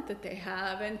I want that they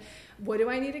have, and what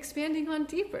do I need expanding on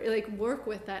deeper? Like, work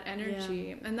with that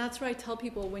energy. And that's why I tell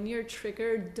people, when you're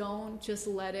triggered, don't just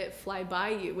let it fly by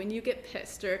you. When you get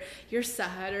pissed, or you're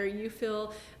sad, or you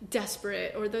feel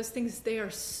desperate, or those things, they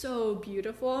are so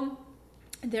beautiful.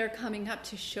 They're coming up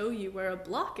to show you where a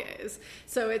block is.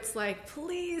 So it's like,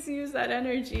 please use that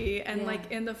energy. And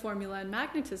like in the Formula and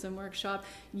Magnetism workshop,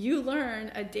 you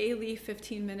learn a daily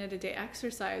 15-minute a day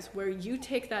exercise where you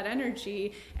take that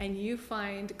energy and you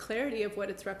find clarity of what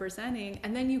it's representing.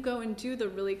 And then you go and do the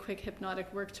really quick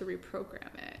hypnotic work to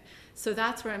reprogram it. So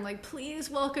that's where I'm like, please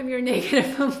welcome your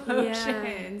negative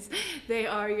emotions. They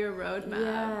are your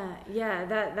roadmap. Yeah,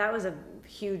 that was a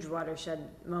huge watershed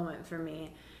moment for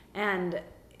me. And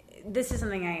this is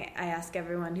something I ask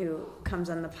everyone who comes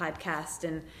on the podcast,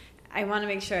 and I want to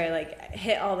make sure I like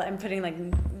hit all that. I'm putting like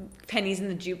pennies in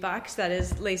the jukebox that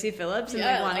is Lacy Phillips, and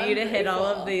I wanted you to hit all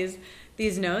of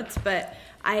these notes. But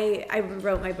I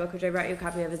wrote my book, which I brought you a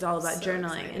copy of. It's all about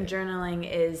journaling, and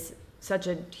journaling is such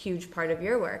a huge part of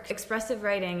your work. Expressive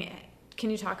writing, can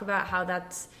you talk about how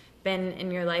that's been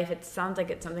in your life? It sounds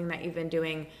like it's something that you've been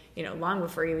doing, you know, long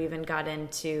before you even got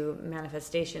into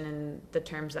manifestation in the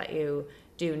terms that you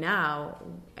do now.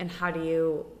 And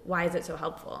why is it so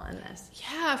helpful in this?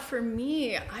 Yeah, for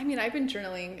me, I mean, I've been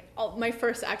journaling. My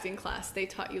first acting class, they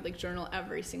taught you like journal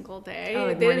every single day. Oh,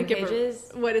 like they morning didn't give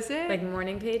pages? What is it? Like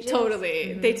morning pages?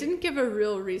 Totally. They didn't give a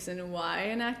real reason why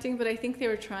in acting, but I think they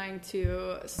were trying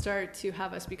to start to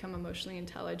have us become emotionally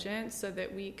intelligent so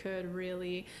that we could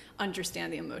really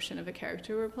understand the emotion of a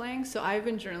character we're playing. So I've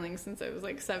been journaling since I was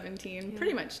like 17,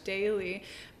 pretty much daily.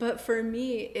 But for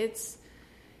me,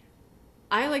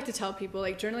 I like to tell people,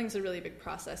 like, journaling is a really big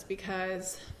process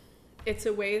because it's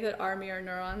a way that our mirror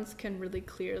neurons can really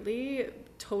clearly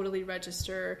totally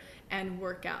register and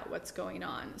work out what's going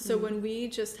on. So when we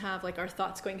just have like our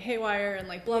thoughts going haywire and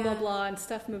like blah, blah, blah and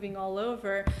stuff moving all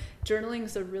over, journaling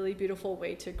is a really beautiful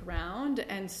way to ground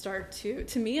and start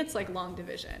to me, it's like long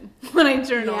division when I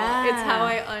journal. It's how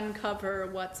I uncover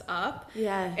what's up.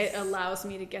 It allows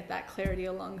me to get that clarity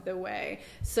along the way.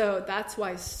 So that's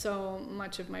why so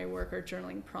much of my work are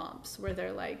journaling prompts where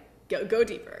they're like, go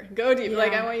deeper.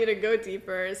 Like, I want you to go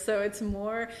deeper. So it's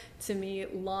more, to me,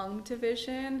 long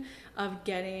division of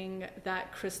getting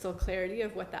that crystal clarity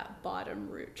of what that bottom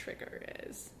root trigger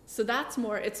is. So that's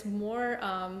more,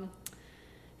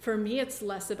 for me, it's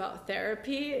less about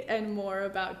therapy and more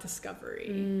about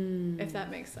discovery, if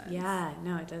that makes sense. Yeah,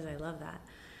 no, it does. I love that.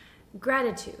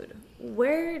 Gratitude.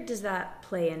 Where does that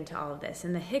play into all of this?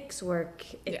 In the Hicks work,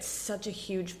 it's such a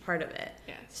huge part of it.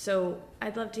 So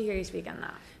I'd love to hear you speak on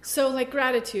that. So like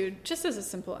gratitude, just as a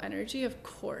simple energy, of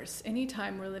course,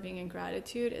 anytime we're living in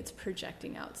gratitude, it's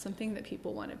projecting out something that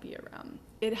people want to be around.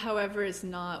 It, however, is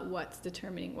not what's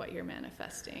determining what you're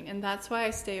manifesting. And that's why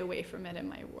I stay away from it in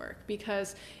my work,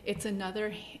 because it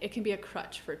can be a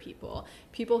crutch for people.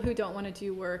 People who don't want to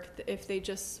do work, if they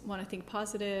just want to think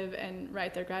positive and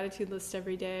write their gratitude list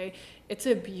every day, it's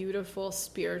a beautiful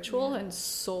spiritual and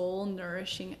soul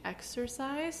nourishing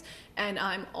exercise. And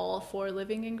I'm all for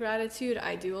living in gratitude.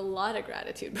 I do a lot of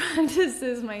gratitude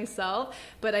practices myself,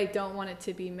 but I don't want it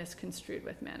to be misconstrued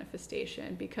with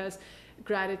manifestation, because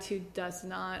gratitude does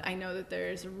not. I know that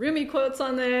there's Rumi quotes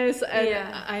on this, and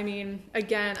I mean,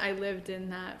 again, I lived in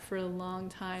that for a long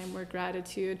time, where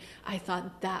gratitude, I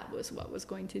thought that was what was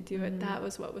going to do it, that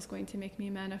was what was going to make me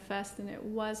manifest, and it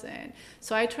wasn't.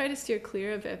 So I try to steer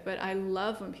clear of it, but I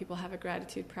love when people have a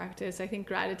gratitude practice. I think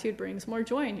gratitude brings more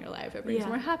joy in your life. It brings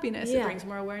more happiness. It brings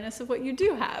more awareness of what you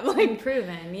do have. Like,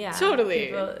 proven, totally.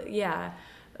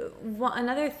 People,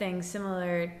 another thing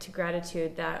similar to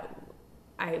gratitude that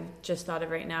I just thought of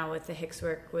right now with the Hicks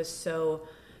work was so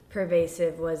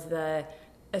pervasive was the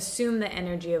assume the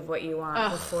energy of what you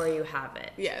want before you have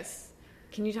it. Yes.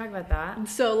 Can you talk about that?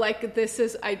 So like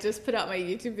I just put out my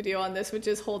YouTube video on this, which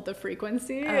is Hold the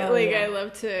Frequency. I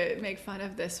love to make fun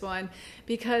of this one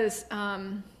because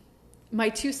my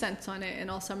 2 cents on it,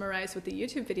 and I'll summarize what the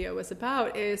YouTube video was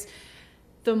about, is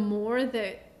the more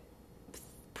that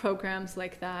programs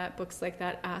like that, books like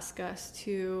that ask us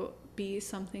to be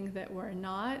something that we're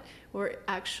not, we're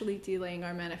actually delaying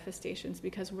our manifestations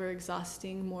because we're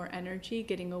exhausting more energy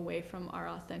getting away from our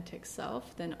authentic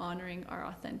self than honoring our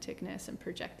authenticness and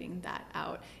projecting that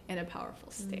out in a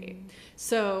powerful state.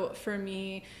 So for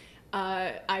me,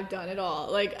 I've done it all.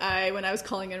 Like when I was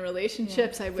calling in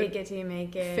relationships, I would fake it till you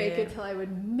make it. Fake it till I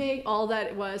would make. All that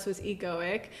it was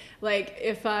egoic. Like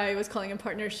if I was calling in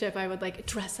partnership, I would like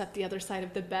dress up the other side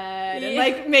of the bed and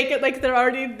like make it like they're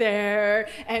already there,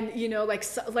 and you know, like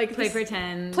play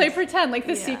pretend. Like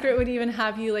The Secret would even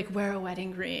have you like wear a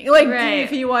wedding ring, like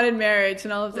if you wanted marriage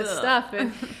and all of this stuff.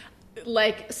 And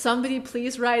like, somebody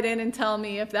please write in and tell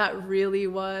me if that really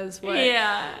was what.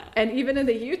 Yeah. And even in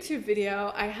the YouTube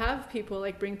video, I have people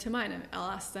like bring to mind, and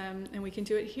I'll ask them, and we can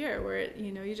do it here, where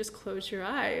you know, you just close your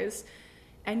eyes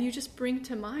and you just bring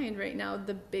to mind right now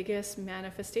the biggest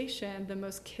manifestation, the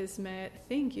most kismet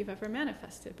thing you've ever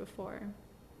manifested before.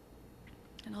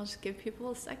 And I'll just give people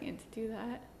a second to do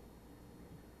that.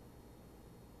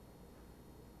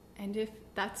 And if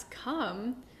that's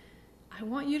come, I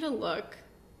want you to look,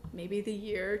 maybe the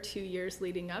year, 2 years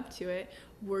leading up to it,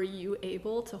 were you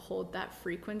able to hold that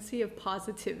frequency of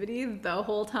positivity the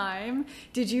whole time?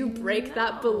 Did you break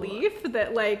that belief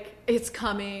that like, it's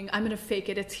coming, I'm gonna fake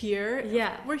it, it's here?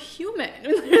 Yeah. We're human.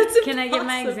 Can I give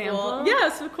my example?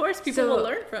 Yes, of course, people will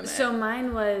learn from it. So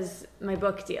mine was my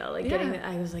book deal. Like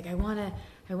I was like, I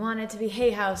want it to be Hay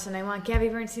House, and I want Gabby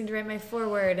Bernstein to write my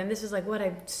foreword, and this was like what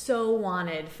I so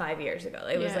wanted 5 years ago.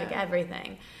 It was like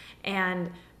everything.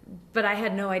 But I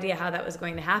had no idea how that was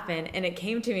going to happen, and it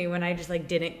came to me when I just like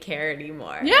didn't care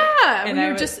anymore. Yeah, and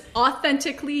you're just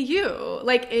authentically you,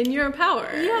 like in your power.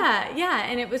 Yeah,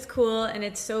 and it was cool, and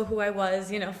it's so who I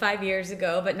was, 5 years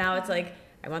ago. But now it's like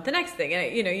I want the next thing,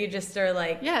 and you just are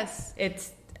like, yes,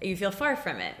 you feel far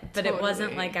from it. But It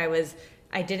wasn't like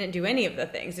I didn't do any of the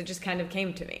things. It just kind of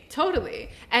came to me.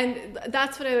 Totally, and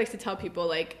that's what I like to tell people,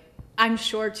 like. I'm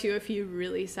sure, too, if you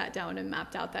really sat down and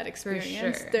mapped out that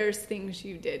experience, there's things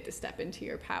you did to step into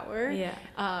your power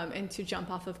and to jump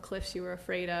off of cliffs you were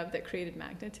afraid of that created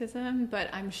magnetism. But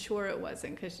I'm sure it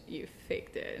wasn't because you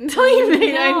faked it until you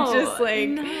made it. I'm just like,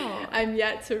 I'm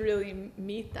yet to really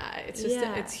meet that. It's just,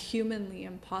 it's humanly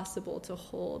impossible to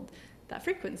hold that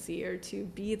frequency or to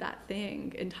be that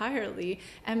thing entirely.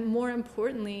 And more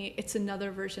importantly, it's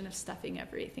another version of stuffing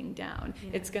everything down.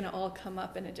 It's going to all come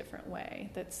up in a different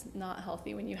way that's not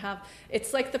healthy. When you have,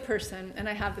 it's like the person, and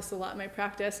I have this a lot in my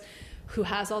practice, who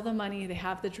has all the money, they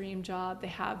have the dream job, they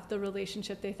have the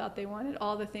relationship they thought they wanted,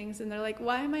 all the things, and they're like,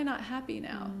 why am I not happy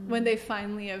now? When they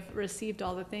finally have received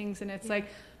all the things, and it's like,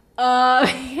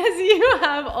 because you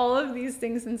have all of these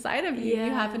things inside of you, you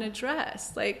haven't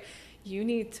addressed. Like, you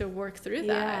need to work through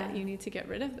that. You need to get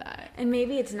rid of that. And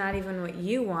maybe it's not even what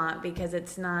you want, because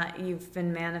it's not, you've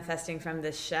been manifesting from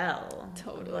this shell.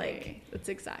 Totally. That's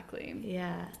exactly.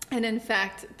 Yeah. And in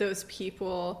fact, those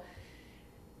people,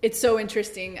 it's so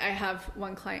interesting. I have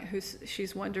one client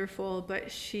she's wonderful,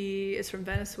 but she is from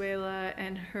Venezuela,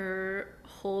 and her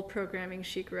whole programming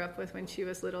she grew up with when she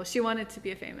was little. She wanted to be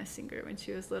a famous singer when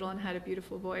she was little and had a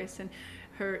beautiful voice. And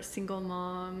her single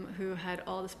mom, who had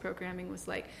all this programming, was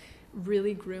like,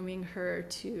 really grooming her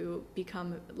to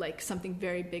become like something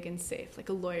very big and safe, like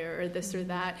a lawyer or this or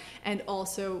that, and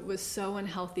also was so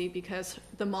unhealthy because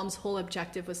the mom's whole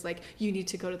objective was like, you need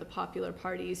to go to the popular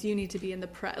parties, you need to be in the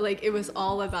press, like it was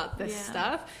all about this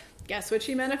stuff. Guess what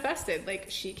she manifested? Like,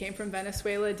 she came from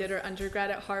Venezuela, did her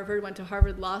undergrad at Harvard, went to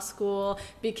Harvard Law School,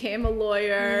 became a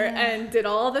lawyer, and did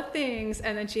all the things.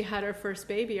 And then she had her first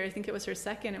baby, or I think it was her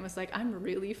second, and was like, I'm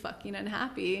really fucking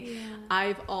unhappy.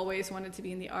 I've always wanted to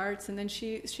be in the arts. And then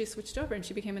she switched over, and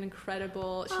she became an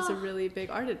incredible, she's a really big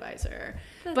art advisor.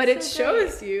 But it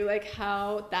shows you like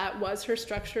how that was her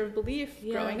structure of belief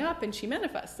growing up, and she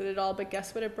manifested it all. But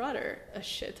guess what it brought her? A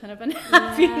shit ton of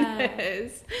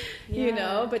unhappiness, you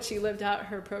know, but she lived out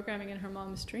her programming in her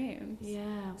mom's dreams.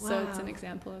 So it's an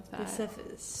example of that. This stuff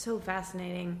is so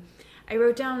fascinating. I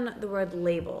wrote down the word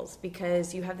labels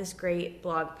because you have this great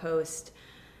blog post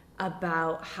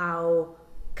about how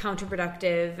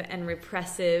counterproductive and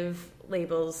repressive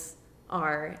labels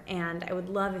are, and I would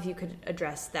love if you could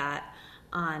address that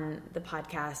on the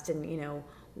podcast, and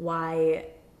why,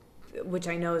 which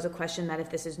I know is a question that if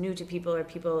this is new to people, or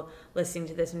people listening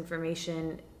to this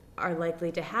information are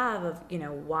likely to have, of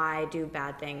why do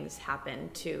bad things happen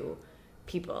to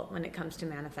people when it comes to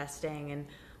manifesting, and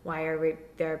why are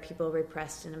there are people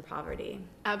repressed and in poverty?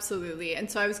 Absolutely. And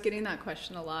so I was getting that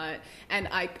question a lot, and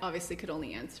I obviously could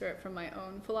only answer it from my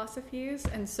own philosophies.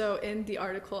 And so in the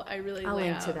article, I really I'll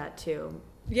lay link to out that too.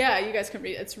 Yeah, you guys can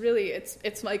read. It's really,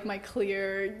 it's like my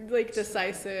clear, like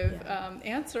decisive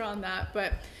answer on that.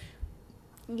 But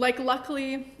like,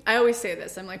 luckily, I always say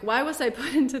this. I'm like, why was I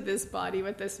put into this body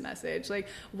with this message? Like,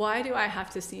 why do I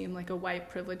have to seem like a white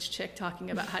privileged chick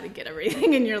talking about how to get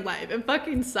everything in your life? It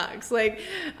fucking sucks. Like,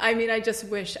 I mean, I just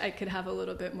wish I could have a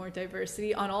little bit more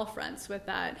diversity on all fronts with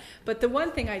that. But the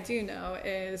one thing I do know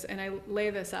is, and I lay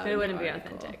this out, but it wouldn't be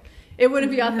authentic. It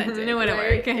wouldn't be authentic. It wouldn't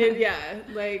work. Yeah,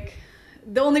 like,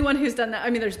 the only one who's done that,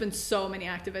 I mean, there's been so many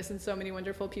activists and so many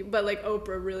wonderful people, but like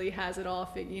Oprah really has it all.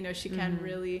 You know, she can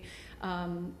really,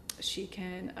 she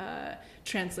can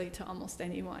translate to almost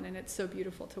anyone, and it's so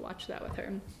beautiful to watch that with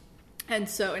her. And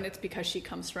it's because she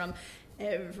comes from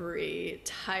every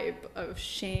type of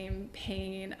shame,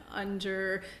 pain,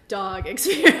 underdog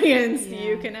experience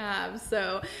you can have.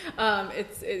 So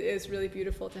it is really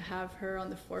beautiful to have her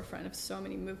on the forefront of so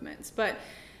many movements. But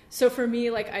so for me,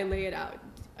 like, I lay it out.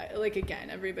 Like,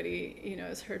 again, everybody, you know,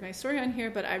 has heard my story on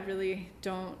here, but I really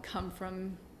don't come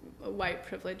from a white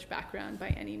privileged background by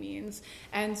any means.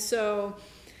 And so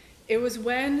it was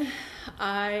when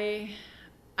I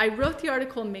wrote the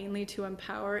article mainly to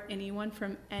empower anyone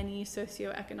from any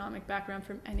socioeconomic background,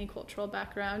 from any cultural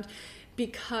background,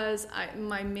 because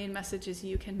my main message is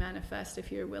you can manifest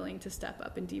if you're willing to step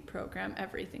up and deprogram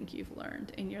everything you've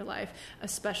learned in your life,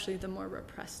 especially the more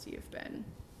repressed you've been.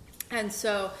 And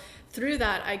so through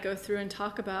that, I go through and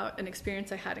talk about an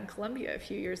experience I had in Colombia a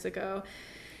few years ago.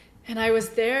 And I was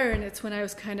there, and it's when I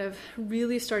was kind of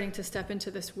really starting to step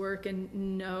into this work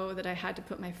and know that I had to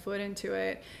put my foot into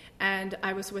it. And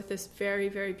I was with this very,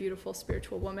 very beautiful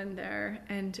spiritual woman there.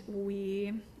 And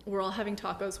we were all having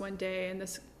tacos one day in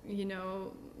this, you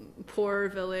know, poor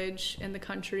village in the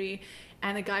country.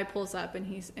 And a guy pulls up, and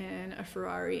he's in a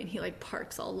Ferrari, and he like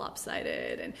parks all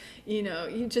lopsided, and you know,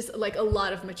 you just like a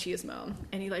lot of machismo.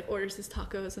 And he like orders his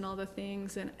tacos and all the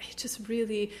things, and it just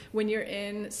really, when you're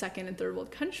in second and third world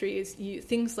countries,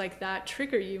 things like that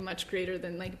trigger you much greater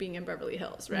than like being in Beverly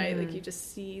Hills, right? Like, you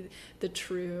just see the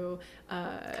true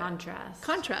contrast,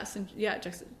 and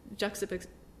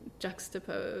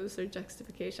juxtapose or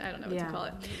juxtaposition. I don't know what to call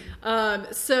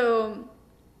it. So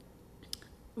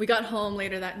we got home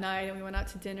later that night, and we went out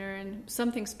to dinner, and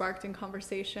something sparked in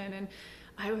conversation, and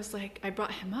I was like, I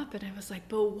brought him up, and I was like,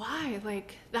 but why?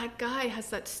 Like, that guy has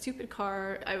that stupid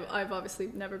car. I've obviously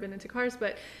never been into cars,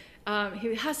 but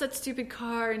he has that stupid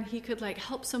car, and he could like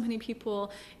help so many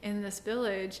people in this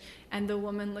village. And the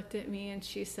woman looked at me and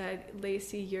she said,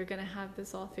 Lacey, you're gonna have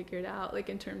this all figured out, like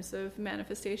in terms of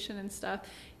manifestation and stuff,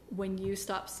 when you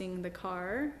stop seeing the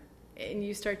car and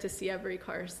you start to see every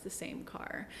car as the same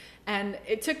car. And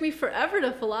it took me forever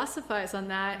to philosophize on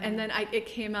that. And then it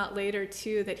came out later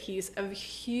too that he's a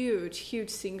huge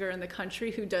singer in the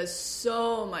country who does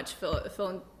so much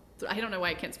I don't know why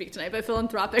I can't speak tonight, but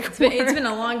philanthropic work. It's been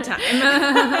a long time.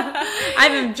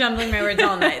 I've been jumbling my words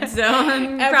all night, so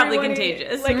I'm probably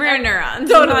contagious. Like, we're neurons.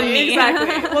 Totally,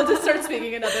 exactly. We'll just start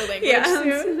speaking another language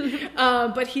soon.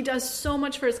 But he does so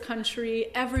much for his country.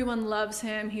 Everyone loves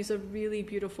him. He's a really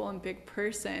beautiful and big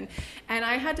person. And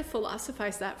I had to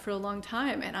philosophize that for a long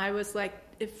time. And I was like,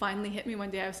 it finally hit me one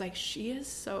day. I was like, she is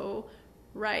so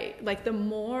right. Like, the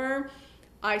more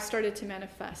I started to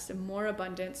manifest and more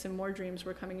abundance and more dreams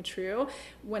were coming true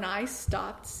when I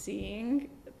stopped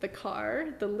seeing the car,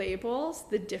 the labels,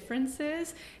 the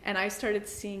differences, and I started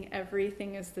seeing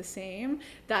everything as the same.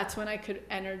 That's when I could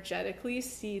energetically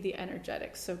see the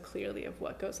energetics so clearly of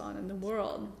what goes on in the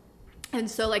world. And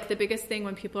so, like, the biggest thing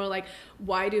when people are like,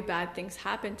 why do bad things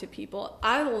happen to people?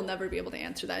 I will never be able to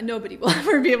answer that. Nobody will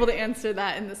ever be able to answer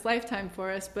that in this lifetime for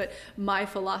us. But my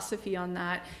philosophy on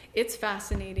that, it's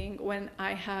fascinating when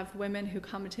I have women who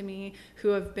come to me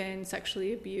who have been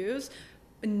sexually abused.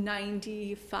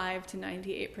 95 to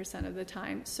 98% of the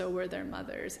time, so were their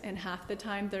mothers. And half the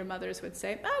time, their mothers would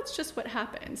say, it's just what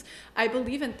happens. I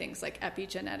believe in things like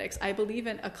epigenetics. I believe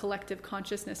in a collective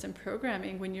consciousness and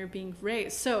programming when you're being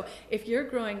raised. So if you're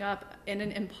growing up in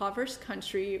an impoverished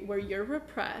country where you're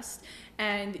repressed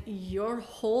and your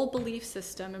whole belief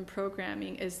system and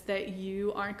programming is that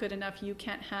you aren't good enough, you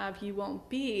can't have, you won't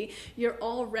be, you're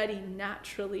already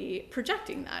naturally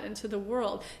projecting that into the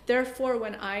world. Therefore,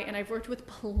 when I've worked with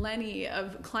plenty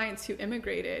of clients who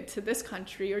immigrated to this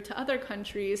country or to other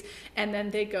countries, and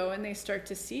then they go and they start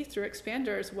to see through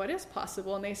expanders what is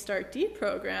possible, and they start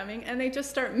deprogramming, and they just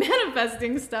start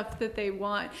manifesting stuff that they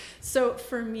want. So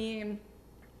for me,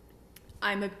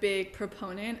 I'm a big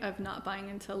proponent of not buying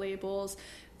into labels.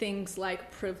 things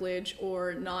like privilege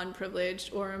or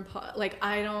non-privileged or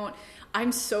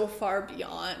I'm so far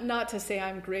beyond, not to say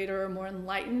I'm greater or more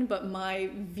enlightened, but my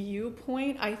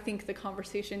viewpoint, I think the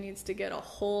conversation needs to get a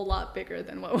whole lot bigger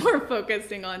than what we're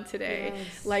focusing on today.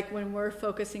 Yes. Like when we're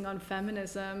focusing on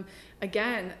feminism,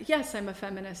 again, yes, I'm a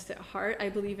feminist at heart. I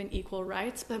believe in equal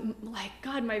rights, but like,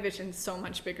 God, my vision's so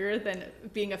much bigger than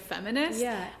being a feminist.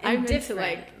 Yeah, and I'm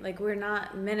different. into like we're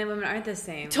not, men and women aren't the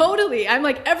same. Totally. I'm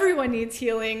like, everyone needs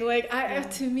healing. Like,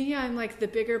 to me, I'm like, the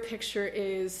bigger picture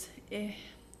is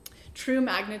true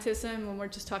magnetism. When we're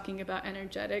just talking about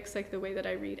energetics, like the way that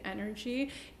I read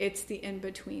energy, it's the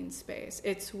in-between space.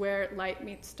 It's where light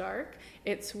meets dark.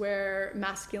 It's where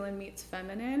masculine meets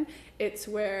feminine. It's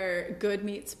where good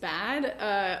meets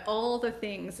bad. All the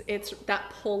things. It's that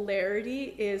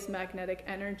polarity is magnetic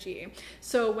energy.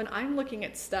 So when I'm looking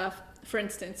at stuff, for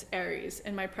instance, Aries,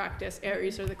 in my practice,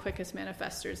 Aries are the quickest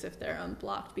manifestors if they're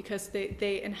unblocked, because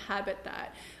they inhabit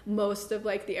that. Most of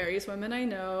like the Aries women I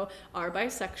know are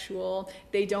bisexual.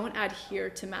 They don't adhere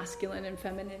to masculine and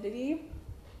femininity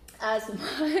as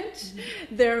much.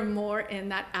 They're more in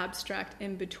that abstract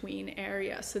in-between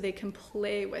area, so they can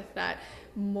play with that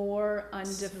more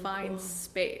undefined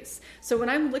space. So when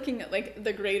I'm looking at like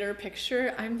the greater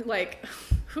picture, I'm like,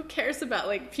 who cares about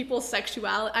like people's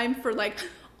sexuality? I'm for like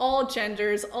all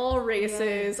genders, all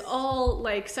races, all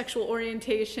like sexual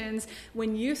orientations.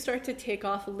 When you start to take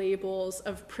off labels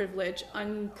of privilege,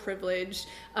 unprivileged,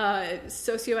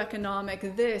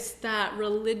 socioeconomic, this, that,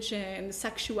 religion,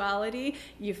 sexuality,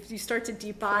 you start to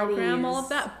deprogram all of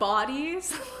that.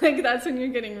 Bodies, like that's when you're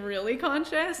getting really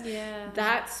conscious. Yeah.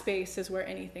 That space is where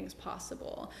anything's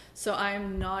possible. So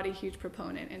I'm not a huge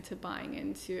proponent into buying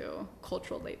into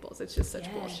cultural labels. It's just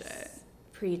such bullshit.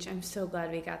 Preach. I'm so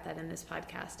glad we got that in this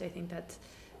podcast.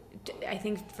 I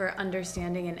think for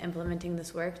understanding and implementing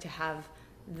this work, to have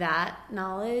that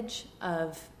knowledge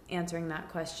of answering that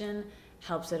question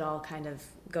helps it all kind of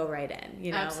go right in,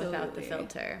 you know, Absolutely. without the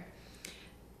filter.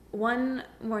 One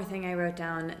more thing I wrote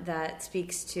down that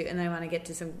speaks to, and then I want to get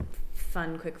to some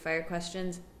fun quick fire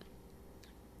questions.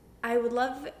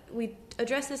 We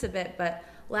addressed this a bit, but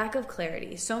lack of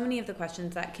clarity. So many of the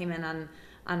questions that came in on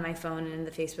my phone and in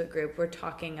the Facebook group, we're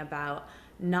talking about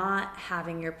not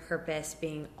having your purpose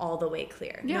being all the way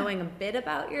clear. Yeah. Knowing a bit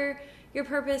about your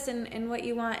purpose and what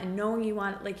you want, and knowing you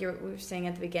want, like we were saying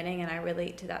at the beginning, and I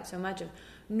relate to that so much, of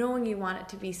knowing you want it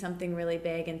to be something really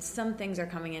big, and some things are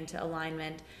coming into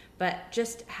alignment, but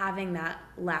just having that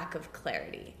lack of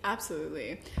clarity.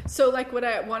 Absolutely. So like what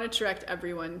I want to direct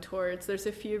everyone towards, there's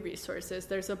a few resources.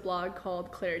 There's a blog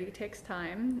called Clarity Takes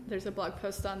Time. There's a blog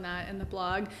post on that in the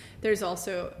blog. There's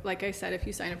also, like I said, if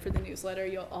you sign up for the newsletter,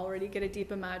 you'll already get a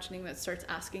deep imagining that starts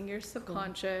asking your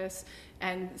subconscious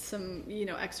and some,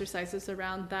 exercises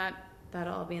around that.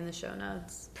 That'll all be in the show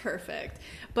notes. Perfect.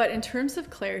 But in terms of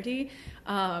clarity,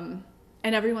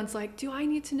 and everyone's like, do I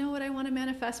need to know what I want to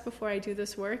manifest before I do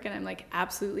this work? And I'm like,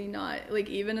 absolutely not. Like,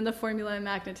 even in the Formula and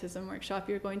Magnetism workshop,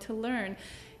 you're going to learn.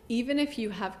 Even if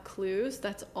you have clues,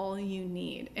 that's all you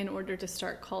need in order to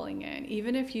start calling in.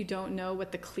 Even if you don't know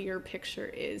what the clear picture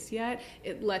is yet,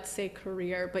 let's say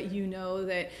career, but you know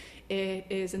that it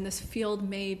is in this field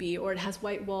maybe, or it has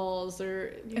white walls,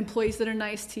 or employees that are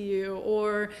nice to you,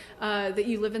 or that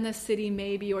you live in this city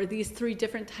maybe, or these 3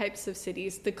 different types of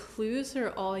cities. The clues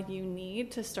are all you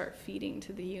need to start feeding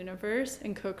to the universe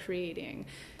and co-creating.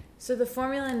 So the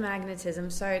Formula and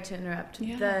Magnetism, sorry to interrupt.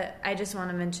 Yeah. I just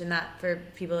want to mention that for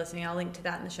people listening. I'll link to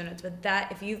that in the show notes. But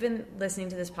that, if you've been listening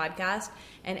to this podcast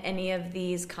and any of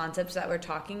these concepts that we're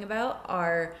talking about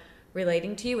are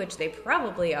relating to you, which they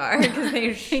probably are, because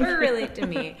they sure relate to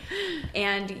me,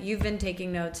 and you've been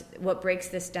taking notes, what breaks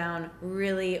this down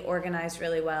really organized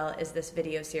really well is this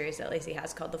video series that Lacey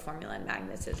has called The Formula and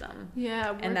Magnetism.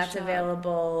 Yeah, and that's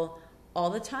available all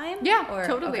the time? Yeah, or,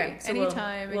 totally. Okay, so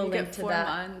anytime. We'll and you get 4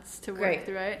 months to work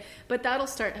through it. But that'll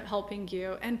start helping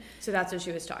you. And so that's what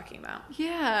she was talking about.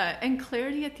 Yeah. And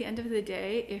clarity at the end of the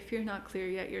day, if you're not clear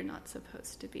yet, you're not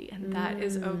supposed to be. And that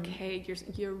is okay.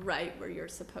 You're right where you're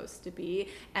supposed to be.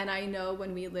 And I know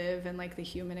when we live in like the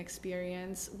human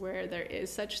experience where there is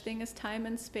such thing as time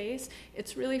and space,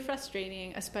 it's really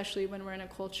frustrating, especially when we're in a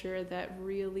culture that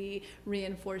really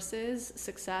reinforces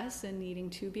success and needing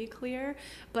to be clear.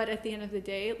 But at the end of the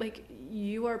day, like,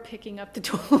 you are picking up the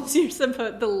tools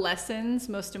the lessons,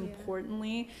 most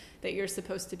importantly, that you're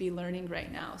supposed to be learning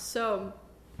right now. So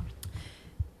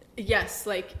yes,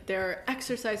 like, there are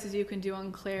exercises you can do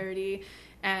on clarity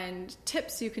and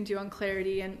tips you can do on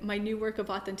clarity, and my new work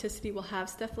of authenticity will have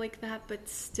stuff like that. But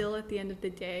still, at the end of the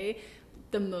day,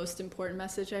 the most important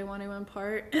message I want to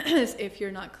impart is, if you're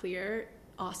not clear,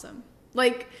 awesome.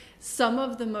 Like some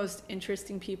of the most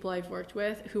interesting people I've worked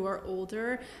with who are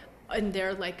older and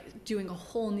they're like doing a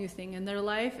whole new thing in their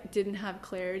life, didn't have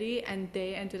clarity, and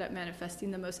they ended up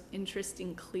manifesting the most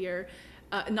interesting,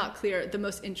 the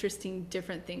most interesting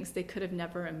different things they could have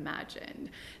never imagined.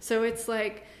 So it's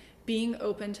like being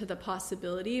open to the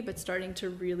possibility, but starting to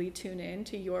really tune in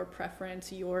to your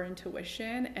preference, your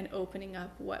intuition, and opening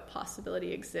up what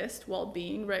possibility exists while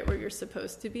being right where you're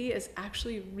supposed to be is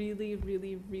actually really,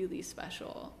 really, really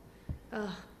special.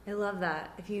 Oh, I love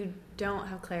that. If you don't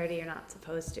have clarity, you're not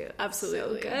supposed to.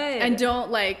 Absolutely. So good. And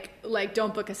don't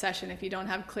don't book a session if you don't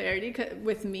have clarity.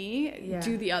 With me,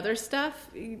 do the other stuff.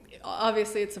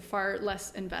 Obviously, it's a far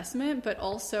less investment, but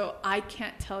also I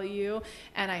can't tell you,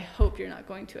 and I hope you're not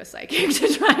going to a psychic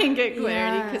to try and get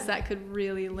clarity, because that could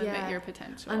really limit your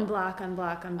potential. Unblock,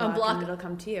 and it'll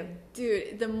come to you.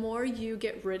 Dude, the more you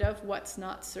get rid of what's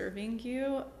not serving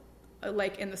you,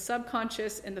 like in the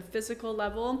subconscious, in the physical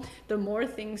level, the more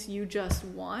things you just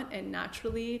want and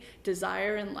naturally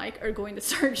desire and like are going to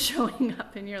start showing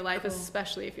up in your life,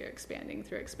 especially if you're expanding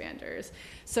through expanders.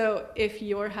 So if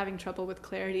you're having trouble with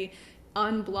clarity,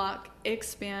 unblock,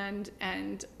 expand,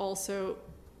 and also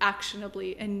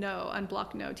actionably, and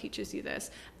unblock no teaches you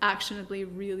this, actionably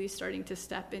really starting to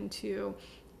step into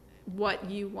what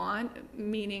you want,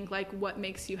 meaning like what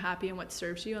makes you happy and what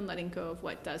serves you, and letting go of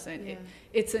what doesn't.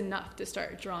 It's enough to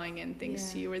start drawing in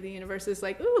things to you where the universe is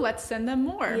like, ooh, let's send them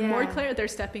more clear. They're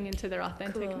stepping into their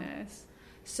authenticness. Cool.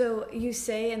 So you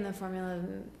say in the formula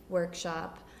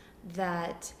workshop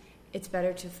that it's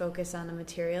better to focus on a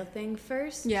material thing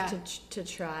first to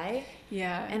try.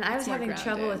 Yeah. And I was having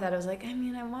trouble with that. I was like, I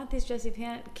mean, I want these Jessie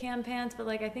Cam pants, but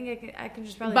like, I think I can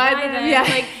just probably buy them.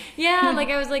 Yeah. Like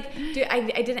I was like, I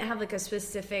didn't have like a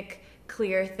specific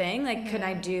clear thing. Like, could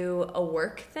I do a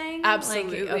work thing?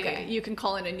 Absolutely. Like, okay. You can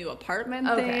call it a new apartment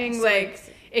thing. So like,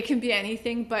 it can be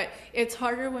anything, but it's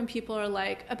harder when people are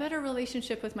like, a better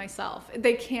relationship with myself.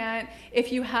 They can't,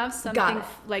 if you have something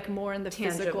like more in the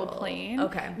tangible physical plane,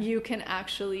 you can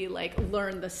actually like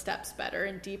learn the steps better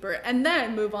and deeper, and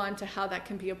then move on to how that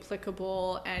can be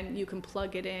applicable, and you can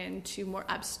plug it in to more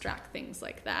abstract things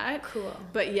like that. Cool.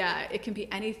 But yeah, it can be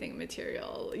anything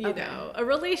material, you know, a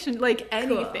relation, like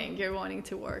anything you're wanting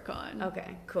to work on.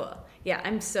 Okay, cool. Yeah,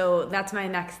 that's my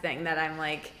next thing that I'm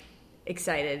like,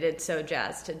 excited. It's so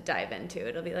jazzed to dive into.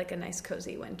 It'll be like a nice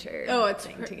cozy winter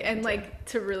thing to get into. Like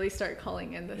to really start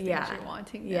calling in the things you're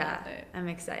wanting. Yeah, I'm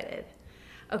excited.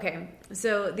 Okay,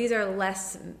 so these are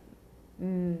less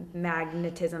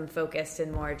magnetism focused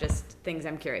and more just things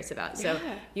I'm curious about. So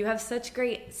you have such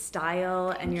great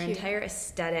style, and your entire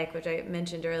aesthetic, which I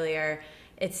mentioned earlier,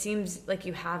 it seems like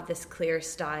you have this clear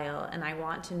style, and I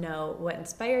want to know what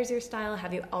inspires your style.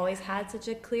 Have you always had such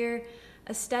a clear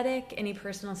aesthetic? Any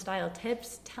personal style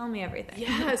tips? Tell me everything.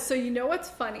 Yeah, so you know what's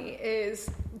funny is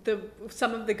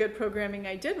some of the good programming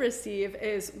I did receive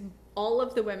is all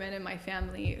of the women in my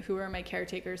family who are my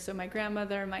caretakers, so my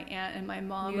grandmother, my aunt, and my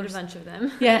mom. You had a bunch of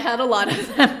them. Yeah, I had a lot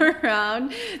of them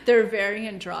around. They're very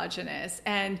androgynous,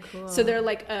 and so they're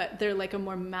like a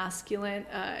more masculine,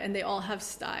 and they all have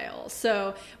style.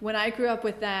 So when I grew up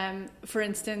with them, for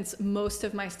instance, most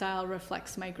of my style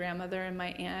reflects my grandmother and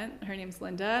my aunt. Her name's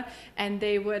Linda, and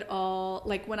they would all,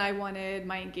 like, when I wanted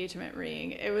my engagement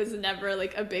ring, it was never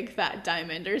like a big fat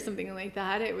diamond or something like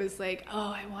that. It was like,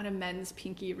 oh, I want a men's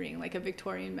pinky ring, like a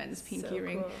Victorian men's pinky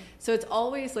ring. Cool. So it's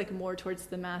always like more towards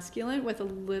the masculine with a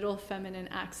little feminine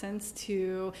accents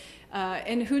to,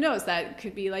 and who knows, that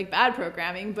could be like bad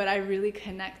programming, but I really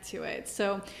connect to it.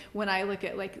 So when I look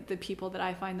at like the people that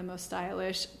I find the most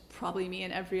stylish, probably me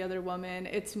and every other woman,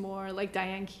 it's more like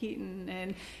Diane Keaton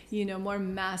and, you know, more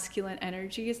masculine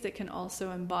energies that can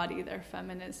also embody their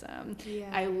feminism. Yeah.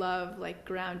 I love like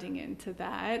grounding into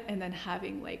that and then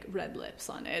having like red lips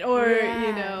on it, or,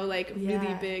 you know, like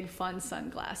really big fun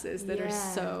sunglasses that are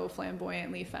so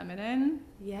flamboyantly feminine.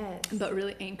 Yes. But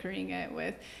really anchoring it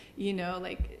with, you know,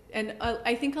 like, and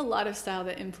I think a lot of style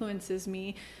that influences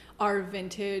me are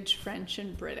vintage French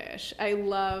and British. I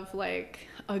love like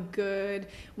a good,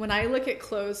 when I look at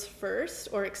clothes first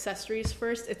or accessories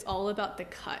first, it's all about the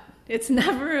cut. It's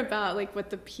never about like what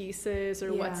the piece is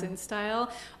or what's in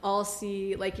style. I'll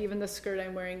see, like, even the skirt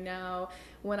I'm wearing now,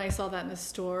 when I saw that in the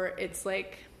store, it's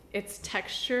like, it's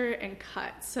texture and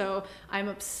cut. So I'm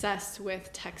obsessed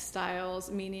with textiles,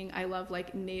 meaning I love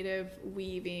like native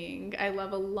weaving. I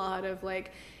love a lot of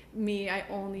like, I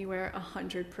only wear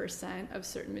 100% of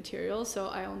certain materials. So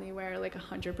I only wear like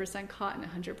 100% cotton,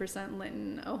 100%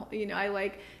 linen. Oh, you know, I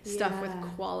like stuff with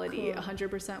quality,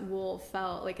 100% wool,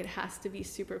 felt. Like it has to be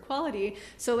super quality.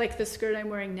 So like the skirt I'm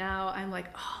wearing now, I'm like,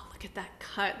 oh, look look at that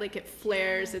cut, like it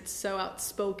flares, it's so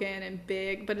outspoken and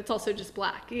big, but it's also just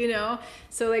black, you know?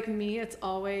 So like me, it's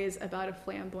always about a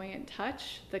flamboyant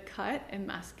touch, the cut, and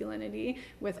masculinity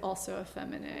with also a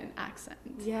feminine accent.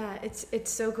 Yeah, it's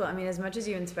so cool. I mean, as much as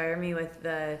you inspire me with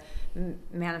the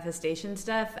manifestation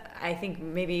stuff, I think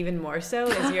maybe even more so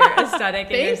is your aesthetic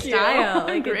and your style.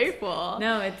 I'm grateful.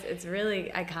 No, it's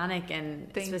really iconic and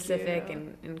specific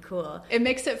and cool. It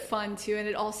makes it fun too, and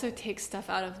it also takes stuff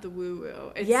out of the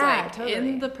woo-woo. It's totally.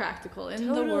 in the practical, in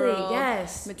the world,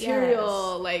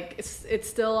 material, like it's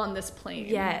still on this plane.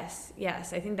 Yes.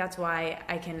 I think that's why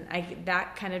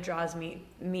that kind of draws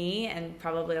me and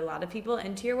probably a lot of people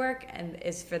into your work, and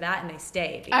is for that, and they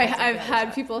stay. I've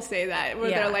had people say that where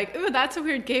they're like, "Ooh, that's a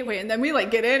weird gateway," and then we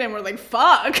like get in and we're like,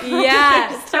 "Fuck."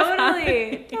 Yeah,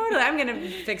 totally. I'm gonna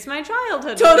fix my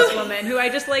childhood with this woman who I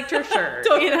just liked her shirt.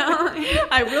 Totally. You know,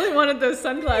 I really wanted those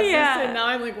sunglasses, and now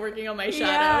I'm like working on my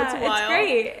shadow. It's wild. It's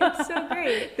great. It's so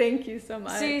great. Thank you so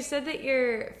much. So you said that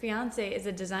your fiance is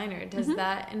a designer. Does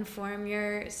that inform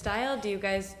your style? Do you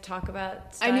guys talk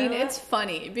about style? I mean, it's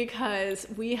funny because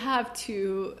we have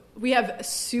a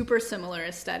super similar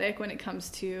aesthetic when it comes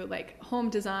to like home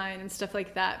design and stuff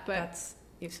like that, but that's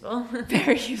useful.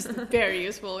 very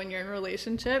useful when you're in a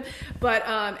relationship. But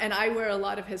and I wear a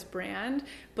lot of his brand,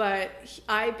 but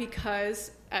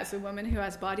because as a woman who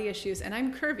has body issues, and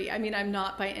I'm curvy. I mean, I'm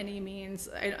not by any means,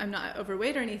 I'm not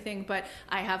overweight or anything, but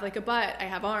I have like a butt, I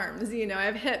have arms, you know, I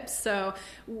have hips. So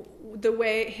the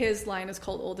way his line is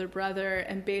called Older Brother,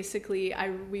 and basically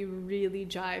we really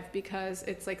jive because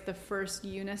it's like the first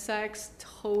unisex,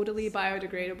 totally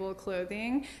biodegradable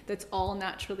clothing that's all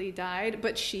naturally dyed,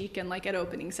 but chic and like at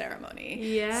opening ceremony.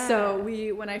 Yeah. So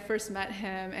when I first met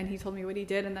him and he told me what he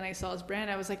did, and then I saw his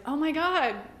brand, I was like, oh my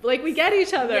God, like we get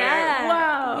each other. Yeah.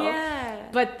 Wow. Yeah.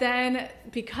 But then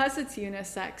because it's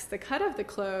unisex, the cut of the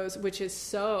clothes, which is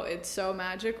it's so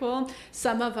magical,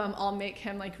 some of them I'll make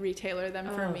him like retailer them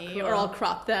for me, cool. Or I'll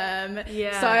crop them.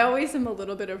 Yeah. So I always am a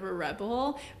little bit of a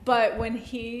rebel. But when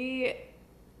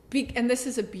and this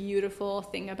is a beautiful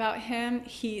thing about him,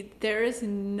 there is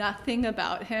nothing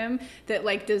about him that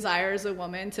like desires a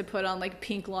woman to put on like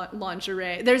pink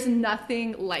lingerie. There's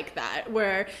nothing like that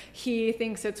where he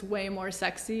thinks it's way more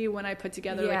sexy when I put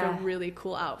together like a really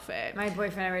cool outfit. My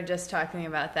boyfriend and I were just talking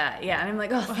about that. Yeah, and I'm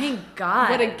like, oh, thank God.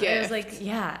 What a gift. I was like,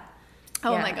 yeah.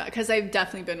 Oh my God, because I've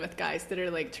definitely been with guys that are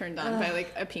like turned on by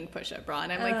like a pink push-up bra,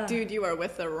 and I'm like, dude, you are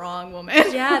with the wrong woman.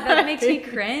 Yeah, that makes me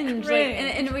cringe. Like,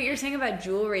 and what you're saying about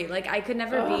jewelry, like I could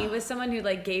never be with someone who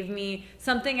like gave me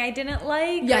something I didn't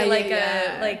like. Yeah, or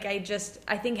like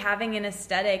I think having an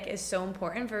aesthetic is so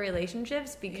important for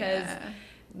relationships because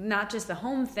not just the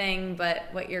home thing,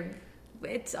 but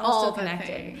it's also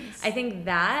connected. I think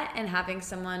that, and having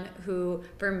someone who,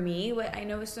 for me, what I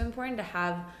know is so important to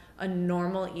have a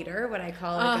normal eater, what I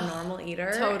call like a normal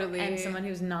eater. Totally. And someone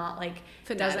who's not like,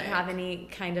 doesn't have any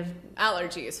kind of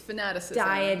allergies, fanaticism,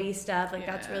 diety stuff. Like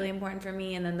that's really important for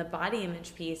me. And then the body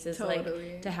image piece is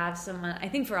like to have someone, I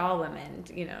think for all women,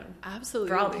 you know, absolutely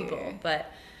for all people,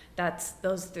 but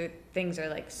those things are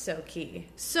like so key.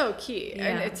 So key. Yeah.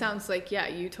 And it sounds like,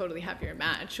 you totally have your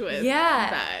match with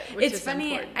that. Which it's is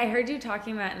funny. important. I heard you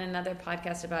talking about in another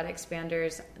podcast about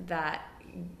expanders that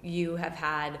you have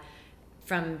had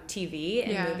from TV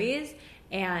and movies.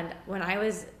 And when I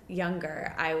was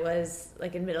younger, I was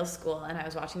like in middle school and I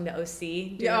was watching the OC. Do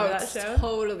you remember that show?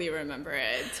 Totally remember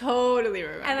it. Totally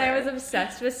remember. And I was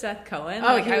obsessed with Seth Cohen.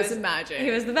 Oh, like, he was magic.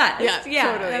 He was the best.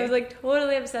 Yeah, totally. And I was like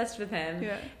totally obsessed with him.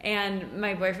 Yeah. And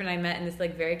my boyfriend and I met in this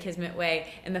like very kismet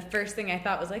way. And the first thing I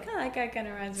thought was like, oh, that guy kind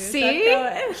of reminds me of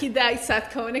Seth Cohen.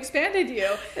 Seth Cohen expanded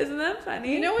you. Isn't that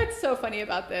funny? You know what's so funny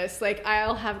about this? Like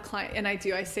I'll have clients, and I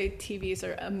say TVs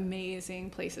are amazing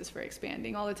places for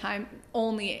expanding all the time.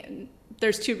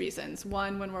 There's two reasons.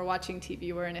 One, when we're watching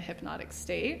TV, we're in a hypnotic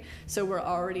state. So we're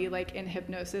already like in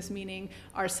hypnosis, meaning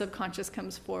our subconscious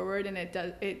comes forward and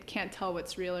it can't tell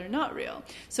what's real or not real.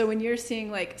 So when you're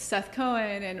seeing like Seth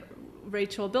Cohen and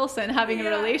Rachel Bilson having a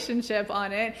relationship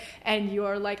on it, and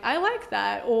you're like, I like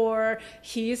that, or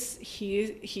he's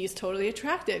totally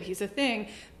attractive, he's a thing,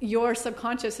 your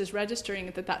subconscious is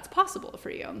registering that that's possible for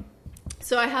you.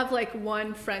 So I have like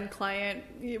one friend client,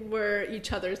 we're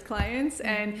each other's clients,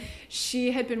 and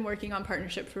she had been working on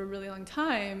partnership for a really long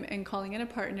time and calling in a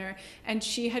partner, and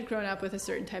she had grown up with a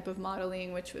certain type of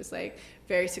modeling, which was like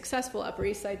very successful, Upper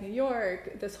East Side, New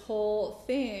York, this whole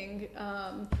thing.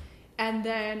 And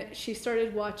then she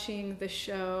started watching the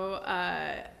show,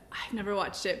 I've never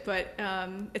watched it, but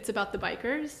it's about the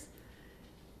bikers.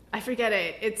 I forget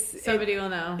it. It's somebody will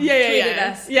know.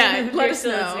 Yeah. Us. Yeah, let us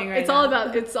know. Right it's all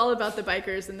about the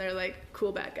bikers and they're like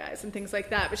cool bad guys and things like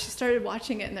that. But she started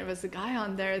watching it and there was a guy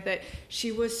on there that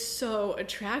she was so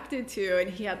attracted to, and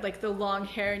he had like the long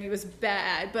hair and he was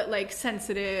bad but like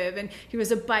sensitive, and he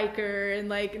was a biker and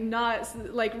like not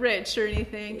like rich or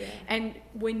anything. Yeah. And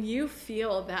when you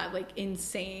feel that like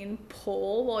insane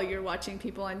pull while you're watching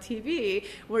people on TV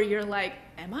where you're like,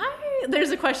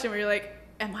 there's a question where you're like,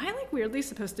 am I like weirdly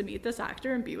supposed to meet this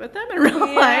actor and be with them in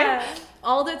real life?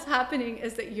 All that's happening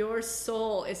is that your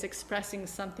soul is expressing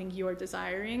something you're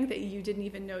desiring that you didn't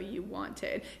even know you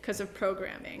wanted because of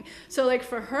programming. So like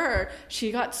for her,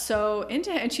 she got so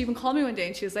into it, and she even called me one day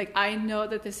and she was like, I know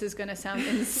that this is going to sound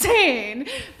insane,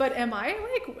 but I'm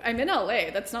in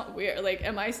LA. That's not weird. Like,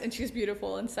 and she's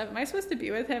beautiful and stuff. Am I supposed to be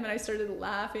with him? And I started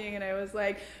laughing and I was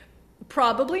like,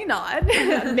 probably not.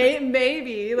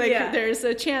 Maybe there's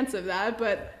a chance of that,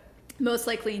 but most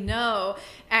likely no.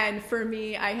 And for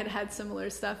me, I had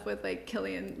similar stuff with like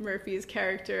Cillian Murphy's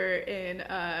character in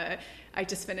I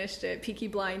just finished it, Peaky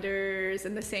Blinders,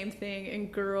 and the same thing in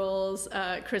Girls,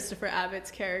 Christopher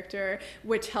Abbott's character,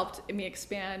 which helped me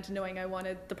expand knowing I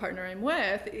wanted the partner I'm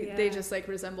with. Yeah. They just like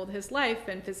resembled his life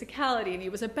and physicality, and he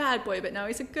was a bad boy, but now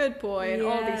he's a good boy, and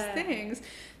all these things.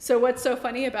 So what's so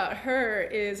funny about her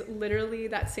is literally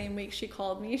that same week she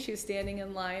called me, she was standing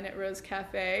in line at Rose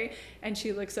Cafe, and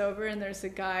she looks over and there's a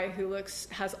guy who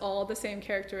has all the same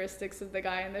characteristics of the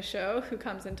guy in the show who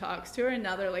comes and talks to her, and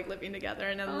now they're like living together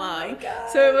and in love.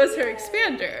 So it was her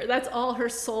expander. That's all her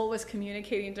soul was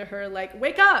communicating to her, like,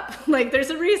 wake up. Like, there's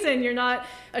a reason you're not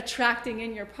attracting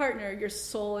in your partner. Your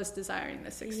soul is desiring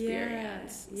this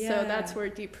experience. Yeah. So that's where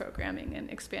deprogramming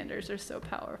and expanders are so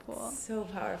powerful. So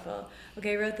powerful.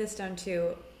 Okay, I wrote this down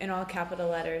too, in all capital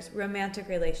letters, romantic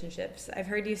relationships. I've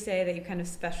heard you say that you kind of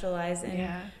specialize in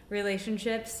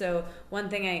relationships. So one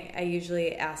thing I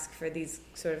usually ask for these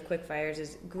sort of quick fires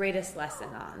is greatest lesson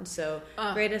on. So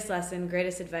greatest lesson,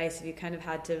 greatest advice, if you kind of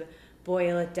had to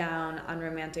boil it down on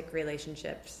romantic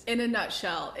relationships. In a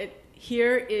nutshell,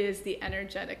 here is the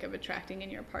energetic of attracting in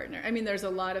your partner. I mean, there's a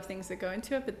lot of things that go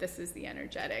into it, but this is the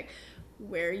energetic.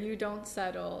 Where you don't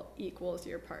settle equals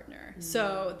your partner. Mm-hmm.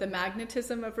 So the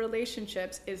magnetism of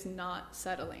relationships is not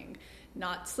settling,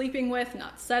 not sleeping with,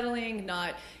 not settling,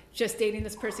 not just dating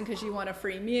this person because you want a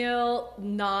free meal,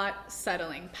 not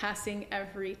settling, passing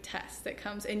every test that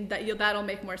comes, and that'll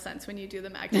make more sense when you do the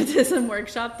magnetism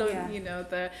workshop,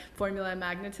 the formula of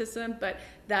magnetism, but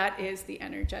that is the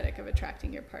energetic of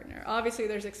attracting your partner. Obviously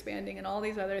there's expanding and all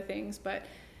these other things, but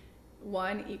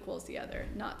one equals the other.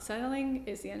 Not settling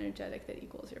is the energetic that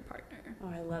equals your partner.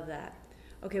 Oh, I love that.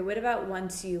 Okay, what about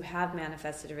once you have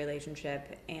manifested a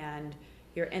relationship and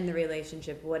you're in the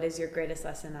relationship, what is your greatest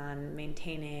lesson on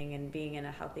maintaining and being in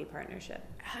a healthy partnership?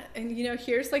 And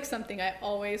here's like something I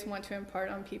always want to impart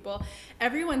on people.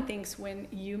 Everyone thinks when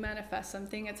you manifest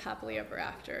something, it's happily ever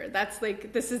after. That's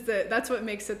like, that's what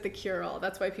makes it the cure-all.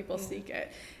 That's why people seek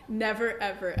it. Never,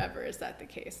 ever, ever is that the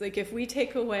case. Like if we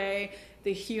take away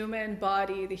the human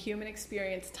body, the human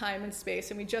experience, time and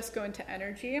space, and we just go into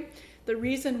energy, the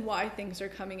reason why things are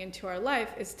coming into our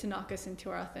life is to knock us into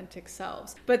our authentic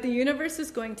selves. But the universe is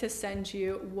going to send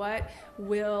you what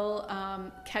will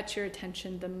catch your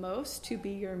attention the most, to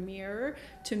be your mirror,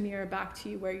 to mirror back to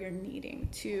you where you're needing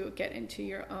to get into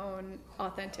your own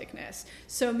authenticness.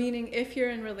 So meaning if you're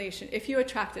in if you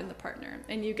attract in the partner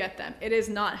and you get them, it is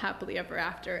not happily ever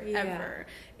after, ever.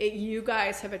 You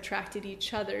guys have attracted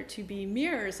each other to be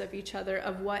mirrors of each other,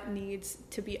 of what needs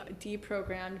to be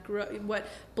deprogrammed, what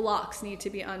blocks need to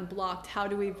be unblocked, how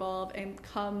to evolve and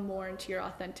come more into your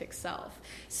authentic self.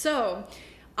 So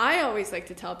I always like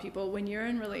to tell people when you're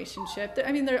in relationship,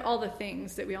 I mean, there are all the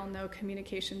things that we all know,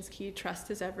 communication's key, trust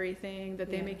is everything, that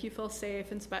they make you feel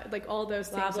safe, inspired, like all those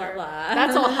things blah, blah.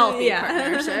 That's all healthy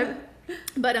partnership.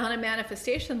 But on a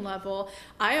manifestation level,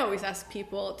 I always ask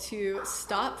people to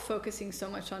stop focusing so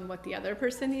much on what the other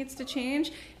person needs to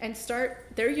change and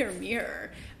they're your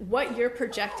mirror. What you're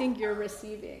projecting, you're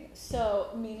receiving.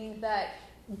 So meaning that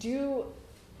do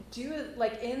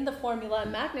like in the formula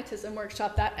magnetism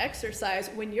workshop, that exercise,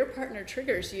 when your partner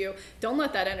triggers you, don't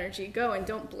let that energy go and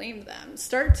don't blame them.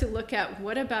 Start to look at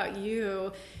what about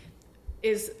you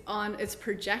it's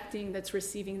projecting that's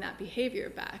receiving that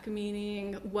behavior back,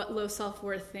 meaning what low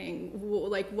self-worth thing,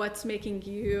 like what's making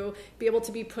you be able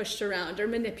to be pushed around or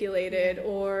manipulated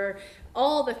or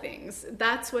all the things.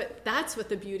 That's what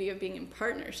the beauty of being in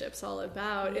partnerships all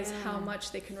about, is how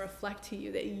much they can reflect to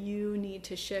you that you need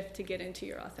to shift to get into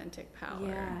your authentic power.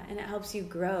 Yeah, and it helps you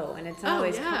grow, and it's not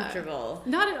always comfortable.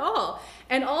 Not at all.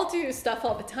 And I'll do stuff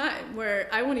all the time where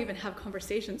I won't even have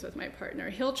conversations with my partner.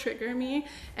 He'll trigger me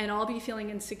and I'll be feeling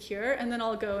insecure, and then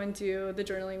I'll go and do the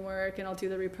journaling work and I'll do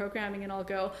the reprogramming, and I'll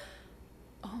go,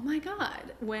 oh my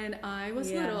God, when I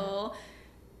was little,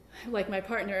 like my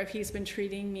partner, if he's been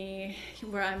treating me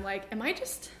where I'm like, am I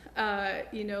just,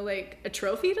 like a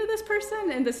trophy to this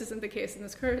person? And this isn't the case in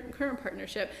this current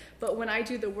partnership. But when I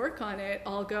do the work on it,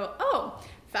 I'll go, oh,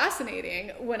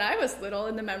 fascinating. When I was little,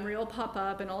 and the memory will pop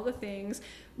up and all the things,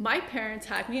 my parents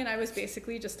had me and I was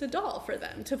basically just a doll for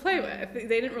them to play with.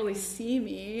 They didn't really see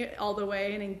me all the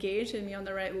way and engage in me on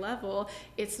the right level.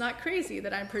 It's not crazy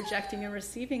that I'm projecting and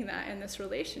receiving that in this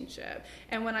relationship.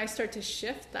 And when I start to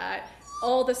shift that,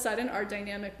 all of a sudden our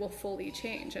dynamic will fully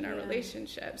change in our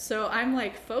relationship. So I'm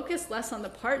like, focus less on the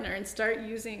partner and start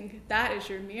using that as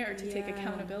your mirror to take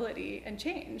accountability and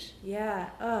change. Yeah.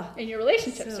 Oh, and your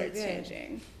relationship starts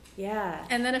changing. Yeah.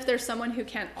 And then if there's someone who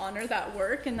can't honor that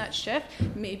work and that shift,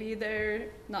 maybe they're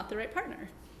not the right partner.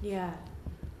 Yeah.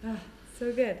 Oh,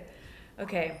 so good.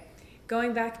 Okay.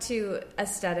 Going back to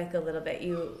aesthetic a little bit,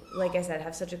 you, like I said,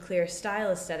 have such a clear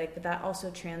style aesthetic, but that also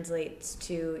translates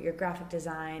to your graphic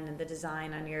design and the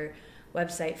design on your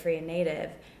website, Free and Native.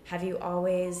 Have you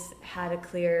always had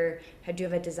do you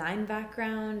have a design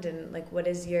background? And like, what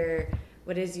is your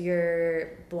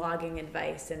blogging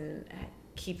advice and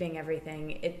keeping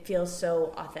everything, it feels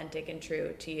so authentic and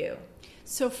true to you?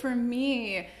 So for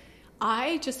me,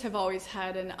 I just have always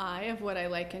had an eye of what I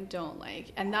like and don't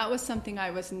like. And that was something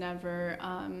I was never,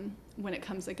 when it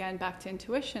comes again back to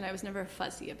intuition, I was never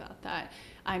fuzzy about that.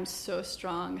 I'm so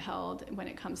strong-held when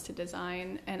it comes to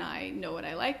design, and I know what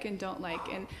I like and don't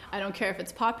like. And I don't care if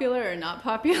it's popular or not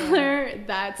popular. Yeah.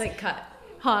 That's like cut.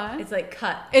 Huh? It's like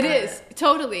cut. It is,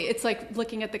 totally. It's like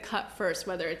looking at the cut first,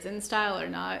 whether it's in style or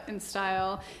not in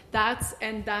style. That's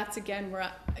again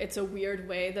where it's a weird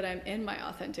way that I'm in my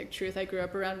authentic truth. I grew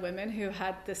up around women who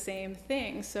had the same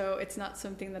thing, so it's not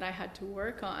something that I had to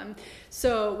work on.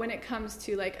 So when it comes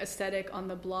to like aesthetic on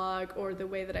the blog or the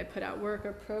way that I put out work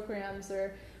or programs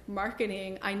or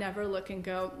marketing, I never look and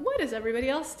go, what is everybody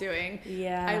else doing?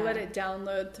 Yeah. I let it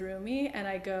download through me and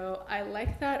I go, I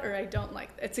like that or I don't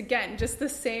like that. It's again just the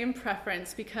same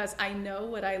preference, because I know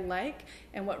what I like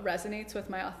and what resonates with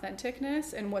my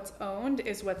authenticness, and what's owned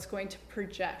is what's going to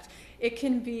project. It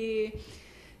can be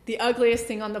the ugliest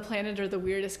thing on the planet or the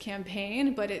weirdest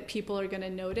campaign, but people are going to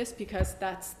notice, because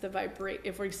that's the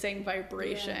if we're saying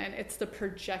vibration, it's the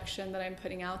projection that I'm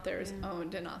putting out there is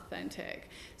owned and authentic.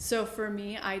 So for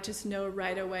me, I just know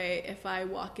right away if I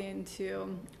walk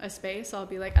into a space, I'll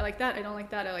be like, I like that, I don't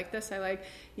like that, I like this, I like,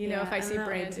 if I see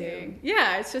branding.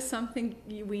 Yeah, it's just something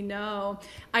we know.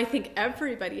 I think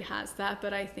everybody has that,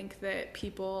 but I think that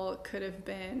people could have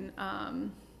been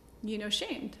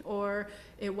shamed, or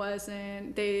it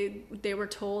wasn't, they were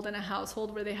told in a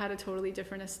household where they had a totally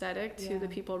different aesthetic to the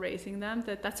people raising them,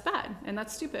 that's bad and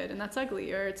that's stupid and that's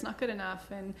ugly or it's not good enough,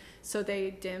 and so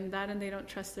they dim that and they don't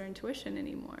trust their intuition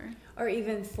anymore. Or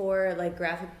even for like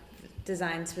graphic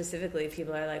design specifically,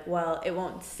 people are like, well, it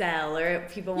won't sell, or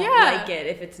people won't like it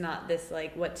if it's not this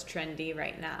like what's trendy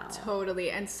right now. Totally.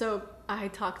 And so I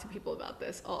talk to people about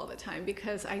this all the time,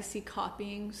 because I see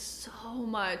copying so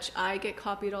much. I get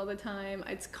copied all the time.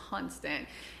 It's constant.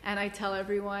 And I tell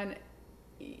everyone,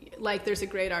 like, there's a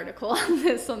great article on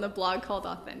this on the blog called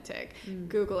Authentic.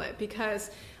 Google it,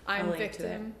 because I'm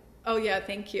victim. Oh yeah,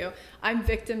 thank you. I'm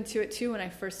victim to it too when I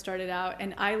first started out,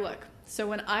 and so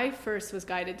when I first was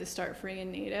guided to start Free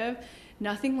and Native,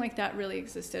 nothing like that really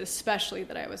existed, especially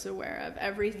that I was aware of.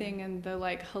 Everything in the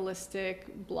like holistic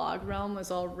blog realm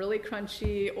was all really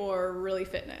crunchy or really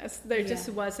fitness. There just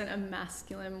wasn't a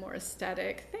masculine, more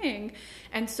aesthetic thing.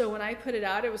 And so when I put it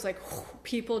out, it was like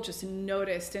people just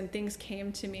noticed and things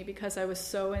came to me because I was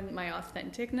so in my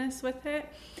authenticness with it.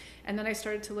 And then I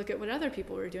started to look at what other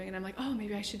people were doing, and I'm like, oh,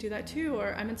 maybe I should do that too,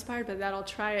 or I'm inspired by that, I'll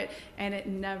try it. And it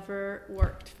never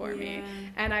worked for me.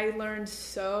 And I learned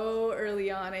so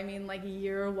early on, I mean, like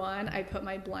year one, I put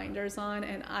my blinders on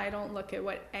and I don't look at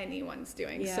what anyone's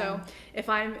doing. So if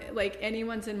I'm like,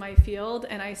 anyone's in my field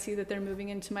and I see that they're moving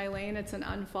into my lane, it's an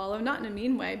unfollow, not in a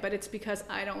mean way, but it's because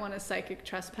I don't want to psychic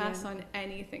trespass on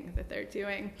anything that they're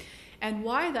doing. And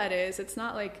why that is, it's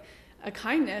not like a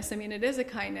kindness. I mean, it is a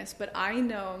kindness, but I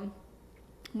know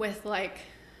with like,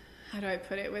 how do I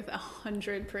put it, with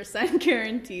 100%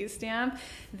 guarantee stamp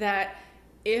that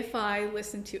if I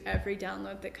listen to every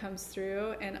download that comes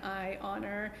through and I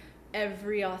honor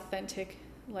every authentic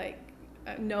like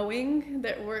knowing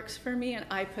that works for me, and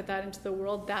I put that into the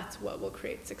world, that's what will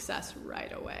create success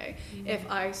right away. If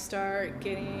I start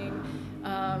getting,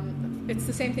 it's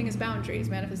the same thing as boundaries,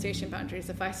 manifestation boundaries.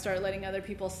 If I start letting other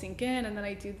people sink in, and then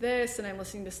I do this, and I'm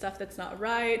listening to stuff that's not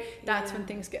right, that's when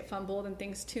things get fumbled and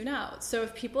things tune out. So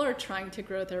if people are trying to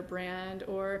grow their brand,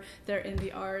 or they're in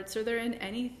the arts, or they're in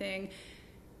anything,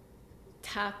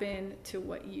 tap into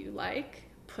what you like,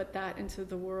 put that into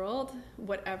the world,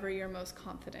 whatever you're most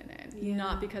confident in.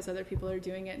 Not because other people are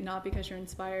doing it, not because you're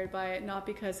inspired by it, not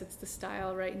because it's the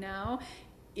style right now.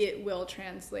 It will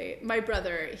translate. My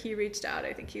brother, he reached out,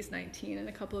 I think he's 19, and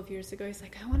a couple of years ago he's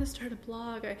like, I want to start a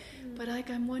blog, but like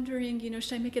I'm wondering,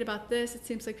 should I make it about this? It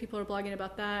seems like people are blogging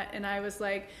about that. And I was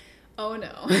like, oh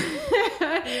no.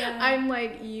 I'm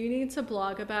like, you need to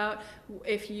blog about,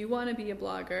 if you want to be a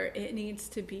blogger, it needs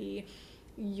to be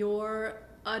your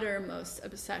uttermost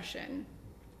obsession.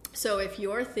 So if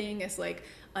your thing is like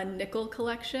a nickel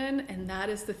collection, and that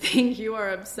is the thing you are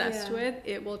obsessed with,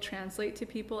 it will translate to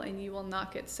people, and you will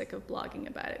not get sick of blogging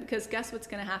about it. Because guess what's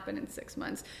going to happen in 6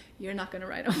 months? You're not going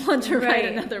to want to write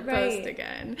another post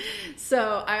again.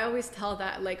 So I always tell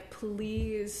that, like,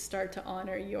 please start to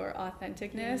honor your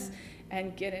authenticness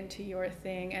and get into your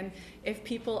thing. And if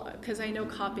people, because I know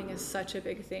copying is such a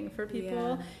big thing for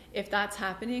people, if that's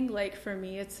happening, like for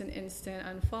me, it's an instant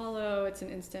unfollow, it's an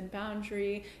instant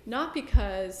boundary, not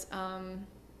because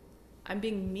I'm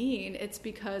being mean, it's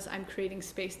because I'm creating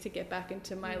space to get back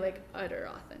into my like utter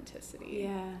authenticity.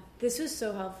 This was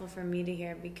so helpful for me to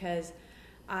hear, because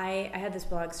I had this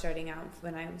blog starting out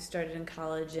when I started in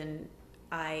college, and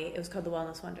it was called The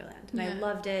Wellness Wonderland, and I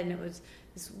loved it, and it was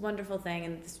this wonderful thing,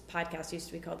 and this podcast used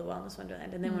to be called The Wellness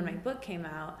Wonderland. And then when my book came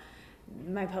out,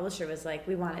 my publisher was like,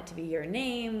 we want it to be your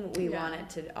name, we want it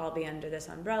to all be under this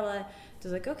umbrella. So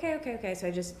I was like, okay. So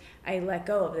I let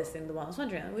go of this thing, The Wellness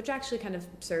Wonderland, which actually kind of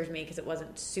served me because it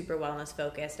wasn't super wellness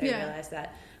focused. I realized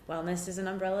that wellness is an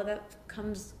umbrella that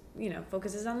comes,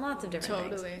 focuses on lots of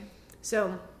different things.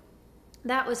 So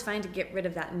that was fine to get rid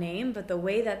of that name, but the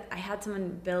way that I had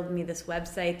someone build me this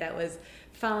website that was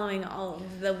following all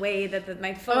the way that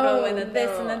my photo and this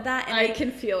and that, and I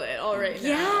can feel it all right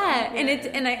now.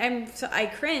 And I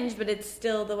cringe, but it's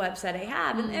still the website I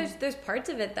have, and there's parts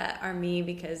of it that are me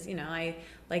because I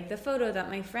like the photo that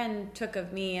my friend took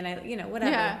of me, and I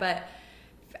whatever, but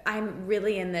I'm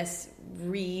really in this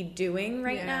redoing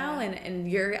right now,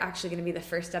 and you're actually going to be the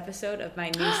first episode of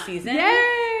my new season.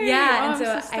 And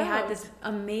so I had this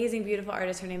amazing, beautiful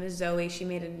artist. Her name is Zoe. She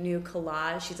made a new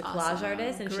collage. She's a collage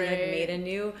artist, and she made a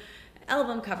new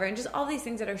album cover, and just all these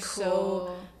things that are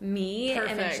so me.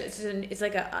 Perfect. And it's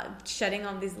like a shedding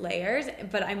all these layers,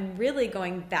 but I'm really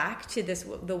going back to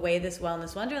the way this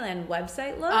Wellness Wonderland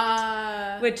website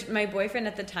looked, which my boyfriend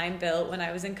at the time built when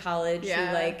I was in college.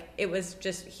 It was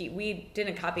just we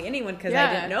didn't copy anyone because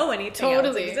I didn't know anything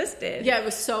else existed. It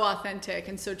was so authentic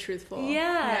and so truthful.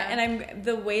 And I'm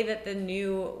the way that the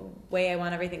new way I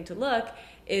want everything to look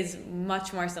is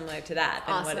much more similar to that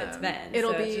than what it's been.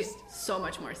 It'll be so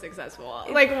much more successful.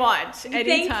 Like, watch anytime.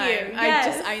 Thank you.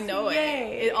 Yes. I know it.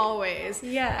 It always.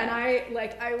 Yeah. And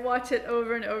I watch it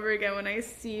over and over again when I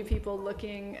see people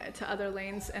looking to other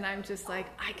lanes, and I'm just like,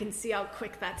 I can see how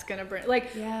quick that's gonna burn.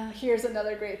 Like, here's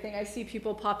another great thing. I see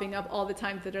people popping up all the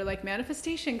time that are like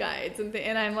manifestation guides,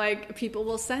 and I'm like, people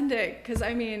will send it, because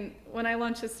I mean, when I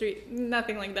launched this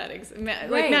nothing like that exists.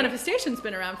 Like, manifestation's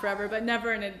been around forever, but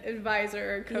never an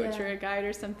advisor or coach or a guide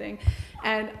or something.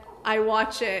 And I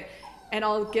watch it, and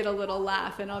I'll get a little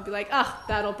laugh, and I'll be like,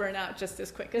 that'll burn out just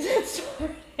as quick as it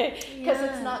started. Because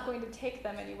it's not going to take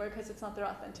them anywhere, because it's not their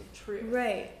authentic truth.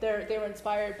 They were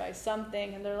inspired by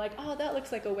something, and they're like, that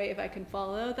looks like a wave I can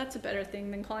follow. That's a better thing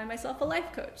than calling myself a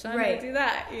life coach. So I'm going to do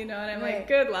that, and I'm like,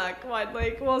 good luck.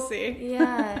 We'll see.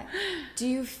 Do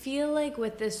you feel like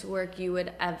with this work you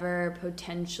would ever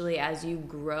potentially, as you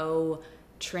grow,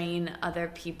 train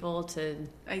other people to...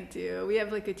 I do. We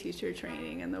have like a teacher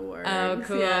training in the works. Oh,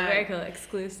 cool. Very cool.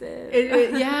 Exclusive.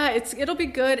 It'll be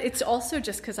good. It's also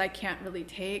just because I can't really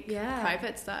take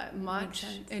privates that much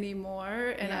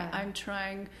anymore, and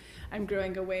I'm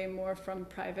growing away more from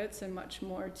privates and much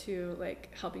more to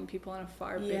like helping people on a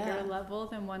far bigger level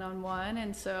than one-on-one.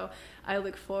 And so I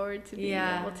look forward to being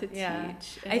able to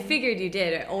teach. I figured you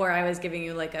did, or I was giving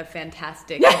you like a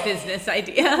fantastic business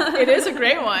idea. It is a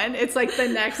great one. It's like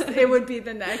it would be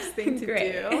the next thing to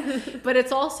do. But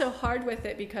it's also hard with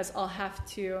it because I'll have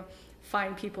to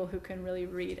find people who can really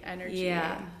read energy.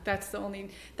 That's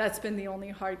been the only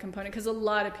hard component, because a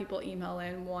lot of people email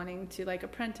in wanting to like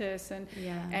apprentice, and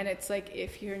it's like,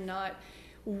 if you're not,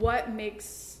 what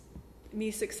makes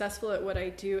me successful at what I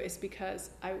do is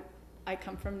because I I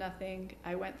come from nothing.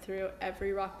 I went through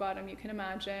every rock bottom you can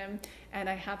imagine, and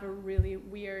I have a really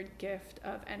weird gift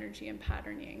of energy and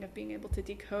patterning, of being able to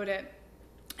decode it.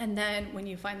 And then when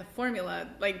you find the formula,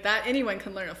 like that, anyone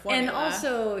can learn a formula. And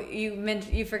also,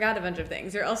 you forgot a bunch of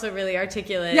things. You're also really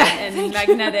articulate and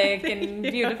magnetic and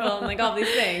beautiful and like all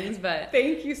these things. But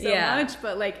thank you so much.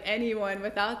 But like anyone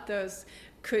without those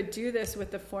could do this with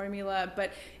the formula,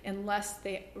 but unless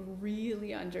they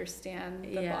really understand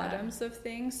the bottoms of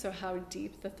things, so how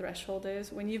deep the threshold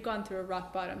is. When you've gone through a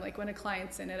rock bottom, like when a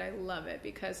client's in it, I love it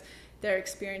because they're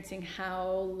experiencing how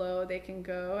low they can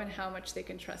go and how much they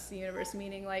can trust the universe.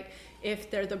 Meaning, like, if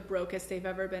they're the brokest they've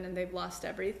ever been and they've lost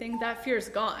everything, that fear's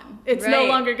gone. It's no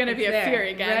longer going to be a fear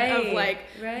again of like,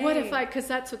 what if because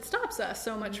that's what stops us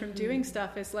so much from doing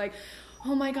stuff, is like,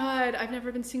 oh my God, I've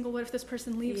never been single. What if this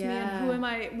person leaves me? And who am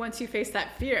I? Once you face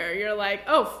that fear, you're like,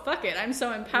 oh, fuck it. I'm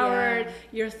so empowered.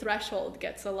 Your threshold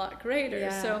gets a lot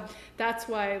greater. So that's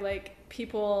why, like,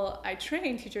 people I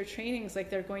train, teacher trainings,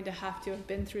 like, they're going to have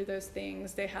been through those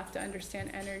things. They have to understand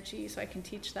energy, so I can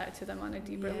teach that to them on a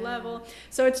deeper level.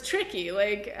 So it's tricky,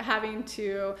 like, having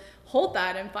to hold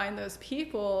that and find those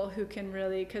people who can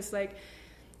really, because, like,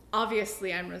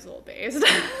 obviously I'm result based.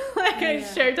 I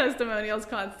share testimonials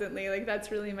constantly. Like,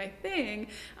 that's really my thing.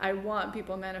 I want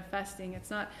people manifesting. It's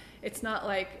not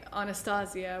like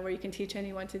Anastasia where you can teach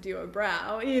anyone to do a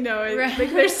brow, you know,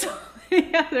 like there's so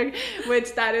many other,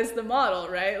 which that is the model,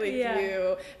 right? Like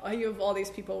you have all these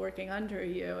people working under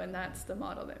you, and that's the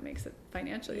model that makes it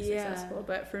financially successful.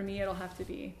 But for me, it'll have to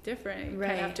be different. You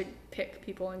kind of have to pick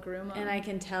people and groom them. And I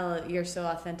can tell you're so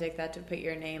authentic that to put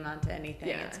your name onto anything,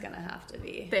 it's going to have to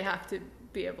be. They have to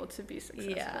be able to be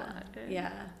successful at it.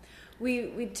 Yeah.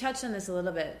 We touched on this a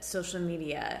little bit, social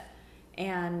media.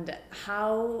 And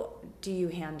how do you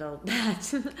handle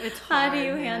that? It's hard, how do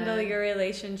you handle your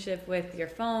relationship with your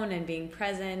phone and being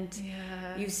present?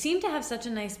 Yeah. You seem to have such a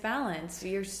nice balance.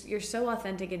 You're so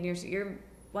authentic, and you're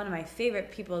one of my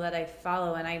favorite people that I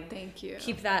follow, and I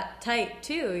keep that tight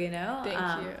too, you know?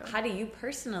 Thank you. How do you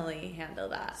personally handle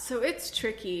that? So it's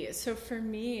tricky. So for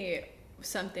me,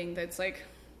 something that's like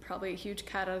probably a huge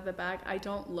cat out of the bag, I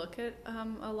don't look at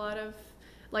a lot of,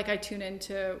 like, I tune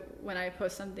into when I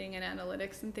post something in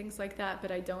analytics and things like that,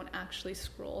 but I don't actually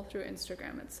scroll through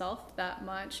Instagram itself that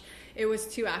much. It was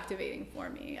too activating for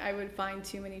me. I would find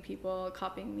too many people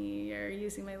copying me or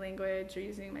using my language or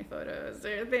using my photos,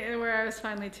 or where I was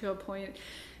finally to a point.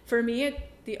 For me,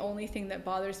 the only thing that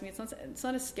bothers me, it's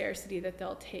not a scarcity that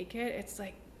they'll take it. It's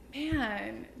like,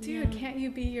 man, dude, can't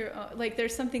you be your own? Like,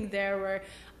 there's something there where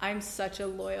I'm such a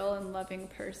loyal and loving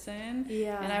person,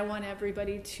 and I want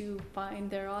everybody to find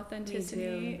their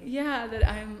authenticity.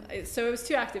 So it was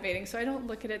too activating, so I don't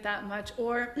look at it that much.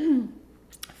 Or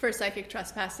for psychic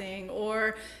trespassing,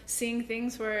 or seeing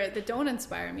things that don't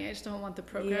inspire me. I just don't want the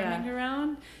programming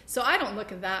around. So I don't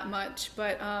look at that much,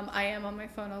 but I am on my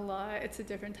phone a lot. It's a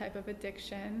different type of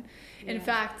addiction. In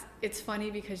fact, it's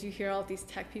funny because you hear all these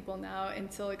tech people now in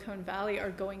Silicon Valley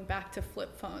are going back to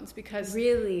flip phones because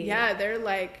they're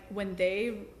like, when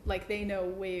they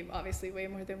know obviously way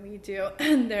more than we do,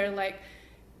 and they're like,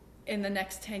 in the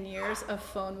next 10 years, a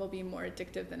phone will be more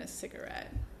addictive than a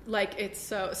cigarette. Like, it's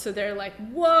so they're like,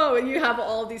 whoa, and you have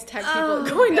all these tech people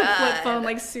going to flip phone,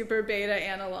 like super beta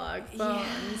analog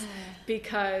phones,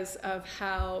 because of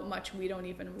how much we don't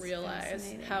even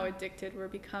realize how addicted we're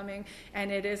becoming.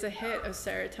 And it is a hit of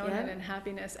serotonin and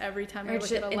happiness every time I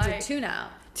look at a light. It's a tune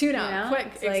out, quick,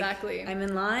 it's exactly. Like, I'm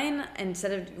in line,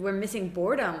 we're missing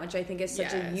boredom, which I think is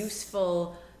such a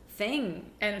useful thing.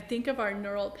 And think of our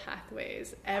neural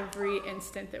pathways every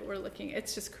instant that we're looking.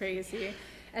 It's just crazy.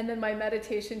 And then my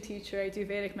meditation teacher, I do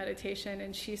Vedic meditation,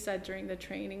 and she said during the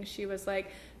training, she was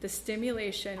like, the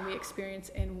stimulation we experience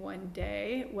in one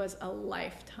day was a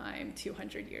lifetime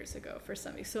 200 years ago for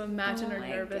somebody. So imagine our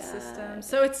nervous system.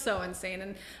 So it's so insane.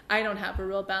 And I don't have a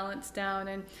real balance down.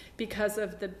 And because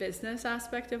of the business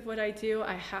aspect of what I do,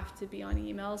 I have to be on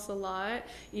emails a lot,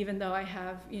 even though I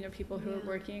have, people who are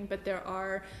working. But there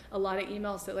are a lot of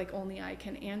emails that like only I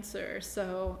can answer.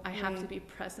 So I have to be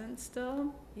present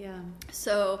still. Yeah.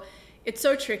 So it's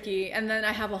so tricky. And then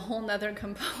I have a whole nother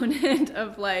component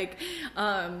of like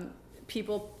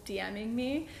people DMing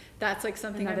me. That's like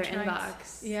something another I'm trying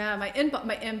inbox.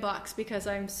 My inbox, because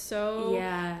I'm so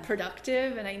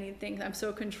productive and I need things. I'm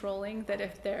so controlling that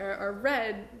if there are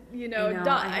red, dots.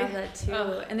 I have that too.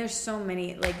 And there's so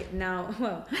many, like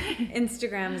now,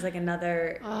 Instagram is like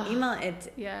another email.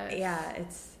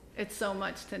 It's so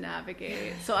much to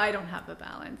navigate. So I don't have a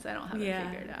balance. I don't have it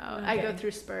figured out. Okay. I go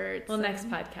through spurts. Well, next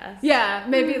podcast. Yeah,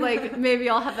 maybe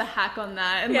I'll have the hack on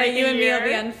that. And you and me will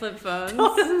be on flip phones.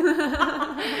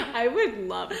 I would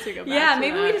love to go back. Yeah,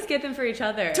 maybe we just get them for each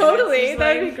other. Totally,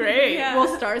 that'd be great. Yeah.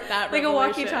 We'll start that like a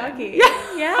walkie-talkie.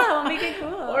 Yeah, we'll make it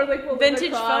cool. Or like we'll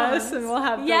vintage phones, and we'll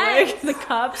have the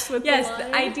cups with the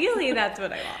line. Ideally that's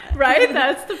what I want. Right,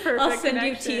 that's the perfect. I'll send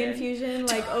you tea infusion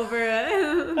over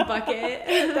a bucket.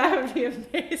 That would be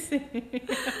amazing.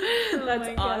 That's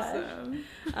awesome.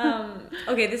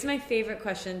 Okay, this is my favorite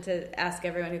question to ask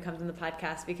everyone who comes on the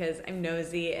podcast because I'm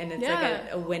nosy and it's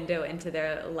like a window into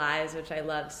their lives, which I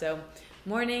love. So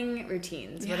morning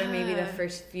routines. What are maybe the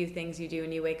first few things you do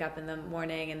when you wake up in the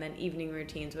morning, and then evening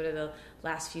routines? What are the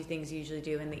last few things you usually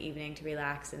do in the evening to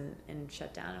relax and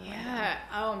shut down? And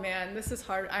oh man, this is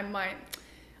hard.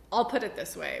 I'll put it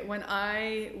this way. When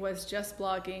I was just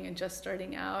blogging and just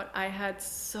starting out, I had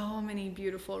so many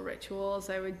beautiful rituals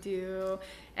I would do.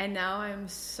 And now I'm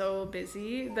so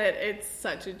busy that it's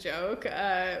such a joke.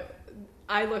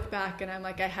 I look back and I'm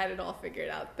like, I had it all figured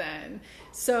out then.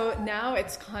 So now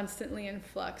it's constantly in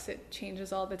flux. It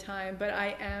changes all the time. But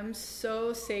I am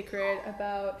so sacred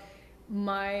about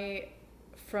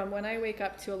from when I wake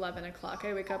up to 11 o'clock,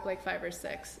 I wake up like 5 or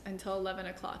 6 until 11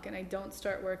 o'clock, and I don't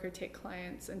start work or take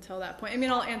clients until that point. I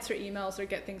mean, I'll answer emails or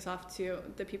get things off to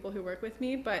the people who work with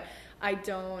me, but I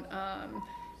don't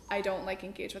like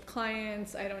engage with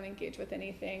clients. I don't engage with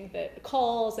anything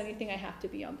anything I have to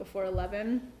be on before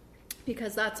 11,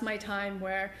 because that's my time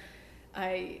where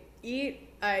I eat,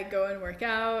 I go and work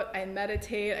out, I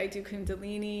meditate, I do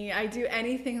Kundalini, I do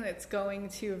anything that's going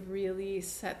to really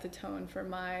set the tone for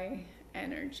my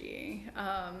energy.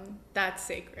 That's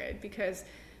sacred, because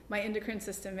my endocrine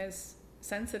system is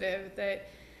sensitive, that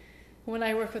when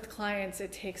I work with clients,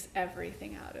 it takes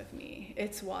everything out of me.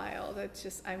 It's wild. It's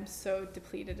just, I'm so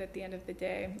depleted at the end of the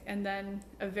day. And then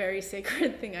a very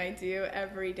sacred thing I do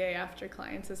every day after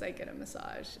clients is I get a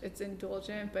massage. It's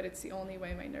indulgent, but it's the only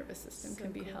way my nervous system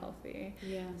can be healthy.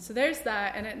 Yeah. So there's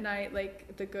that. And at night,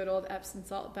 like the good old Epsom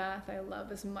salt bath, I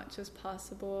love as much as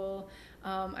possible.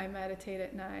 I meditate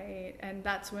at night, and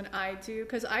that's when I do,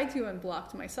 because I do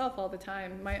unblocked myself all the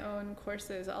time. My own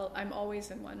courses, I'm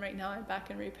always in one. Right now I'm back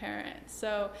in Reparent.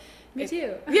 So me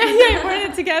too. Yeah, we're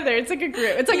in it together. It's like a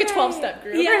group. It's like a 12-step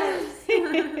group. Yeah.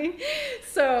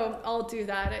 So I'll do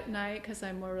that at night because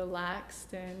I'm more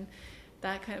relaxed and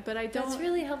that kind of, but I don't. That's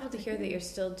really helpful to hear that you're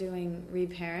still doing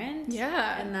Reparent.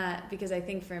 Yeah. And that, because I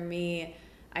think for me,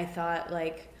 I thought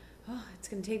like, oh, it's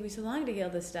going to take me so long to heal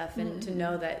this stuff, and to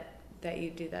know that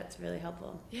you do, that's really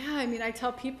helpful. Yeah, I mean, I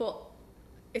tell people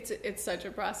it's such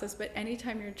a process, but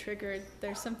anytime you're triggered,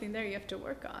 there's something there you have to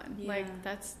work on. Yeah. Like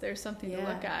there's something to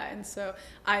look at. And so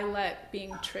I let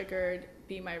being triggered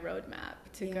be my roadmap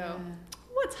to go,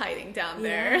 what's hiding down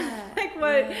there? Like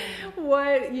what,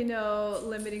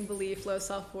 limiting belief, low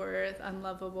self-worth,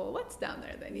 unlovable, what's down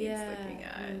there that needs looking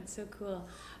at? It's so cool.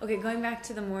 Okay, going back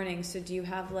to the morning, so do you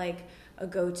have like a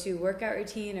go-to workout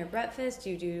routine or breakfast? Do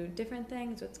you do different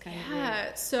things? What's kind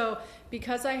of so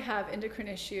because I have endocrine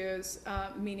issues,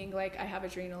 meaning like I have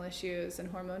adrenal issues and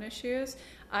hormone issues,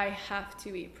 I have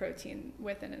to eat protein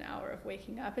within an hour of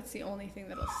waking up. It's the only thing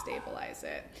that'll stabilize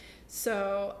it.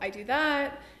 So I do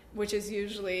that, which is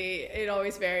usually, it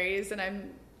always varies, and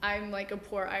I'm like a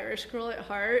poor Irish girl at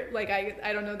heart. Like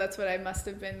I don't know, that's what I must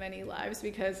have been many lives,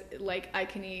 because like I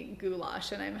can eat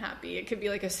goulash and I'm happy. It could be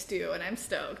like a stew and I'm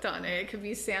stoked on it. It could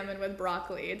be salmon with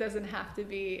broccoli. It doesn't have to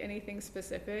be anything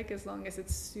specific, as long as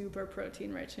it's super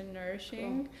protein rich and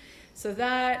nourishing. Cool. So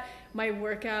that, my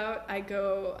workout, I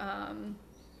go,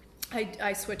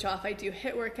 I switch off. I do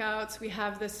HIIT workouts. We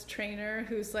have this trainer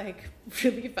who's like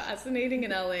really fascinating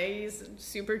in LA. He's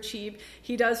super cheap.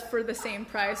 He does for the same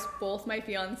price both my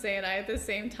fiance and I at the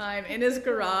same time in his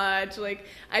garage. Like,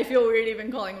 I feel weird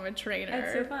even calling him a trainer.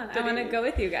 That's so fun. I want to go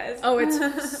with you guys. Oh,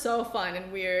 it's so fun and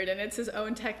weird, and it's his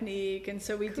own technique. And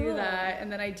so we do that,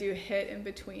 and then I do HIIT in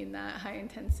between that, high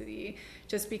intensity,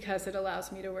 just because it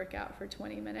allows me to work out for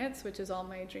 20 minutes, which is all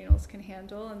my adrenals can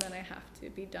handle, and then I have to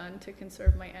be done to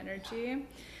conserve my energy.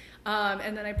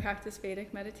 And then I practice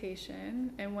Vedic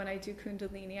meditation, and when I do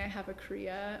Kundalini, I have a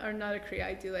Kriya, or not a Kriya,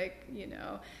 I do like,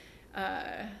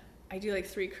 I do like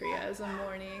 3 Kriyas a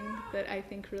morning that I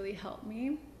think really help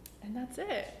me, and that's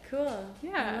it. Cool.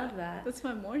 Yeah. I love that. That's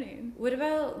my morning. What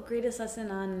about greatest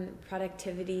lesson on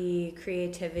productivity,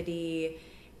 creativity,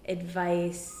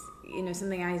 advice?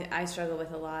 Something I struggle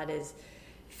with a lot is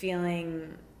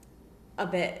feeling a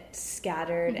bit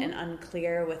scattered and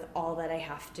unclear with all that I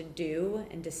have to do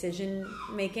and decision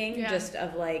making, just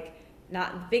of like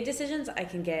not big decisions. I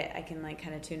can like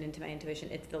kind of tune into my intuition.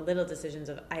 It's the little decisions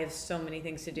of, I have so many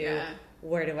things to do. Yeah.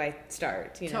 Where do I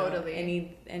start? You know,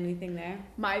 totally. Anything there?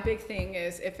 My big thing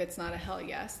is, if it's not a hell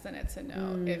yes, then it's a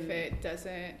no. If it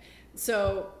doesn't,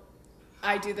 so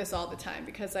I do this all the time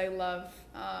because I love,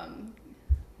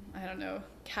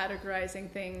 categorizing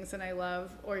things, and I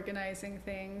love organizing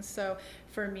things. So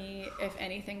for me, if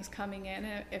anything's coming in,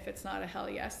 if it's not a hell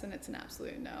yes, then it's an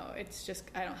absolute no. It's just,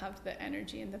 I don't have the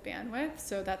energy and the bandwidth.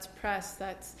 So that's press,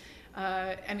 that's,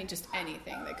 just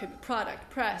anything that could be product,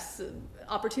 press,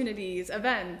 opportunities,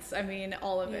 events.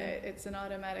 All of it. It's an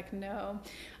automatic no.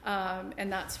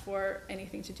 And that's for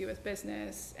anything to do with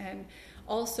business. And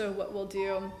also what we'll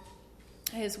do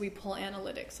is we pull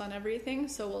analytics on everything.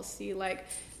 So we'll see, like,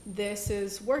 this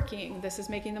is working, this is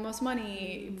making the most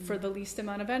money for the least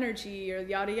amount of energy, or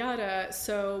yada yada.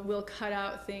 So we'll cut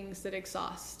out things that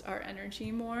exhaust our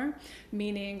energy more,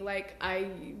 meaning, like, I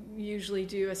usually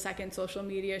do a second social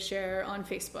media share on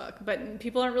Facebook, but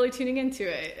people aren't really tuning into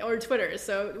it, or Twitter,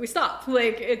 so we stop.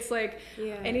 Like, it's like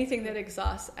anything that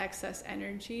exhausts excess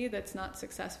energy that's not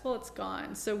successful, it's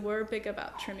gone. So we're big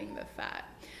about trimming the fat.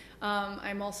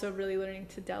 I'm also really learning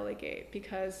to delegate,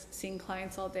 because seeing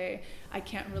clients all day, I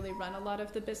can't really run a lot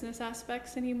of the business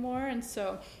aspects anymore. And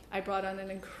so I brought on an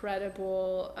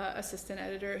incredible assistant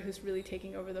editor who's really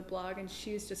taking over the blog, and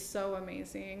she's just so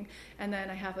amazing. And then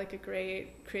I have, like, a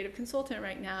great creative consultant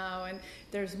right now, and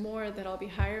there's more that I'll be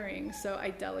hiring. So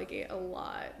I delegate a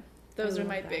lot. Those are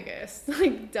my biggest.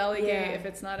 Like, delegate. If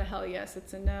it's not a hell yes,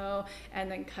 it's a no.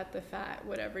 And then cut the fat.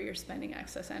 Whatever you're spending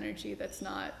excess energy that's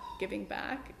not giving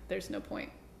back, there's no point.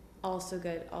 Also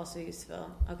good, also useful.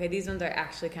 Okay, these ones are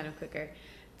actually kind of quicker.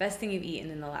 Best thing you've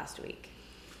eaten in the last week?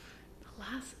 The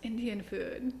last Indian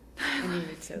food. Indian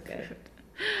food's so good.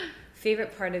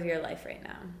 Favorite part of your life right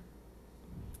now?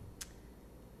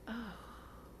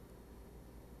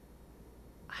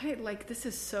 This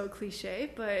is so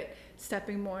cliche, but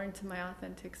stepping more into my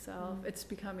authentic self, it's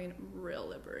becoming real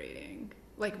liberating,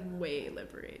 like way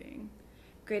liberating.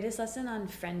 Greatest lesson on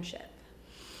friendship?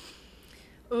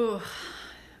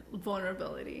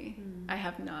 Vulnerability. I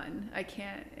have none. I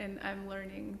can't, and I'm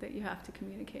learning that you have to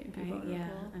communicate and be vulnerable. Yeah,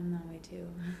 I'm that way too.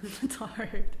 It's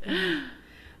hard.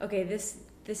 Okay, this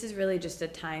is really just a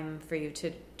time for you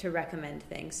to recommend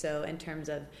things. So in terms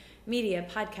of media,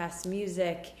 podcasts,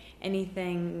 music,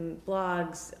 anything,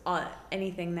 blogs,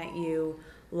 anything that you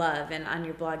love. And on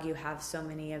your blog, you have so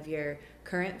many of your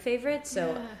current favorites.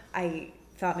 So I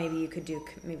thought maybe you could do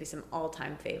maybe some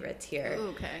all-time favorites here.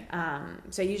 Okay.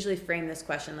 So I usually frame this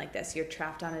question like this. You're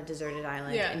trapped on a deserted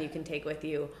island, and you can take with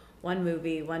you one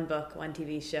movie, one book, one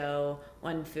TV show,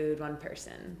 one food, one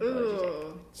person.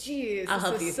 Ooh, jeez, I'll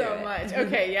help you so much.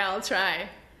 Okay, yeah, I'll try.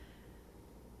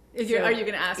 Are you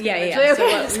going to ask me? Yeah.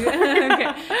 Okay.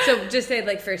 Okay. So just say,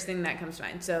 like, first thing that comes to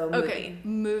mind. So movie. Okay.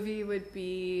 Movie would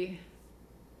be...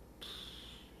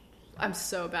 I'm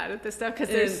so bad at this stuff because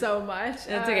there's so much.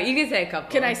 That's okay. You can say a couple.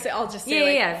 Can I say? I'll just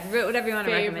say whatever you want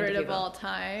to recommend to favorite people. of all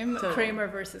time. Totally. Kramer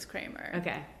versus Kramer.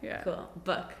 Okay. Yeah. Cool.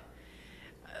 Book.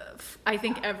 I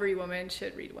think every woman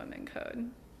should read Women Code.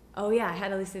 Oh yeah, I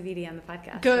had Alisa Vitti on the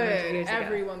podcast. Good.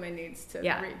 Every woman needs to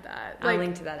read that. I'll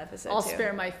link to that episode. I'll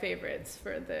spare my favorites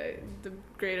for the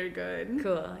greater good.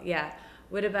 Cool. Yeah.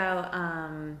 What about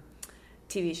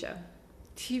TV show?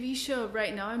 TV show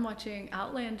right now I'm watching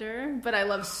Outlander, but I'm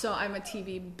a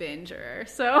TV binger,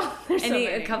 so there's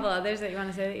a couple others that you want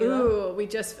to say that you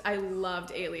love? I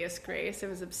loved Alias Grace. I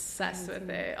was obsessed with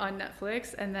it on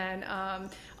Netflix, and then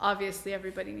obviously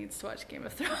everybody needs to watch Game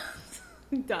of Thrones.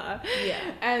 Duh. Yeah.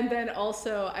 And then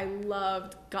also I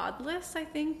loved Godless, I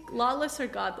think. Lawless or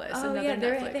Godless. Oh, another yeah.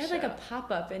 Netflix They had show. like a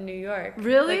pop-up in New York.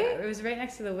 Really? Like, it was right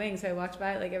next to the Wing, so I walked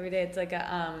by it like every day. It's like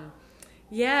a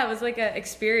it was like an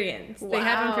experience. Wow. They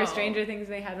had one for Stranger Things.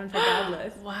 They had one for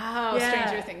Godless. Wow. Yeah.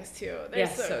 Stranger Things too. They're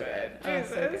so good. Jesus.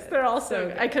 So good. They're all so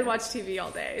good. I could watch TV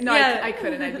all day. No, I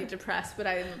couldn't. I'd be depressed, but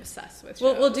I am obsessed with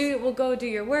shows. We'll go do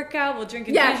your workout. We'll drink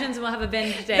infusions, and we'll have a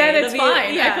binge day. Then it's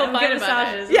fine. I feel fine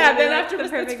about it. Yeah, then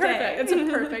afterwards it's perfect. It's a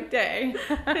perfect day.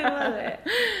 I love it.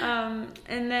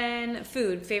 And then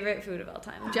favorite food of all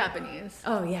time. Japanese.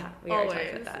 Oh yeah, we already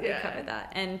talked about that. Yeah. We covered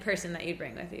that. And person that you'd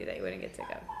bring with you that you wouldn't get sick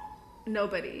of.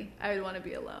 Nobody. I would want to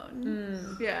be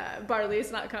alone. Yeah,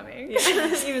 Barley's not coming. Yeah.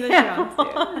 Even though she wants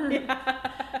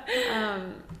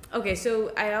to. Okay,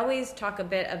 so I always talk a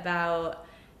bit about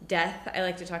death. I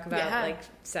like to talk about like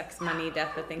sex, money,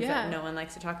 death, the things that no one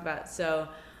likes to talk about. So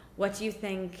what do you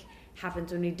think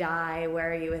happens when we die?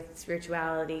 Where are you with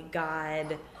spirituality,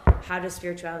 God? How does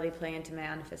spirituality play into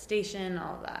manifestation?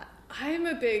 All of that.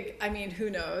 who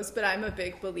knows, but I'm a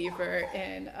big believer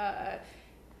in...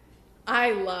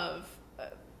 I love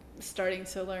starting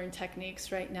to learn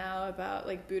techniques right now about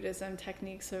like Buddhism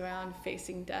techniques around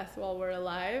facing death while we're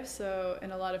alive. So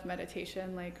in a lot of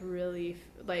meditation, like really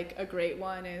like a great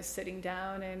one is sitting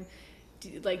down and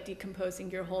like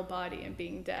decomposing your whole body and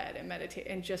being dead, and meditate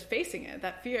and just facing it,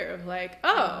 that fear of like,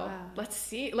 let's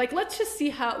just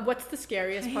see what's the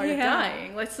scariest part of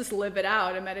dying. Let's just live it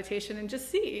out in meditation and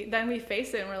just see. Then we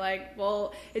face it and we're like,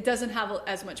 well, it doesn't have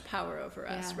as much power over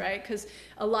us, right? Because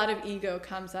a lot of ego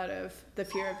comes out of the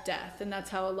fear of death, and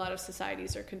that's how a lot of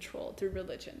societies are controlled, through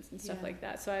religions and stuff like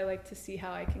that. So I like to see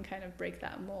how I can kind of break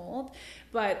that mold.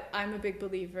 But I'm a big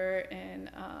believer in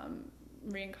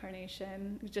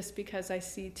reincarnation, just because I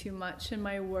see too much in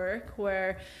my work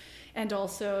and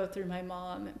also through my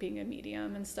mom being a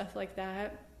medium and stuff like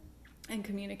that, and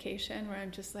communication, where I'm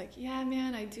just like, yeah,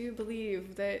 man, I do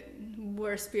believe that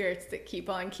we're spirits that keep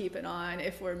on keeping on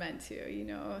if we're meant to, you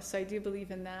know. So I do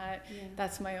believe in that.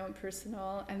 That's my own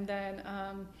personal. And then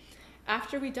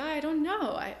after we die, I don't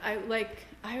know,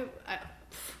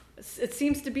 it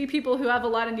seems to be people who have a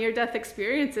lot of near-death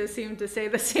experiences seem to say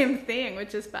the same thing,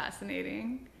 which is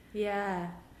fascinating. Yeah,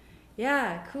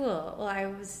 cool. Well, I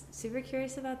was super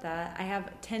curious about that. I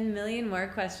have 10 million more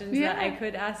questions that I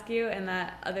could ask you and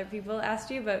that other people asked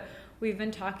you, but we've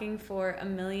been talking for a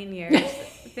million years.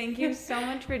 Thank you so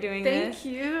much for doing this. Thank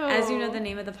you. As you know, the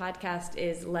name of the podcast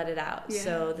is Let It Out.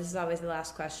 So this is always the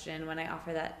last question when I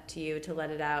offer that to you, to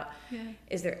let it out.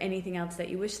 Is there anything else that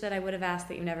you wish that I would have asked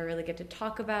that you never really get to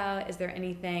talk about? Is there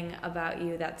anything about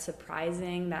you that's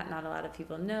surprising that not a lot of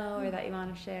people know or that you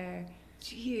want to share?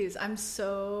 Jeez, I'm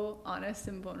so honest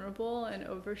and vulnerable and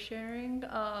oversharing.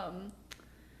 I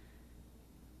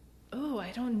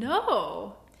don't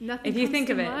know. Nothing. If you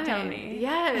think of it, mind. tell me.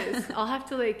 Yes, I'll have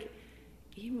to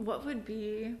what would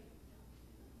be?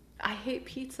 I hate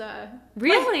pizza.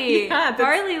 Really?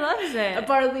 Barley loves it.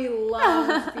 Barley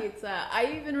loves pizza.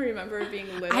 I even remember being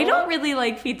little. I don't really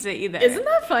like pizza either. Isn't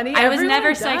that funny? I was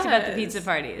never psyched about the pizza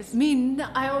parties.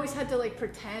 I always had to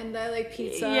pretend I like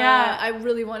pizza. Yeah. I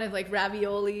really wanted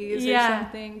raviolis or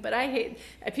something. But I hate.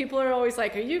 People are always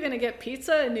like, "Are you gonna get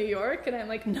pizza in New York?" And I'm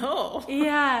like, "No."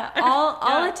 Yeah.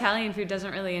 All Italian food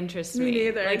doesn't really interest me. Me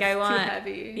neither. Like it's I want too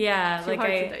heavy. Yeah. Too hard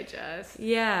to digest.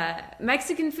 Yeah.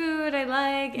 Mexican food I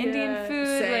like. Indian food,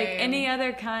 same. like any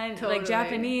other kind, like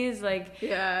Japanese,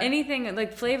 anything,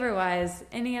 like flavor wise,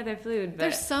 any other food. But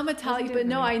there's some Italian, but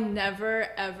no, I never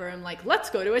ever am like, let's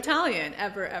go to Italian,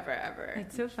 ever.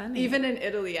 It's so funny. Even in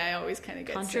Italy, I always kind of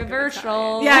get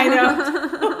controversial. Yeah, I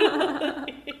know.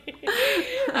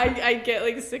 I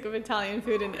get sick of Italian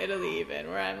food in Italy, even,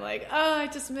 where I'm like, oh, I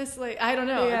just miss I don't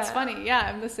know. It's funny. Yeah,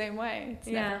 I'm the same way. It's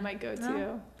never my go-to.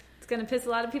 No. It's gonna piss a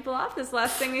lot of people off, this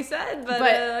last thing we said, but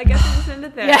I guess we'll just end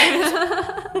it there.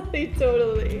 Yeah,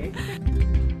 totally.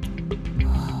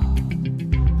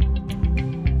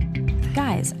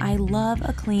 Guys, I love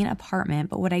a clean apartment,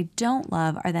 but what I don't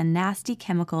love are the nasty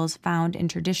chemicals found in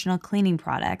traditional cleaning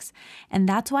products, and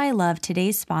that's why I love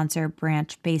today's sponsor,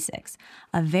 Branch Basics,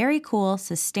 a very cool,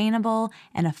 sustainable,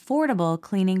 and affordable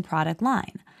cleaning product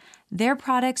line. Their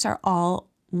products are all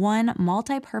one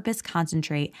multi-purpose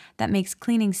concentrate that makes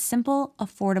cleaning simple,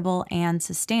 affordable, and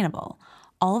sustainable.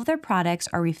 All of their products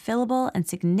are refillable and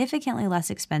significantly less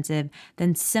expensive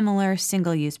than similar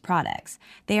single-use products.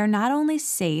 They are not only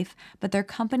safe, but their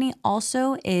company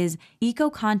also is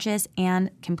eco-conscious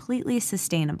and completely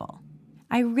sustainable.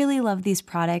 I really love these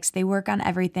products. They work on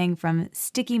everything from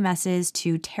sticky messes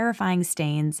to terrifying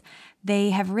stains. They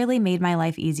have really made my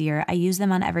life easier. I use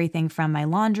them on everything from my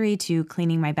laundry to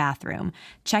cleaning my bathroom.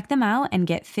 Check them out and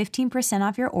get 15%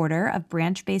 off your order of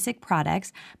Branch Basic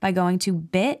products by going to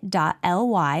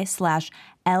bit.ly/LIO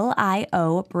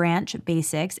Branch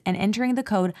Basics and entering the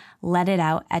code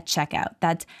LETITOUT at checkout.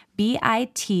 That's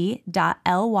bit.ly/LIO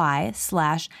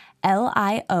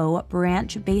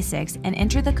Branch Basics and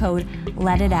enter the code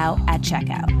LETITOUT at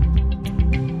checkout.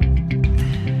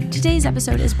 Today's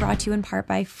episode is brought to you in part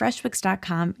by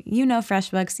FreshBooks.com. You know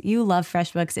FreshBooks. You love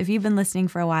FreshBooks. If you've been listening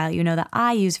for a while, you know that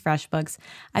I use FreshBooks.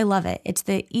 I love it. It's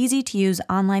the easy-to-use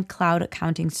online cloud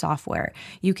accounting software.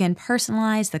 You can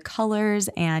personalize the colors,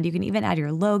 and you can even add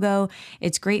your logo.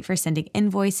 It's great for sending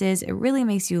invoices. It really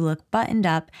makes you look buttoned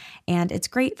up, and it's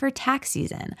great for tax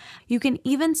season. You can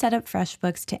even set up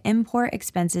FreshBooks to import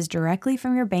expenses directly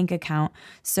from your bank account,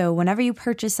 so whenever you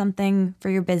purchase something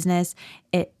for your business,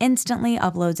 it instantly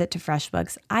uploads it to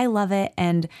FreshBooks. I love it,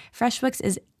 and FreshBooks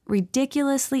is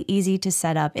ridiculously easy to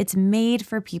set up. It's made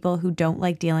for people who don't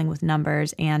like dealing with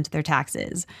numbers and their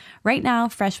taxes. Right now,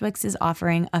 FreshBooks is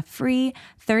offering a free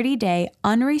 30-day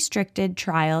unrestricted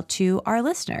trial to our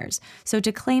listeners. So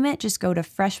to claim it, just go to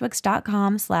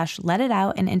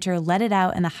freshbooks.com/letitout and enter "let it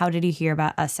out" in the "How did you hear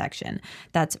about us" section.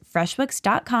 That's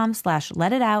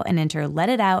freshbooks.com/letitout and enter "let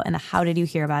it out" in the "How did you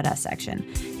hear about us" section.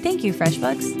 Thank you,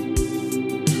 FreshBooks.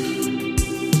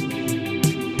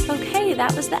 Okay,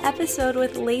 that was the episode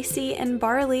with Lacey and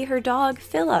Barley, her dog,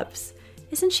 Phillips.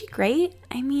 Isn't she great?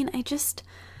 I mean, I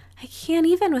can't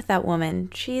even with that woman.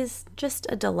 She's just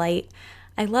a delight.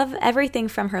 I love everything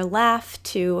from her laugh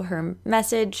to her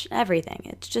message,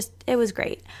 everything. It was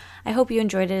great. I hope you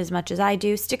enjoyed it as much as I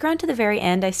do. Stick around to the very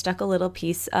end. I stuck a little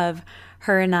piece of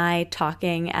her and I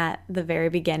talking at the very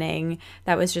beginning.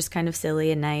 That was just kind of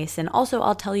silly and nice. And also,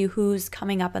 I'll tell you who's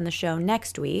coming up on the show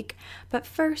next week. But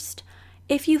first,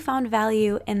 if you found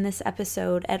value in this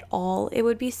episode at all, it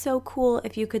would be so cool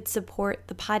if you could support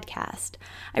the podcast.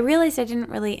 I realized I didn't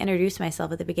really introduce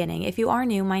myself at the beginning. If you are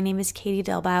new, my name is Katie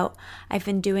Delbout. I've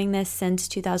been doing this since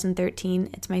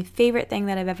 2013. It's my favorite thing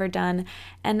that I've ever done,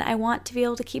 and I want to be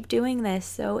able to keep doing this.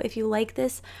 So if you like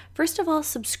this, first of all,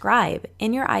 subscribe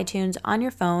in your iTunes, on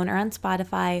your phone, or on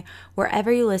Spotify,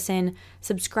 wherever you listen.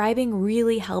 Subscribing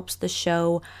really helps the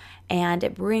show, and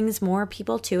it brings more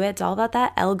people to it. It's all about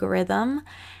that algorithm.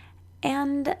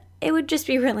 And it would just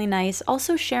be really nice.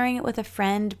 Also, sharing it with a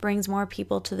friend brings more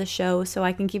people to the show so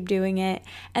I can keep doing it.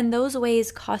 And those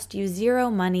ways cost you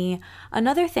zero money.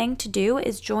 Another thing to do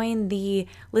is join the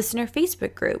listener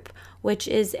Facebook group, which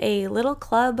is a little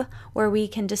club where we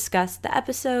can discuss the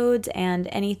episodes and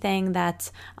anything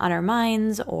that's on our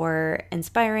minds or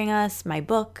inspiring us. My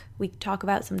book, we talk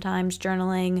about sometimes,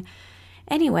 journaling.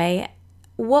 Anyway,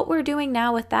 what we're doing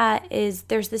now with that is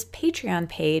there's this Patreon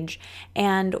page,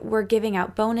 and we're giving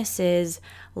out bonuses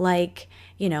like,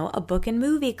 a book and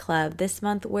movie club. This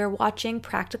month we're watching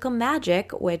Practical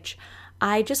Magic, which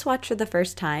I just watched for the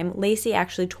first time. Lacey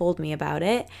actually told me about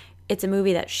it. It's a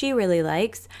movie that she really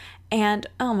likes. And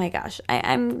oh my gosh,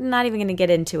 I'm not even going to get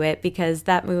into it because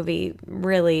that movie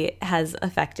really has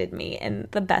affected me in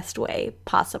the best way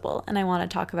possible. And I want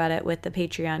to talk about it with the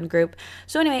Patreon group.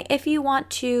 So anyway, if you want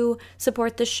to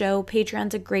support the show,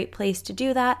 Patreon's a great place to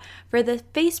do that. For the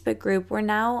Facebook group, we're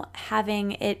now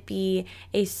having it be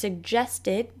a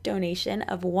suggested donation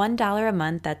of $1 a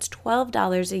month. That's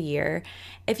 $12 a year.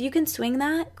 If you can swing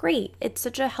that, great. It's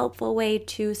such a helpful way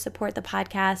to support the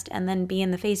podcast and then be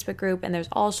in the Facebook group. And there's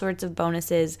all sorts of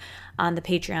bonuses on the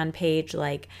Patreon page,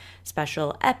 like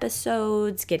special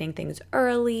episodes, getting things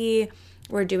early.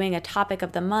 We're doing a topic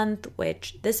of the month,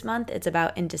 which this month it's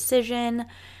about indecision.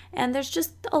 And there's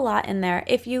just a lot in there.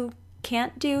 If you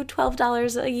can't do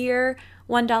 $12 a year,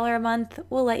 $1 a month,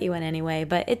 we'll let you in anyway,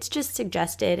 but it's just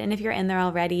suggested. And if you're in there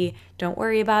already, don't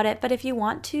worry about it. But if you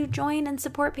want to join and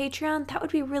support Patreon, that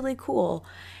would be really cool.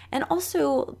 And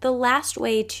also, the last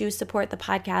way to support the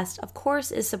podcast, of course,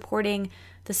 is supporting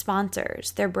the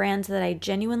sponsors. They're brands that I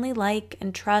genuinely like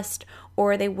and trust,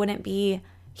 or they wouldn't be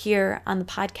here on the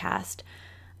podcast.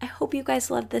 I hope you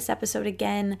guys loved this episode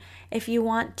again. If you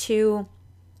want to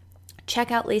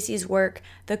check out Lacey's work,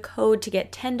 the code to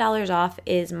get $10 off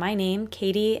is my name,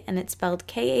 Katie, and it's spelled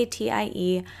Katie.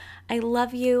 I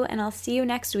love you, and I'll see you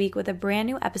next week with a brand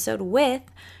new episode with,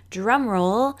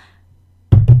 drumroll,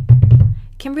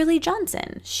 Kimberly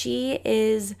Johnson. She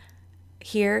is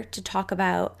here to talk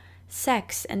about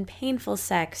sex and painful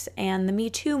sex and the Me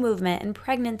Too movement and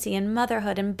pregnancy and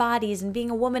motherhood and bodies and being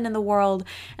a woman in the world.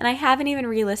 And I haven't even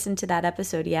re-listened to that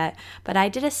episode yet, but I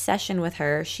did a session with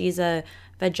her. She's a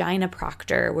vagina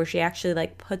proctor where she actually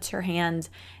puts her hands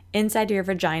inside your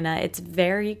vagina. It's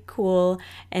very cool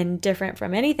and different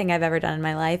from anything I've ever done in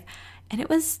my life. And it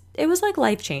was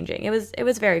life-changing. It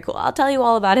was very cool. I'll tell you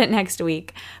all about it next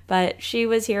week. But she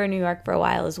was here in New York for a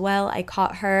while as well. I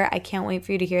caught her. I can't wait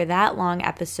for you to hear that long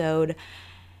episode.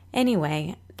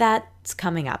 Anyway, that's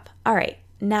coming up. All right,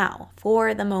 now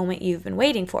for the moment you've been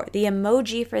waiting for. The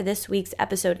emoji for this week's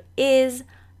episode is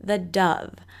the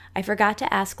dove. I forgot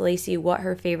to ask Lacey what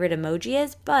her favorite emoji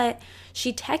is, but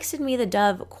she texted me the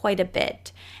dove quite a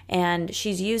bit, and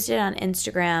she's used it on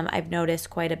Instagram, I've noticed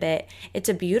quite a bit. It's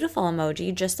a beautiful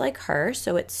emoji, just like her,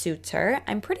 so it suits her.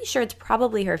 I'm pretty sure it's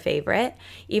probably her favorite,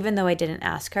 even though I didn't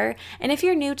ask her. And if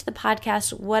you're new to the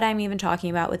podcast, what I'm even talking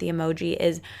about with the emoji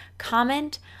is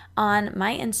comment on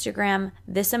my Instagram,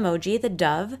 this emoji, the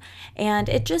dove, and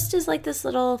it just is like this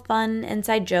little fun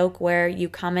inside joke where you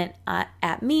comment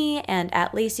at me and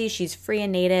at Lacey. She's free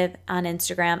and native on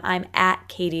Instagram. I'm at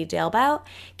Katie Dalebout,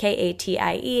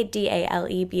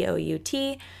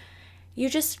 KatieDalebout. you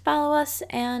just follow us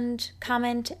and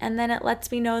comment, and then it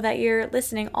lets me know that you're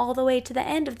listening all the way to the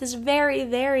end of this very,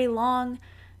 very long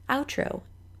outro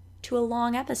to a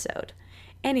long episode.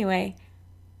 Anyway,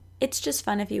 it's just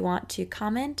fun if you want to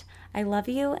comment. I love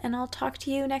you, and I'll talk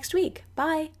to you next week.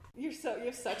 Bye. You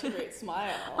have such a great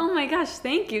smile. Oh my gosh,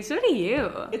 thank you. So do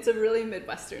you. It's a really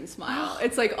Midwestern smile.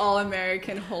 It's like all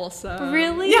American, wholesome.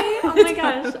 Really? Yeah, Oh my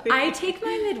gosh. totally. I take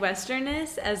my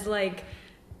Midwesternness as like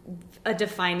a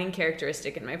defining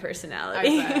characteristic in my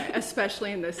personality. I bet,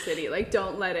 especially in this city. Like,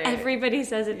 don't let it. Everybody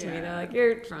says it to me. Yeah. They're like,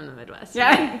 you're from the Midwest.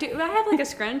 Yeah. Do I have like a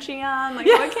scrunchie on? Like,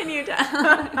 what can you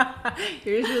tell?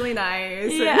 You're usually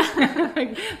nice. Yeah.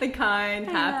 like kind,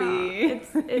 happy.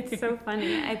 It's so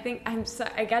funny. I think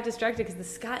I got distracted because the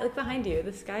sky, look behind you.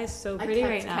 The sky is so pretty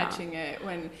right now. I kept catching it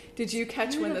did you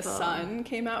catch when the Beautiful. sun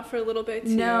came out for a little bit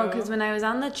too? No, because when I was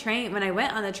on the train, when I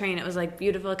went on the train, it was like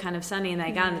beautiful, kind of sunny, and then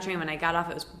I got on the train. When I got off,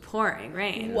 it was pouring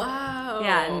rain. Wow.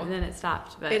 Yeah, and then it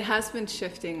stopped. But it has been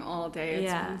shifting all day. It's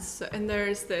Yeah. been and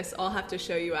there's this, I'll have to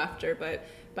show you after, but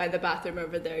by the bathroom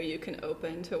over there, you can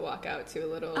open to walk out to a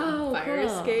little fire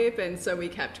cool. escape. And so we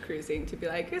kept cruising to be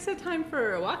like, is it time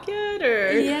for a walk yet?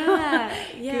 Or yeah.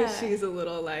 Because she's a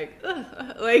little like,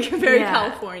 like very Yeah.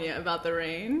 California about the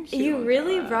rain. She You won't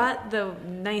really go out. brought the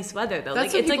nice weather though.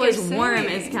 That's Like what it's like people as are warm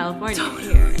saying. as California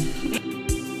here.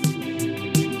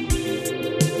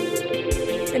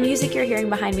 The music you're hearing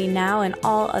behind me now and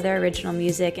all other original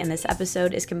music in this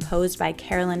episode is composed by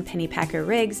Carolyn Pennypacker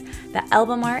Riggs. The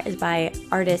album art is by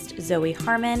artist Zoe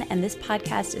Harmon, and this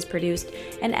podcast is produced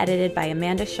and edited by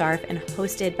Amanda Sharf and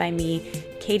hosted by me,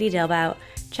 Katie Delbout.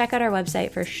 Check out our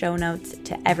website for show notes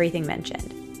to everything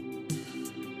mentioned.